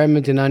difficult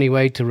environment in any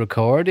way to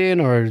record in,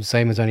 or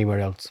same as anywhere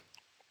else?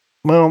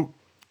 Well,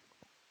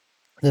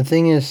 the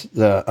thing is,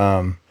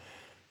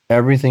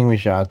 everything we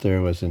shot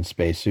there was in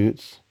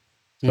spacesuits.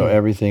 So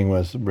everything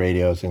was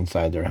radios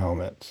inside their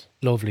helmets.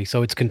 Lovely.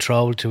 So it's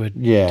controlled to a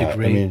degree.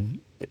 I mean,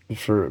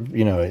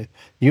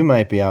 you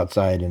might be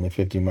outside in a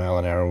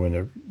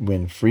 50-mile-an-hour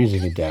wind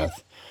freezing to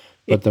death,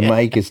 but the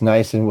mic is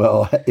nice and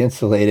well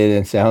insulated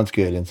and sounds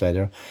good inside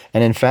there.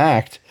 And in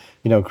fact,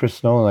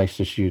 Chris Nolan likes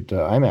to shoot the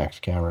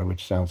IMAX camera,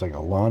 which sounds like a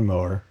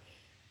lawnmower,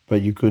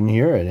 but you couldn't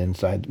hear it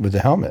inside with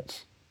the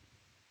helmets.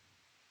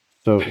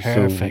 So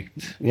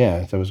perfect.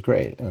 That was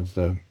great.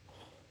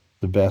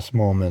 the best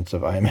moments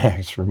of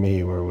IMAX for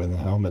me were when the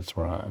helmets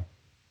were on.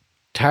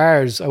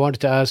 TARS. I wanted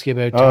to ask you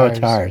about TARS.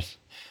 Oh, TARS.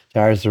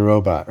 TARS the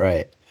robot,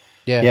 right.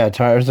 Yeah. Yeah,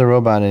 TARS the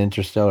robot in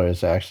Interstellar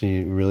is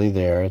actually really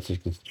there. It's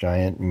like this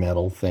giant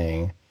metal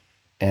thing.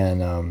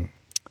 And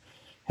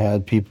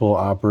had people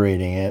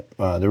operating it.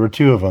 There were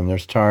two of them.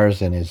 There's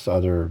TARS and his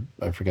other,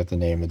 I forget the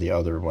name of the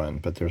other one,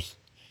 but there's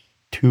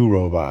two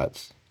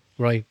robots.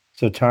 Right.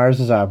 So TARS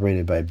is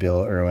operated by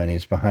Bill Irwin.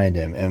 He's behind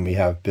him. And we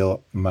have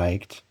Bill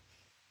mic'd.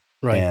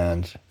 Right.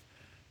 And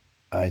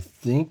I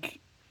think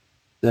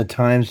at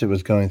times it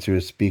was going through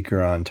a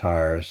speaker on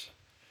TARS.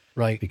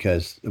 Right.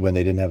 Because when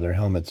they didn't have their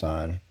helmets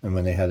on, and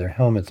when they had their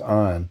helmets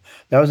on,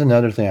 that was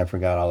another thing I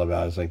forgot all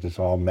about. Is like this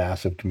all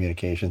massive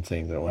communication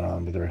thing that went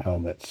on with their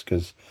helmets.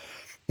 Because,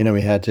 you know,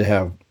 we had to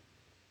have,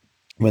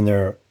 when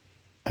they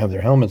have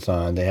their helmets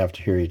on, they have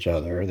to hear each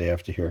other. They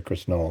have to hear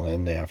Chris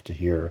Nolan. They have to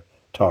hear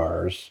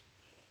TARS.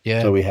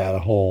 Yeah. So we had a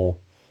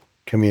whole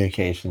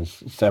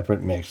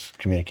separate mixed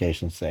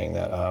communications thing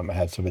that I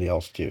had somebody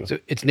else do. So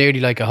it's nearly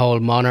like a whole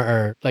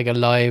monitor, like a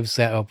live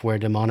setup where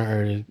the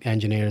monitor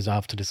engineer is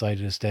off to the side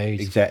of the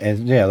stage. Exactly.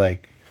 Yeah,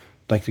 like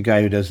the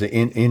guy who does the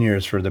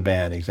in-ears for the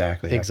band.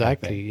 Exactly.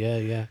 Exactly.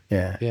 Yeah.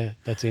 Yeah.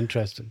 That's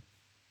interesting.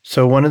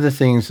 So one of the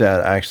things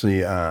that actually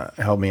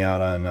helped me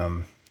out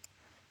on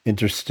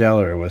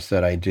Interstellar was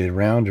that I did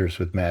rounders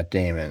with Matt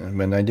Damon. And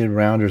when I did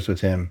rounders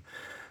with him,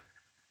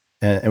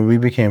 and we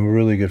became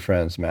really good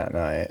friends, Matt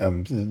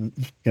and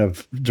I,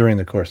 during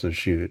the course of the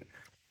shoot.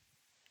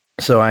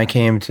 So I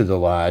came to the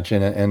lodge,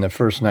 and the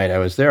first night I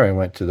was there, I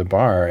went to the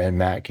bar, and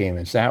Matt came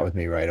and sat with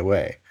me right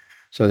away.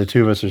 So the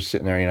two of us are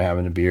sitting there,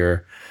 having a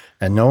beer,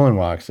 and Nolan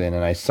walks in,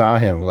 and I saw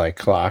him like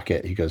clock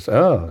it. He goes,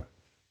 "Oh,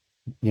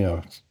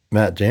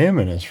 Matt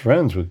Damon is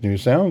friends with new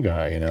sound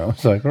guy."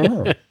 It's like,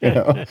 oh,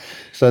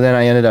 So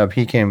then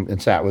he came and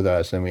sat with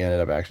us, and we ended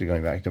up actually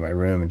going back to my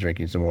room and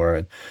drinking some more.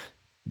 And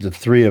the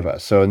three of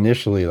us. So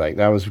initially,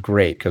 that was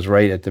great because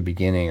right at the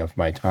beginning of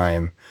my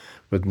time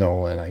with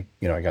Nolan,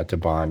 I got to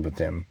bond with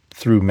him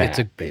through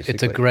Matt. Basically,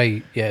 it's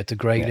a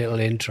great little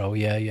intro.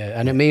 Yeah,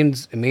 and it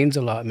means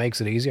a lot. It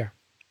makes it easier.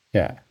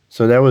 Yeah,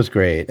 so that was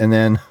great. And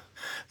then,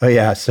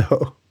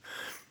 so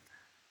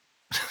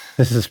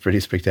this is pretty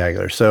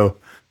spectacular. So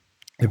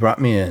they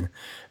brought me in,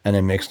 and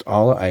I mixed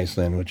all of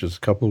Iceland, which was a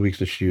couple of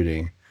weeks of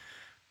shooting,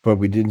 but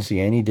we didn't see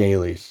any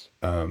dailies.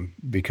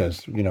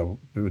 Because,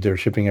 they're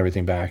shipping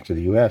everything back to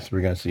the U.S.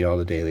 We're going to see all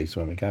the dailies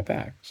when we got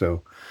back.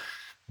 So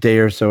a day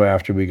or so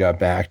after we got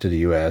back to the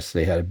U.S.,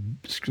 they're going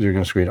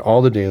to screen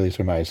all the dailies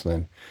from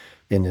Iceland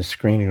in this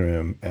screening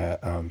room at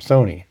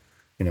Sony.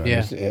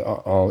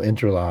 All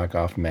interlock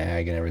off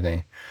mag and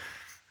everything.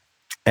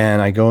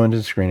 And I go into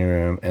the screening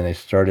room, and they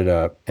start it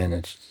up, and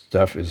its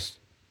stuff is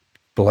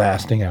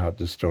blasting out,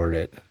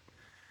 distorted.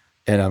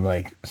 And I'm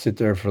like, sit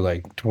there for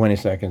like 20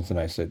 seconds, and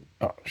I said,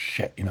 oh,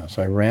 shit,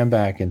 So I ran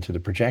back into the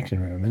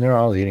projection room, and they're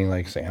all eating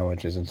like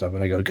sandwiches and stuff.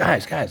 And I go,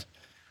 guys,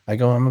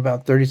 I'm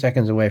about 30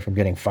 seconds away from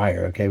getting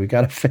fired, okay? We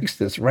got to fix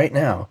this right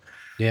now.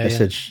 I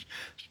said,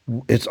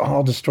 it's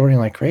all distorting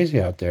like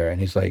crazy out there. And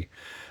he's like,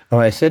 oh,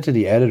 I said to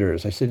the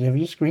editors, I said, have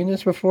you screened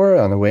this before?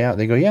 On the way out,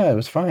 they go, yeah, it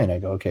was fine. I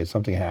go, okay,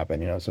 something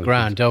happened, So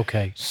grand,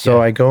 okay.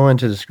 So I go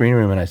into the screen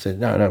room, and I said,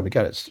 no, we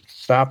got to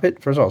stop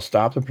it. First of all,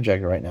 stop the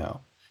projector right now.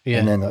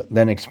 Yeah. And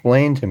then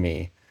explain to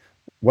me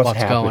what's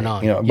happening, going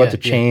on, what the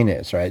chain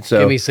is, right? So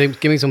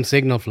give me some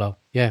signal flow.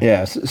 Yeah.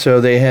 Yeah.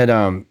 So they had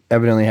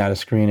evidently had a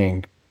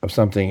screening of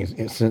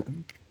something.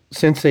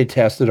 Since they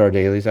tested our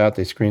dailies out,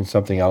 they screened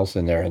something else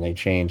in there, and they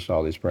changed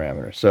all these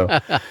parameters. So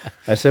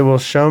I said, well,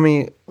 show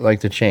me like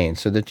the chain.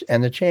 So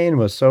the chain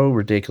was so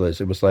ridiculous.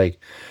 It was like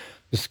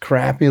this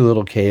crappy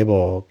little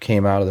cable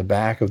came out of the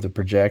back of the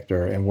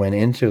projector and went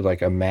into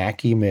like a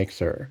Mackie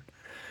mixer.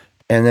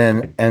 And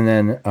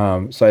then,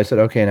 so I said,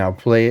 okay, now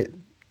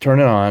turn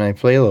it on, and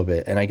play a little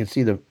bit. And I could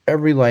see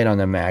every light on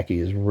the Mackie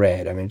is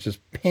red. I mean, it's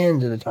just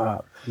pinned to the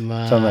top.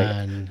 Man. So I'm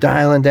like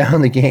dialing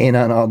down the gain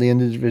on all the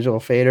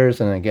individual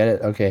faders, and I get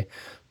it. Okay,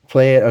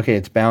 play it. Okay,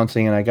 it's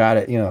bouncing, and I got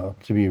it,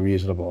 to be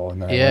reasonable.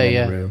 And then I went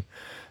in the room,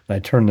 and I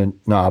turned the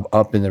knob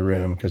up in the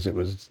room because it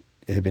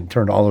had been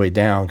turned all the way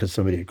down because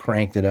somebody had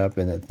cranked it up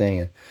in the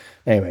thing. And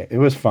anyway, it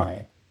was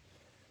fine.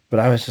 But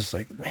I was just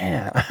like,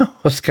 man,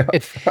 I'm sure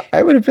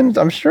I would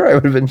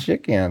have been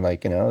shit-canned, they'd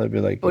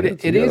be like. But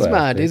it is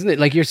mad, isn't it?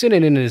 Like you're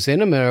sitting in the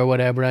cinema or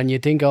whatever, and you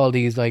think all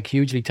these like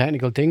hugely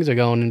technical things are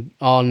going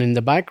on in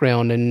the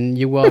background, and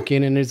you walk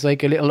in and it's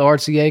like a little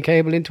RCA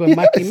cable into a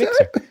Mackie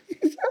mixer.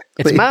 Exactly.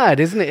 It's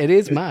mad, isn't it? It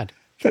is mad.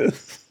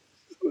 It's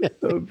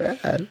so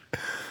bad.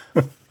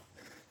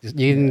 You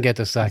didn't get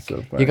the sack.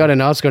 So you got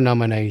an Oscar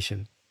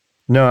nomination.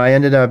 No, I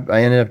ended up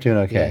doing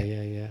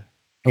okay.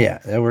 Yeah,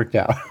 that worked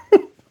out.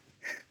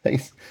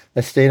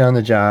 I stayed on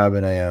the job,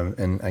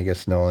 and I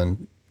guess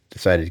Nolan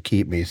decided to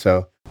keep me.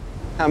 So,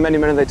 how many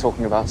men are they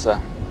talking about,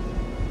 sir?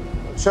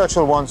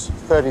 Churchill wants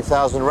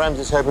 30,000.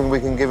 Ramsey's hoping we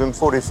can give him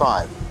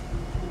 45.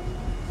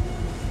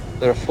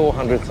 There are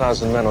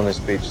 400,000 men on this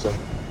beach, sir.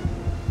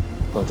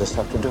 We'll just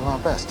have to do our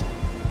best.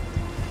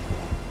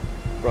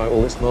 Right,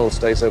 well, this mole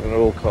stays open at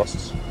all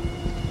costs.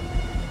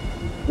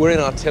 We're in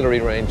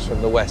artillery range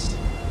from the west.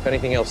 If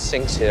anything else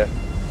sinks here,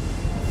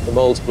 the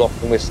mole's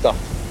blocked and we're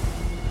stuffed.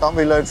 Can't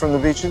we load from the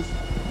beaches?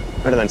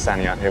 Better than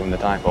standing out here when the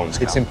dive bombs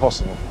come. It's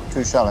impossible.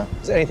 Too shallow.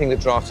 Anything that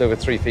drafts over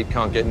 3 feet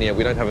can't get near.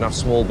 We don't have enough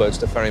small boats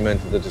to ferry men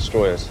to the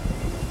destroyers.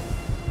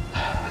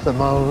 The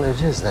mole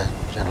it is then,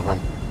 gentlemen.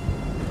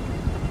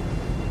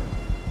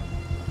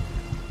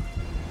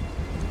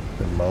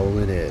 The mole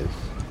it is.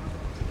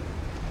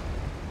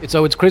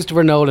 So it's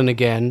Christopher Nolan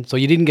again. So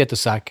you didn't get the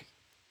sack.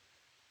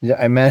 Yeah,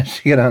 I managed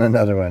to get on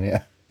another one,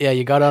 yeah. Yeah,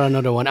 you got on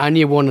another one. And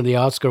you won the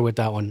Oscar with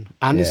that one.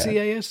 And the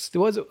CAS?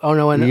 Was it? Oh,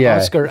 no, an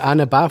Oscar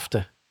and a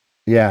BAFTA.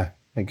 Yeah,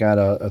 I got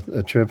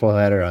a triple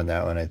header on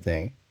that one, I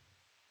think.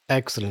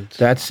 Excellent.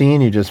 That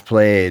scene you just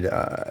played,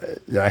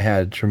 I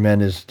had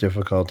tremendous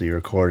difficulty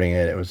recording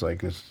it. It was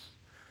like this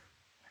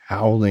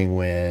howling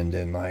wind,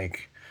 and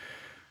like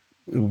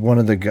one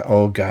of the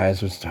old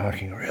guys was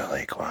talking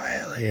really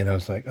quietly, and I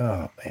was like,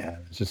 oh man,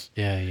 it's just...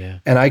 Yeah.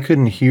 And I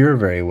couldn't hear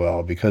very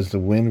well because the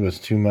wind was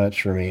too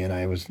much for me, and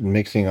I was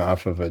mixing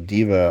off of a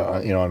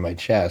diva, on my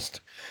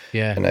chest.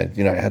 Yeah. And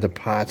I had the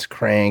pots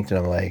cranked, and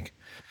I'm like,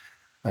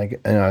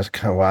 and I was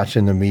kind of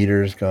watching the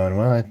meters going,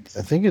 well, I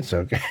think it's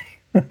okay.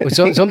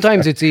 So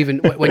sometimes it's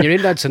even, when you're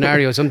in that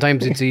scenario,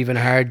 sometimes it's even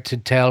hard to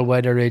tell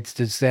whether it's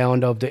the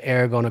sound of the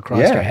air going across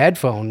your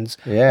headphones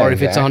or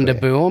if it's on the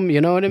boom, you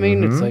know what I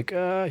mean? It's like,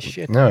 oh,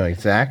 shit. No,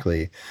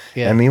 exactly.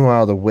 Yeah. And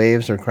meanwhile, the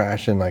waves are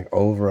crashing like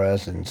over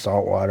us and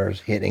salt water is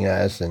hitting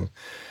us. And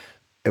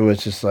it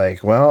was just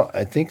like, well,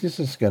 I think this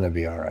is going to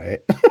be all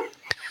right.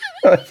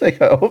 I was like,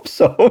 I hope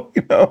so,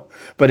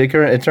 But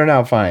it turned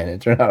out fine.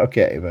 It turned out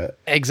okay. But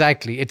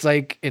exactly. It's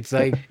like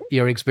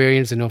you're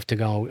experienced enough to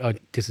go, oh,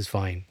 this is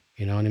fine.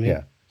 You know what I mean?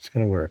 Yeah, it's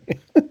gonna work.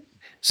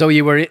 So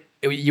you were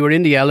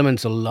in the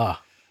elements a lot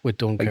with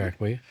Dunkirk,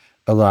 were you?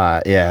 A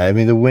lot, yeah. I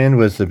mean, the wind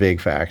was the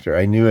big factor.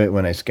 I knew it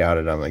when I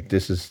scouted. I'm like,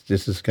 this is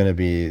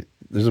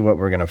what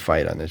we're gonna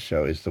fight on this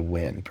show, is the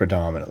wind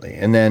predominantly.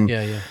 And then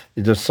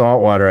the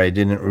salt water, I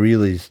didn't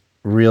really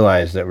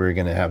realize that we were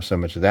gonna have so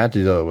much of that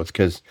to deal with,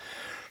 because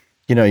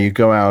you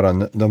go out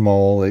on the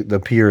mole. The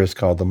pier is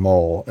called the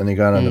Mole, and you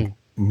go out on the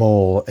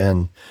Mole,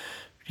 and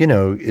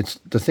it's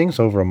the thing's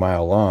over a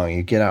mile long.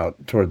 You get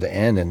out toward the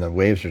end, and the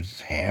waves are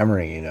just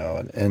hammering,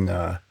 And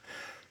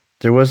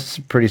there was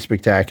a pretty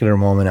spectacular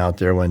moment out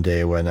there one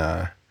day when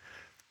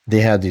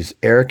they had these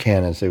air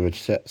cannons they would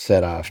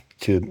set off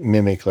to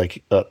mimic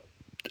like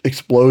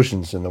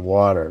explosions in the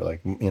water,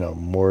 like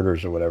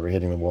mortars or whatever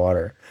hitting the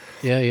water.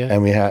 Yeah.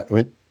 And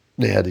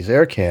they had these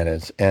air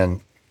cannons,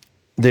 and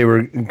they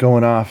were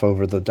going off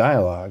over the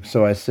dialogue.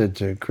 So I said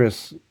to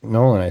Chris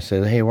Nolan, I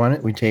said, hey, why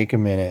don't we take a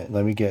minute?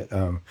 Let me get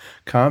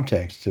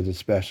context to the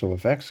special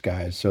effects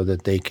guys so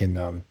that they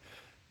can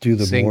do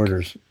the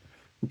mortars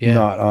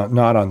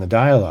not on the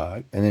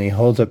dialogue. And then he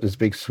holds up this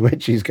big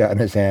switch he's got in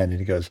his hand,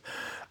 and he goes,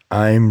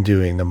 I'm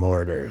doing the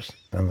mortars.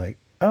 I'm like,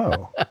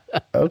 oh,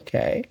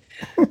 okay.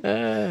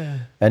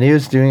 And he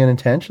was doing it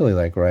intentionally,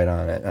 like right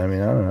on it. I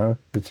mean, I don't know.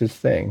 It's his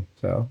thing,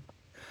 so...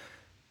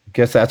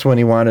 guess that's when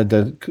he wanted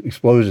the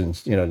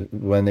explosions,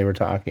 when they were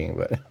talking.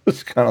 But it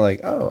was kind of like,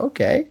 oh,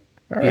 okay.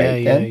 All right.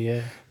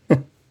 Yeah.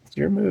 It's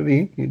your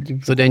movie.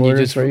 So then you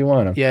just... where you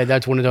want them. Yeah,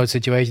 that's one of those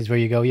situations where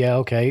you go, yeah,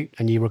 okay,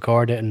 and you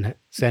record it and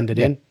send it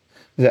in.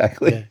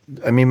 Exactly.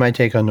 Yeah. I mean, my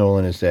take on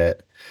Nolan is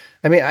that,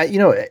 I mean,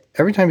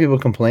 every time people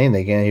complain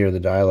they can't hear the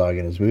dialogue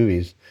in his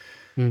movies,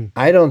 me,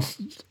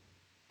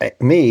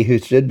 who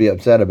should be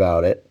upset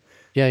about it,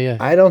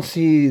 I don't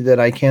see that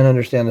I can't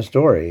understand the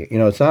story.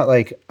 It's not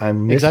like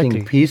I'm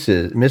missing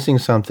pieces, missing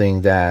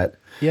something that...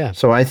 Yeah.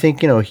 So I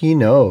think, he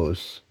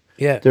knows.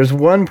 Yeah. There's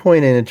one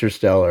point in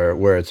Interstellar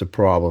where it's a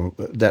problem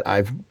that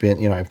I've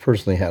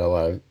personally had a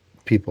lot of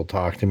people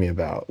talk to me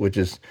about, which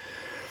is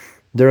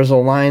there's a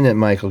line that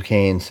Michael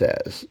Caine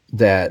says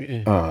that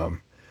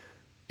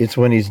it's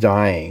when he's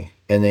dying,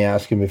 and they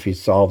ask him if he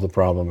solved the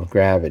problem of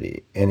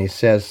gravity. And he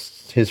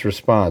says his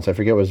response, I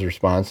forget what his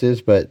response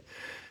is, but...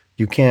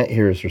 you can't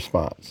hear his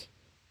response.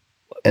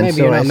 And maybe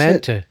you're not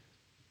meant to.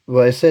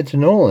 Well, I said to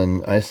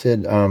Nolan, I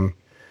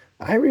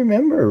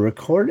remember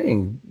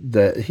recording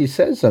that he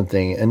said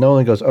something, and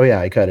Nolan goes, oh yeah,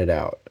 I cut it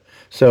out.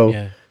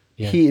 So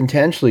he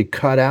intentionally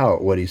cut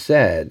out what he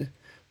said.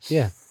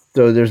 Yeah.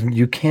 So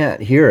you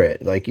can't hear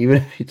it. Like, even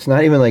if it's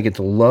not even like it's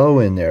low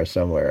in there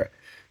somewhere.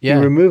 Yeah.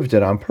 He removed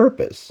it on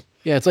purpose.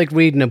 Yeah, it's like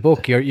reading a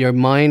book. Your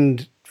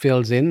mind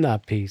fills in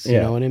that piece. You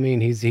know what I mean?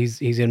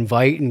 He's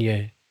inviting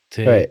you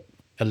to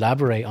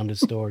elaborate on the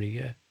story.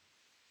 Yeah.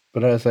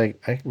 But I was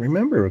like, I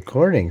remember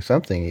recording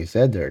something he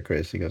said there,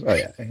 Chris. He goes, oh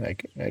yeah, I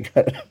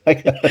got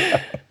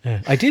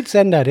it. I did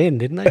send that in,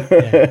 didn't I?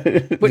 Yeah.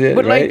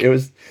 But like, it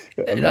was,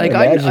 I'm like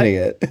imagining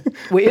it.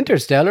 With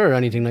Interstellar or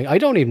anything, like, I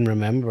don't even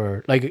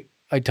remember. Like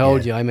I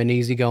told you, I'm an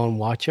easygoing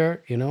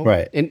watcher,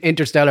 Right. In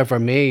Interstellar for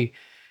me,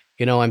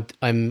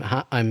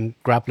 I'm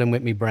grappling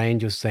with my brain,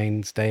 just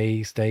saying,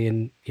 stay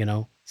in,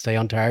 stay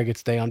on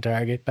target,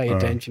 pay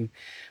attention.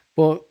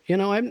 But,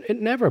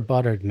 it never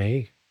bothered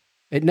me.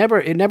 It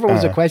never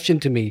was a question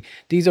to me.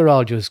 These are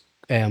all just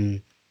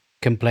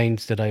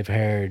complaints that I've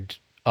heard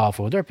off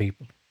other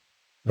people.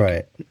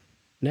 Right.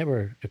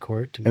 never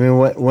occurred to I me. mean,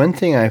 one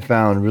thing I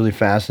found really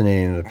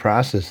fascinating in the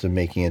process of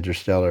making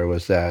Interstellar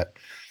was that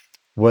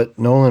what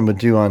Nolan would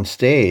do on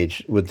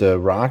stage with the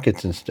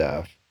rockets and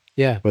stuff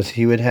Yeah. was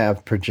he would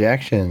have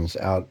projections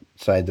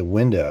outside the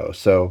window.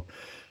 So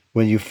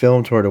when you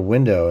filmed toward a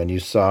window and you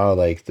saw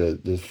like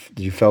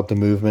you felt the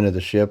movement of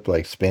the ship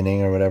like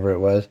spinning or whatever it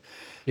was,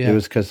 Yeah. it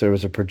was because there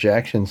was a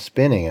projection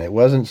spinning, and it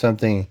wasn't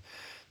something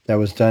that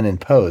was done in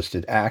post.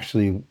 It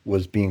actually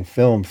was being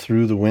filmed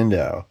through the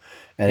window,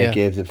 and Yeah. it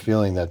gave the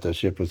feeling that the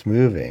ship was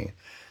moving.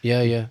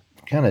 Yeah, yeah.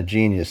 Kind of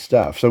genius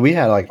stuff. So we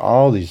had like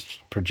all these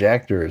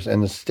projectors,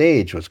 and the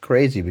stage was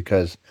crazy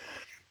because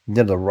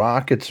the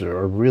rockets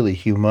are really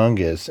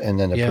humongous, and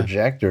then the Yeah.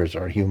 projectors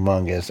are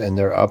humongous, and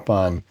they're up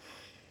on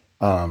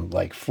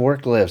like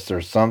forklifts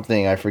or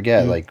something. I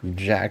forget, like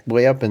jacked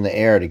way up in the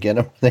air to get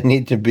them where they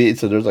need to be.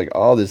 So there's like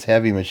all this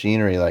heavy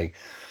machinery, like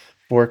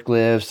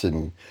forklifts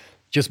and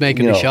Just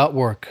making the shot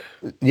work.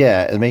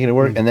 yeah, and making it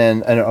work. And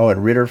then,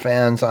 and Ritter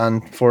fans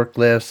on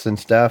forklifts and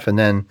stuff. And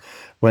then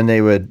when they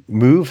would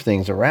move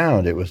things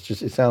around, it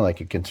sounded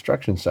like a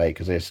construction site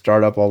because they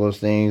start up all those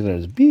things and it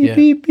was beep, Yeah.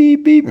 beep,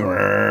 beep, beep.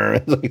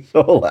 It's like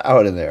so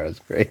loud in there. It's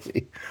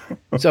crazy.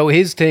 So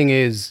his thing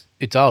is,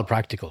 it's all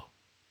practical.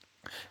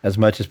 As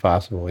much as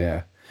possible,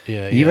 yeah.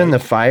 Yeah. Even the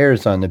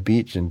fires on the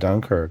beach in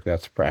Dunkirk,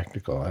 that's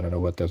practical. I don't know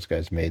what those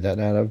guys made that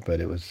out of, but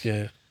it was,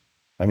 Yeah.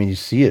 I mean, you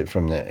see it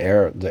from the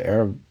air,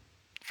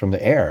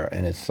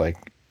 and it's like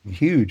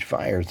huge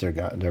fires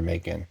they're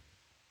making.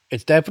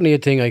 It's definitely a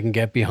thing I can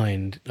get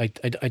behind. I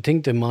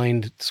think the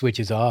mind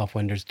switches off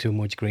when there's too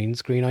much green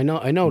screen. I know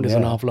there's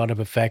an Yeah. awful lot of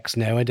effects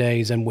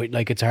nowadays, and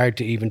it's hard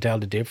to even tell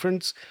the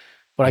difference.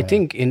 But I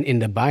think in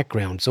the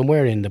background,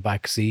 somewhere in the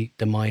back seat,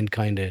 the mind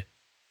kind of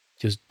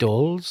just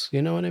dulls.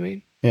 You know what I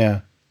mean?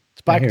 Yeah.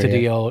 It's back I to hear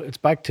the ya. old. It's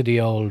back to the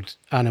old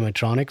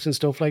animatronics and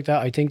stuff like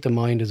that. I think the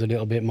mind is a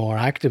little bit more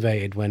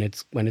activated when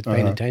it's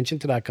paying attention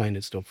to that kind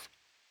of stuff.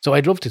 So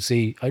I'd love to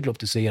see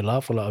an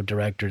awful lot of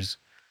directors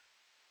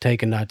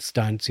taking that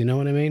stance. You know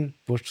what I mean?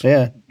 But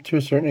Yeah, to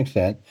a certain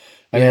extent.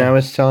 I mean, I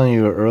was telling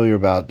you earlier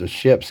about the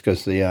ships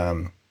because we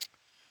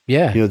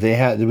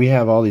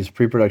have all these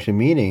pre-production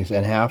meetings,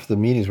 and half the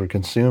meetings were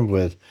consumed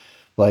with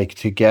like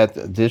to get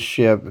this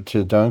ship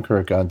to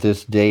Dunkirk on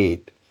this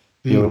date.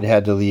 It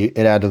had to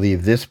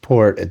leave this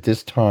port at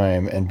this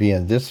time and be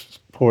in this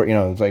port.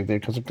 It's like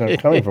because they're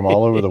coming from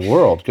all over the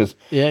world. Because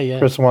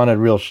Chris wanted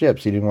real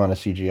ships. He didn't want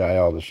to CGI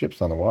all the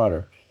ships on the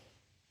water.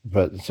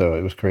 But so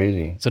it was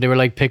crazy. So they were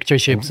like picture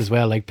ships as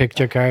well, like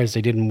picture cars.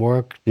 They didn't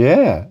work.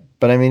 Yeah,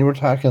 but I mean, we're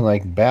talking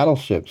like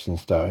battleships and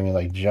stuff. I mean,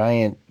 like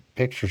giant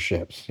picture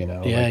ships.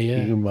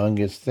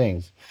 Humongous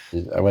things.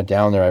 I went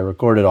down there. I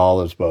recorded all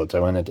those boats. I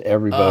went into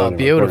every boat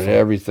and recorded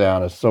every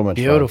sound. It's so much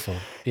beautiful.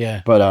 fun.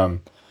 Yeah. But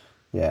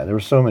yeah, there were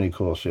so many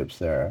cool ships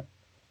there.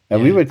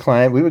 And we would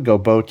go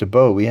boat to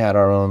boat. We had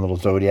our own little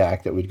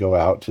Zodiac that we'd go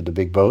out to the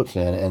big boats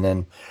in, and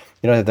then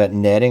have that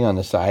netting on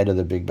the side of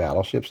the big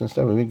battleships and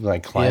stuff. We'd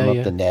like climb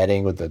up the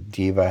netting with the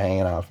diva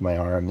hanging off my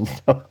arm and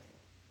stuff.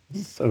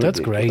 That's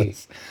ridiculous.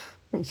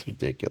 Great. It's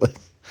ridiculous,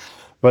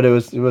 but it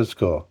was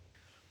cool.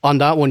 On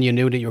that one, you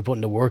knew that you were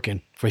putting the work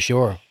in for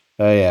sure.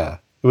 Oh yeah,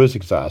 it was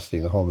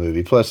exhausting, the whole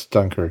movie. Plus,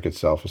 Dunkirk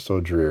itself was so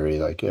dreary.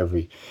 Like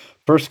every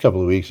first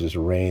couple of weeks, just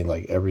rained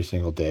like every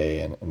single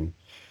day, and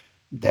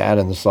that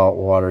and the salt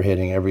water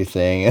hitting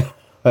everything.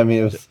 I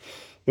mean,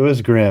 it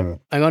was grim.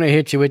 I'm gonna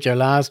hit you with your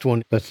last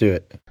one. Let's do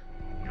it.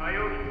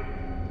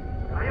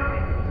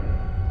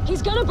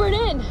 He's gonna burn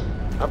in.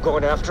 I'm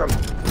going after him.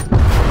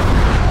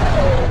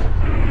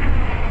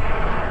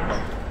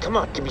 Come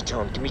on, give me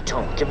tone, give me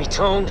tone, give me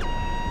tone.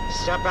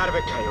 Snap out of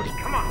it, Coyote.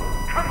 Come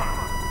on, come on.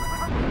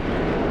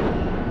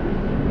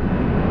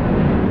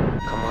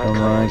 Come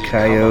on,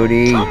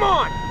 Coyote. Come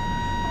on!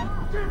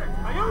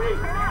 Coyote!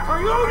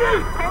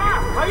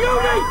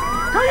 Coyote!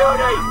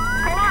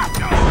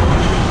 Coyote!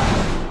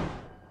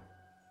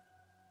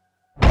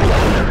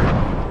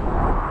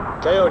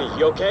 Coyote,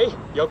 you okay?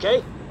 You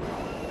okay?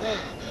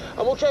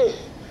 I'm okay.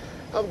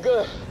 I'm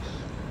good.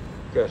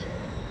 Good.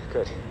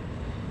 Good.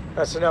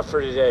 That's enough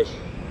for today.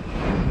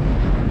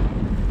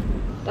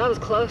 That was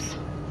close.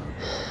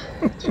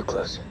 Too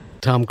close.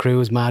 Tom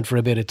Cruise mad for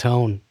a bit of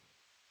tone.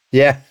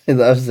 Yeah, he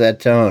loves that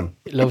tone.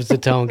 He loves the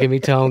tone. Give me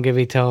tone, give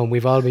me tone.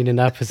 We've all been in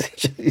that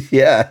position.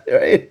 Yeah,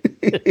 right.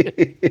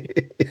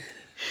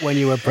 When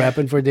you were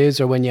prepping for this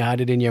or when you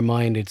had it in your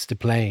mind, it's the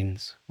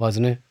planes,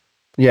 wasn't it?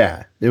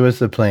 Yeah, it was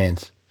the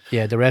planes.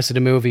 Yeah, the rest of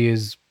the movie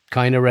is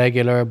kind of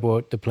regular,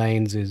 but the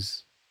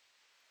planes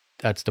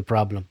that's the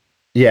problem.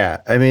 Yeah,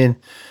 I mean,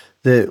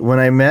 when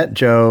I met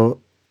Joe,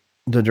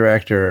 the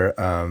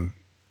director,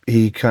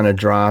 he kind of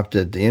dropped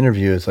at the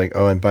interview. It's like,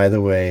 oh, and by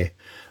the way,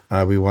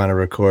 we want to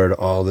record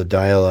all the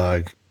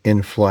dialogue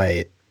in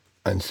flight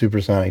on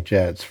supersonic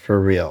jets for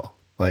real,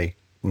 like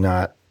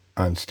not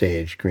on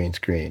stage, green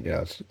screen.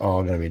 It's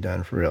all going to be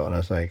done for real. And I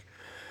was like,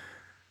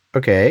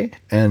 okay,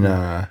 and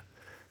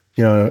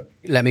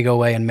let me go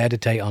away and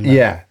meditate on that.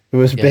 Yeah, it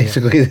was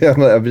basically.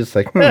 I'm just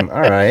like, all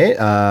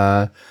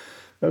right,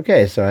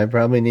 okay, so I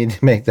probably need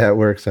to make that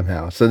work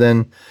somehow. So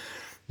then,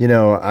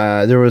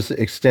 There was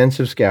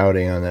extensive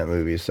scouting on that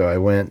movie. So I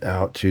went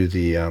out to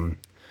the,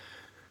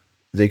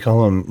 they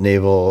call them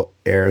naval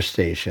air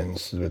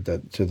stations, to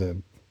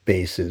the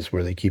bases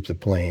where they keep the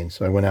planes.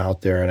 So I went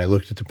out there and I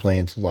looked at the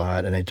planes a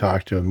lot and I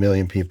talked to a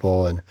million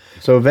people. And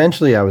so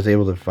eventually I was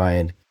able to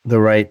find the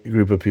right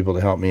group of people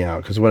to help me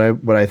out. Because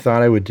what I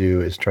thought I would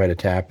do is try to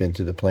tap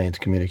into the plane's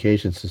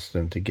communication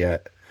system to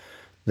get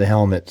the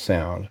helmet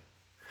sound.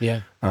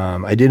 Yeah.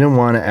 I didn't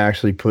want to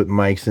actually put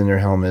mics in their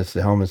helmets.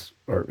 The helmets,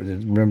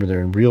 remember,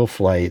 they're in real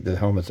flight. The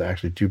helmets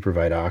actually do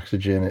provide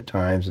oxygen at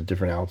times at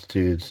different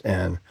altitudes.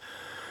 And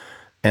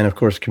of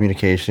course,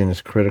 communication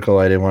is critical.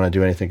 I didn't want to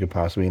do anything that could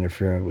possibly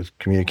interfere with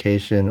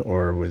communication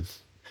or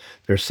with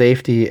their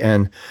safety.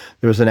 And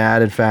there was an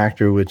added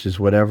factor, which is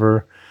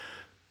whatever,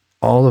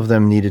 all of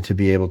them needed to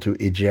be able to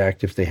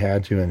eject if they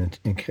had to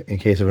in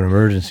case of an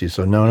emergency.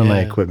 So none of my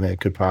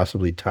equipment could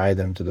possibly tie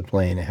them to the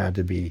plane. It had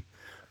to be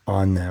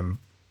on them.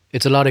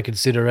 It's a lot of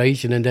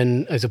consideration. And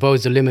then I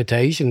suppose the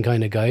limitation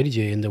kind of guided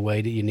you in the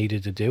way that you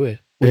needed to do it,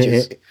 which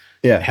is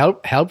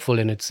helpful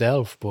in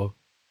itself. But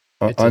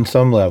on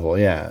some level,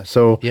 yeah.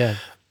 So,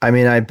 I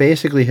mean, I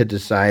basically had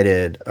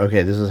decided,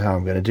 okay, this is how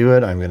I'm going to do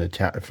it. I'm going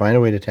to find a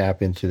way to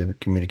tap into the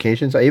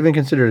communications. I even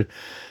considered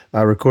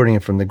recording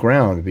it from the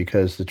ground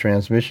because the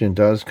transmission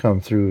does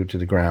come through to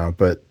the ground,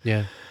 but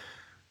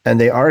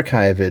and they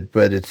archive it,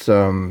 but it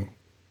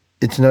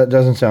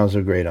doesn't sound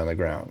so great on the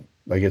ground.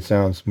 Like it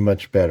sounds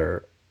much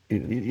better.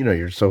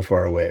 You're so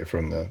far away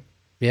from the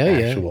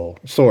actual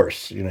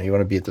source. You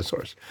want to be at the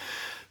source.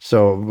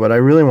 So what I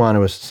really wanted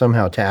was to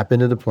somehow tap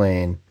into the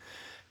plane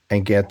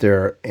and get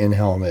their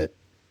in-helmet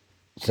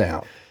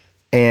sound.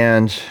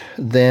 And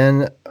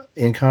then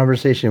in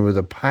conversation with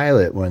a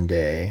pilot one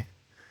day,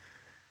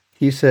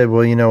 he said,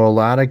 well, a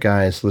lot of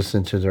guys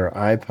listen to their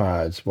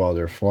iPods while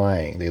they're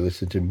flying. They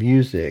listen to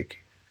music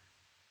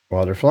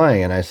while they're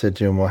flying. And I said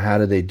to him, well, how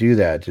do they do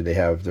that? Do they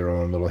have their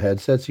own little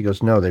headsets? He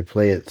goes, no, they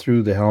play it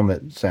through the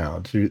helmet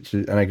sound.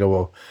 And I go,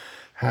 well,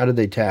 how do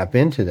they tap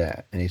into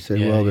that? And he said,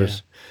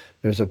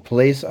 there's a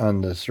place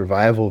on the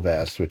survival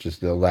vest, which is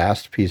the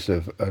last piece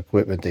of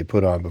equipment they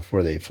put on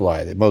before they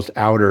fly, the most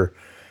outer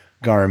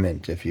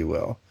garment, if you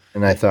will.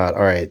 And I thought,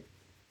 all right,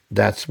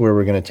 that's where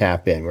we're going to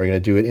tap in. We're going to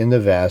do it in the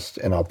vest,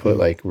 and I'll put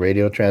like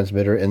radio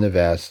transmitter in the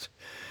vest,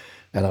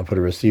 and I'll put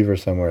a receiver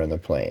somewhere in the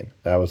plane.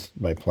 That was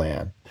my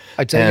plan.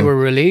 I'd say you were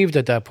relieved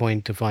at that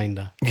point to find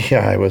that.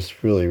 Yeah, I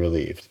was really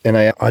relieved. And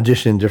I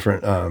auditioned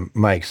different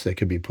mics that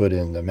could be put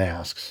in the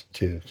masks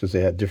too, because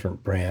they had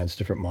different brands,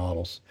 different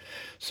models.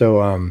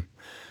 So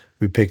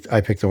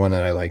I picked the one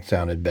that I liked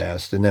sounded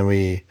best, and then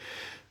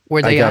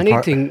were they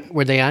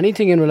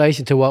anything in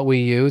relation to what we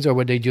use, or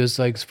were they just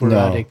like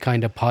sporadic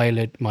kind of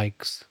pilot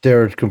mics?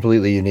 They're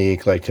completely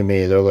unique. Like to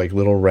me, they're like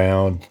little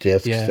round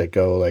discs that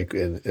go like,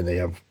 and they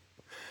have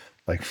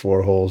like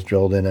 4 holes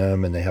drilled in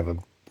them, and they have a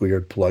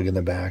weird plug in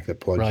the back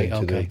that plugs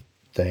into the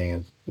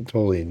thing. It's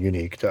totally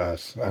unique to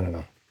us. I don't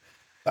know.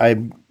 I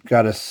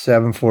got a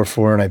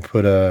 744 and I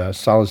put a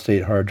solid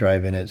state hard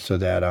drive in it so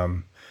that I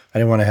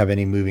didn't want to have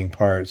any moving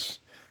parts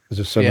because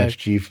there's so much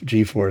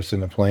G-force in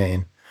the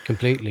plane.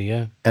 Completely,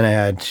 yeah. And I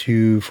had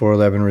 2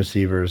 411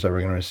 receivers that were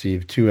going to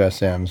receive 2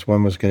 SMs.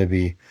 One was going to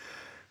be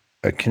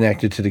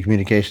connected to the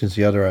communications.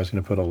 The other I was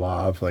going to put a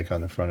lav like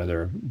on the front of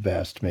their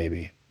vest,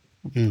 maybe,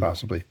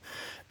 possibly.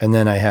 And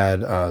then I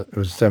had, it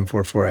was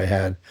 744, I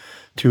had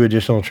 2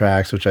 additional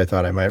tracks, which I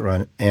thought I might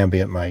run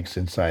ambient mics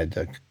inside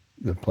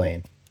the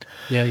plane.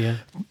 Yeah.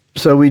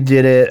 So we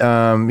did it.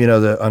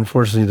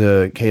 Unfortunately,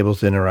 the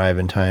cables didn't arrive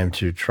in time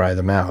to try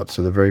them out.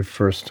 So the very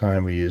first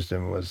time we used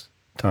them was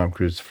Tom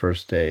Cruise's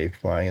first day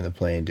flying in the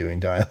plane doing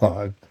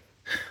dialogue.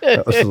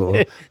 That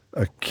was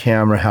a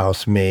camera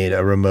house made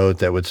a remote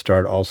that would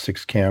start all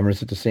 6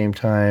 cameras at the same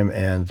time,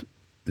 and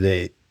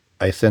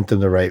I sent them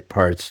the right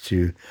parts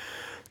to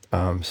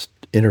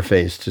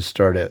interface to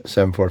start at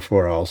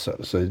 744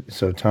 also.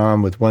 So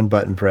Tom, with one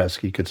button press,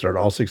 he could start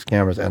all 6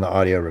 cameras and the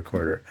audio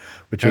recorder,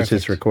 which was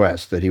his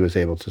request, that he was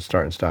able to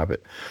start and stop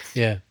it.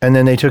 Yeah. And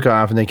then they took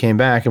off and they came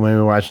back, and when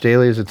we watched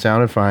dailies, it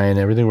sounded fine.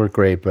 Everything worked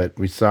great, but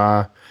we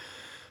saw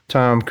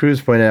Tom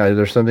Cruise point out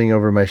there's something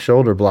over my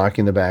shoulder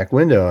blocking the back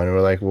window, and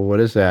we're like, well, what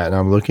is that? And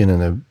I'm looking in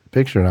the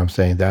picture and I'm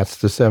saying, that's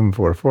the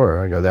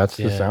 744. I go, that's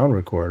the sound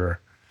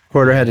recorder.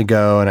 Recorder had to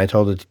go, and I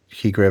told the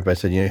key grip, I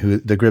said,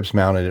 the grip's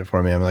mounted it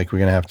for me. I'm like, we're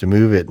going to have to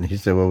move it. And he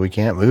said, well, we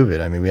can't move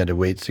it. I mean, we had to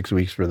wait 6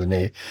 weeks for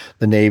the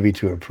Navy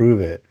to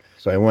approve it.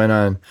 So I went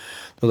on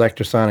the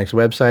Electrosonics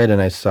website,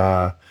 and I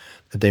saw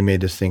that they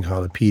made this thing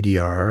called a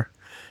PDR,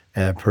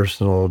 a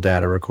personal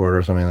data recorder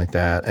or something like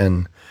that.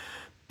 And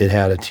it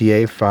had a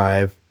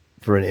TA5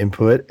 for an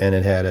input, and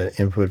it had an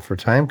input for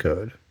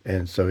timecode.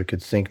 And so it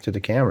could sync to the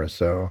camera.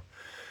 So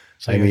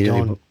I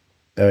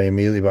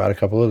immediately bought a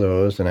couple of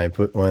those, and I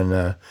put one,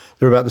 they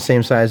were about the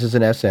same size as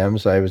an SM,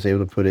 so I was able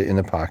to put it in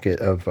the pocket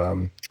of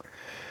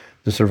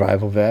the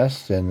survival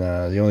vest. And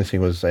the only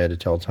thing was I had to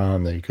tell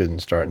Tom that he couldn't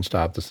start and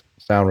stop the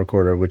sound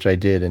recorder, which I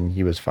did, and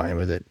he was fine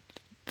with it.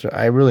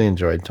 I really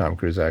enjoyed Tom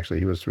Cruise, actually.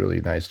 He was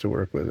really nice to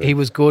work with. He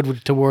was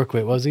good to work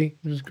with, was he?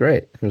 He was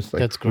great. It was like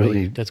That's great.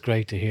 Really That's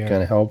great to hear.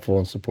 kind of helpful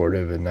and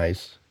supportive and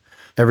nice.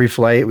 Every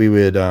flight we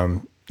would,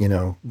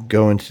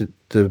 go into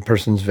the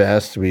person's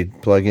vest.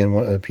 We'd plug in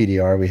a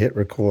PDR. We hit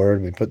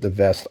record. We put the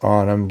vest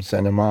on them,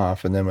 send them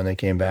off. And then when they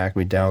came back,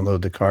 we'd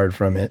download the card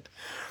from it.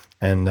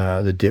 And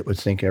the DIT would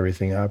sync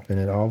everything up. And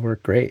it all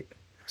worked great.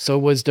 So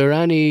was there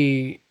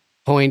any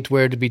point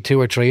where there'd be 2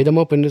 or 3 of them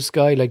up in the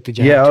sky? Like, did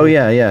you Yeah, have to?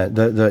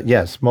 yeah.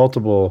 Yes,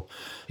 multiple.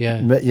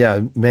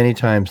 Yeah. Many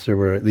times there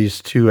were at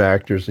least 2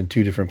 actors in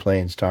 2 different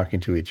planes talking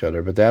to each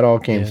other. But that all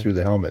came through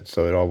the helmet.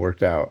 So it all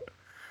worked out.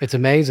 It's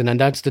amazing. And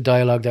that's the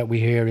dialogue that we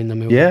hear in the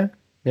movie. Yeah,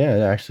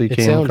 it actually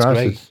came sounds across.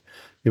 Great.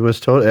 It was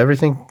total.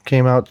 Everything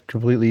came out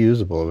completely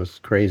usable. It was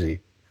crazy.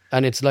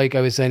 And it's like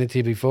I was saying it to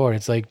you before.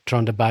 It's like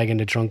throwing the bag in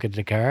the trunk of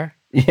the car.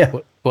 Yeah.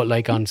 But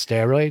like on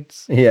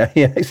steroids. Yeah,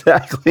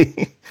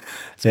 exactly.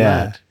 It's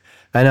mad.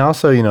 And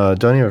also,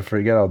 don't even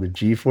forget all the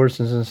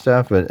G-forces and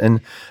stuff.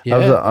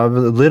 Of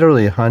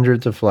literally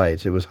hundreds of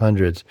flights, it was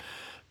hundreds.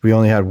 We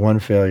only had 1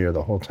 failure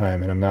the whole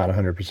time, and I'm not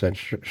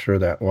 100% sure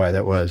why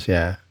that was.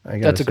 Yeah,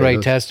 that's a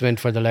great testament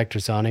for the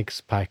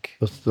electrosonics pack.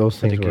 Those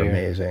things were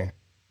amazing.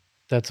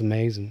 That's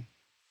amazing.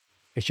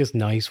 It's just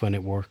nice when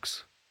it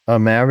works.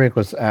 Maverick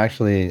was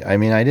actually, I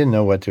didn't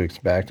know what to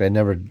expect. I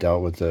never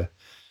dealt with the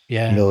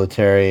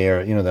military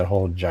or, that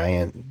whole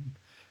giant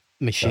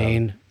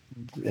machine.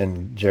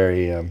 And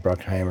Jerry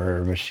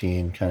Bruckheimer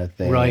machine kind of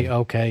thing. Right,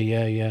 okay,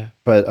 yeah.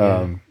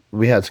 But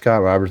we had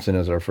Scott Robertson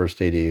as our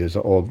first AD. He was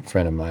an old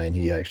friend of mine.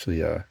 He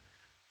actually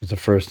was the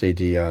first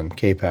AD on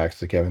K-Pax,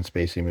 the Kevin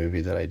Spacey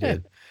movie that I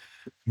did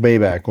way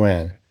back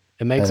when.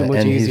 It makes it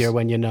much easier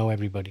when you know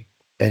everybody.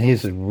 And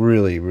he's a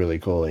really, really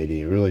cool AD,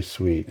 really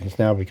sweet. He's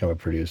now become a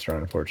producer,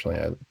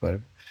 unfortunately.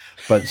 But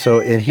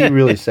he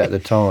really set the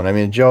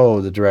tone.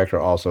 Joe, the director,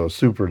 also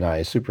super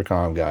nice, super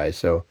calm guy.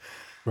 So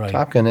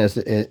Top Gun,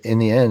 in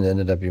the end,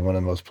 ended up being one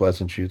of the most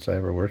pleasant shoots I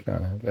ever worked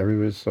on.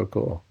 Everybody was so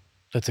cool.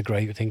 That's a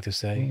great thing to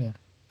say. Yeah.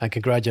 And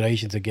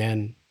congratulations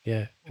again.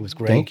 Yeah, it was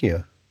great. Thank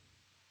you.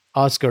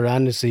 Oscar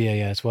and the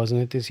CAS,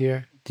 wasn't it, this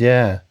year?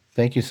 Yeah,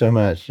 thank you so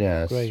much.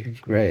 Yeah, it's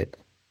great.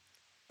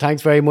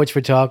 Thanks very much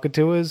for talking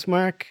to us,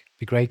 Mark.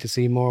 Be great to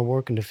see more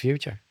work in the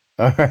future.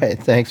 All right.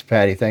 Thanks,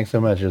 Patty. Thanks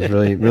so much. It was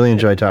really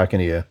enjoyed talking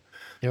to you.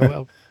 You're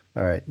welcome.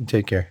 All right.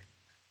 Take care.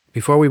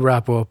 Before we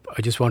wrap up,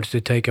 I just wanted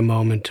to take a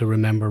moment to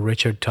remember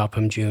Richard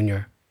Topham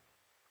Jr.,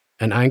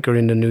 an anchor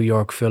in the New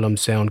York film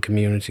sound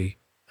community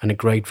and a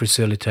great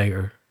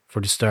facilitator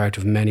for the start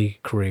of many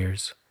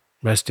careers.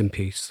 Rest in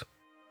peace.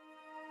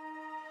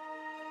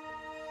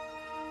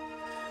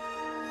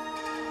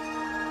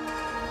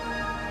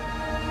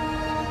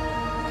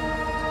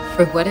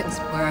 For what it's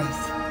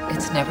worth,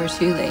 it's never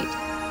too late,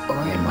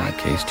 or in my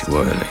case, too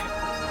early,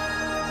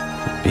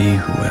 to be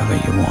whoever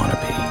you want to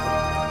be.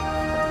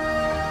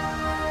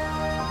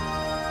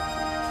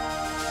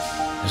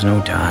 There's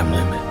no time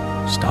limit.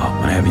 Start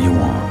whenever you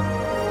want.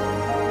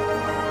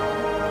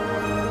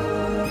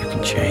 You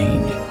can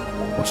change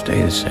or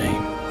stay the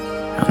same.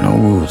 There are no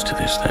rules to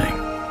this thing.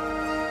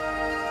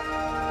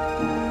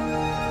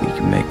 You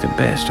can make the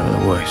best or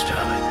the worst of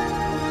it.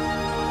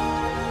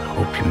 I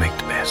hope you make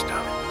the best of it.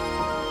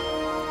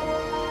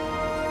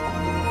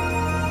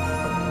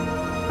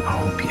 I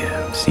hope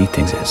you see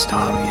things that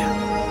stop you.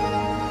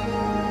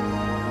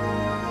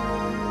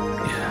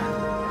 You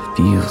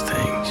feel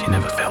things you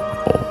never felt before.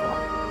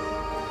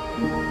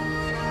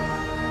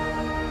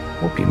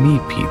 Hope you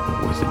meet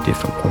people with a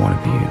different point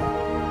of view.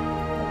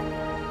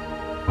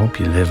 Hope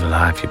you live a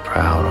life you're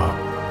proud of.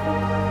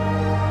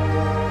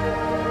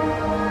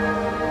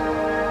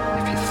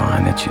 If you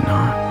find that you're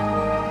not,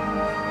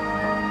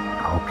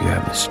 I hope you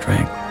have the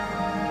strength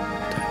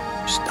to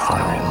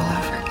start all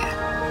over again.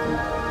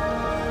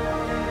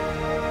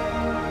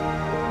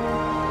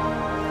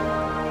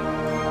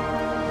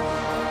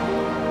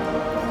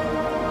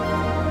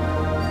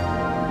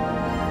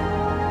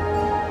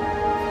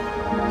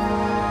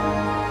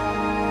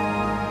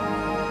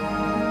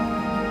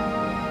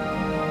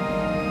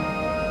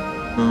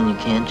 You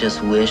can't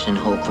just wish and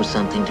hope for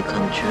something to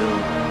come true.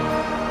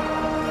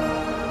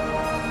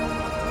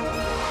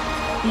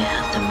 You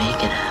have to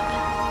make it happen.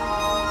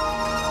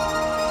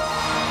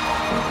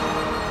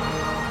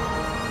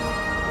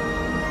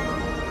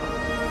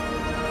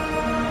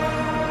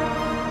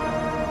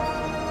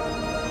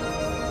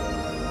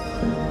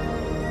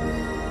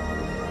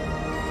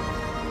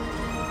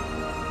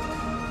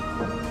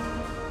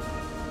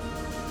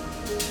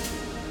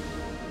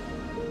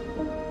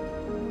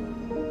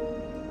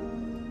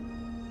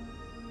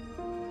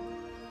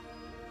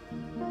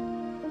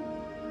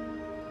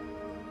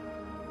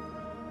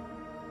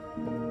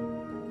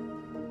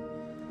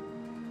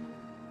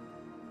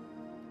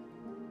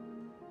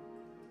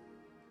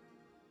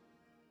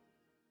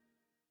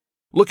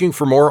 Looking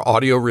for more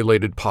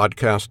audio-related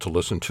podcasts to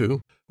listen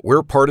to?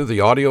 We're part of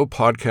the Audio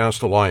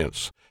Podcast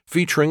Alliance,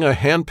 featuring a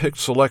hand-picked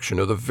selection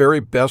of the very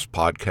best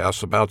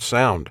podcasts about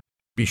sound.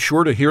 Be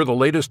sure to hear the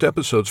latest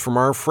episodes from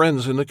our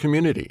friends in the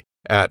community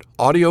at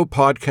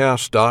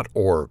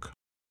audiopodcast.org.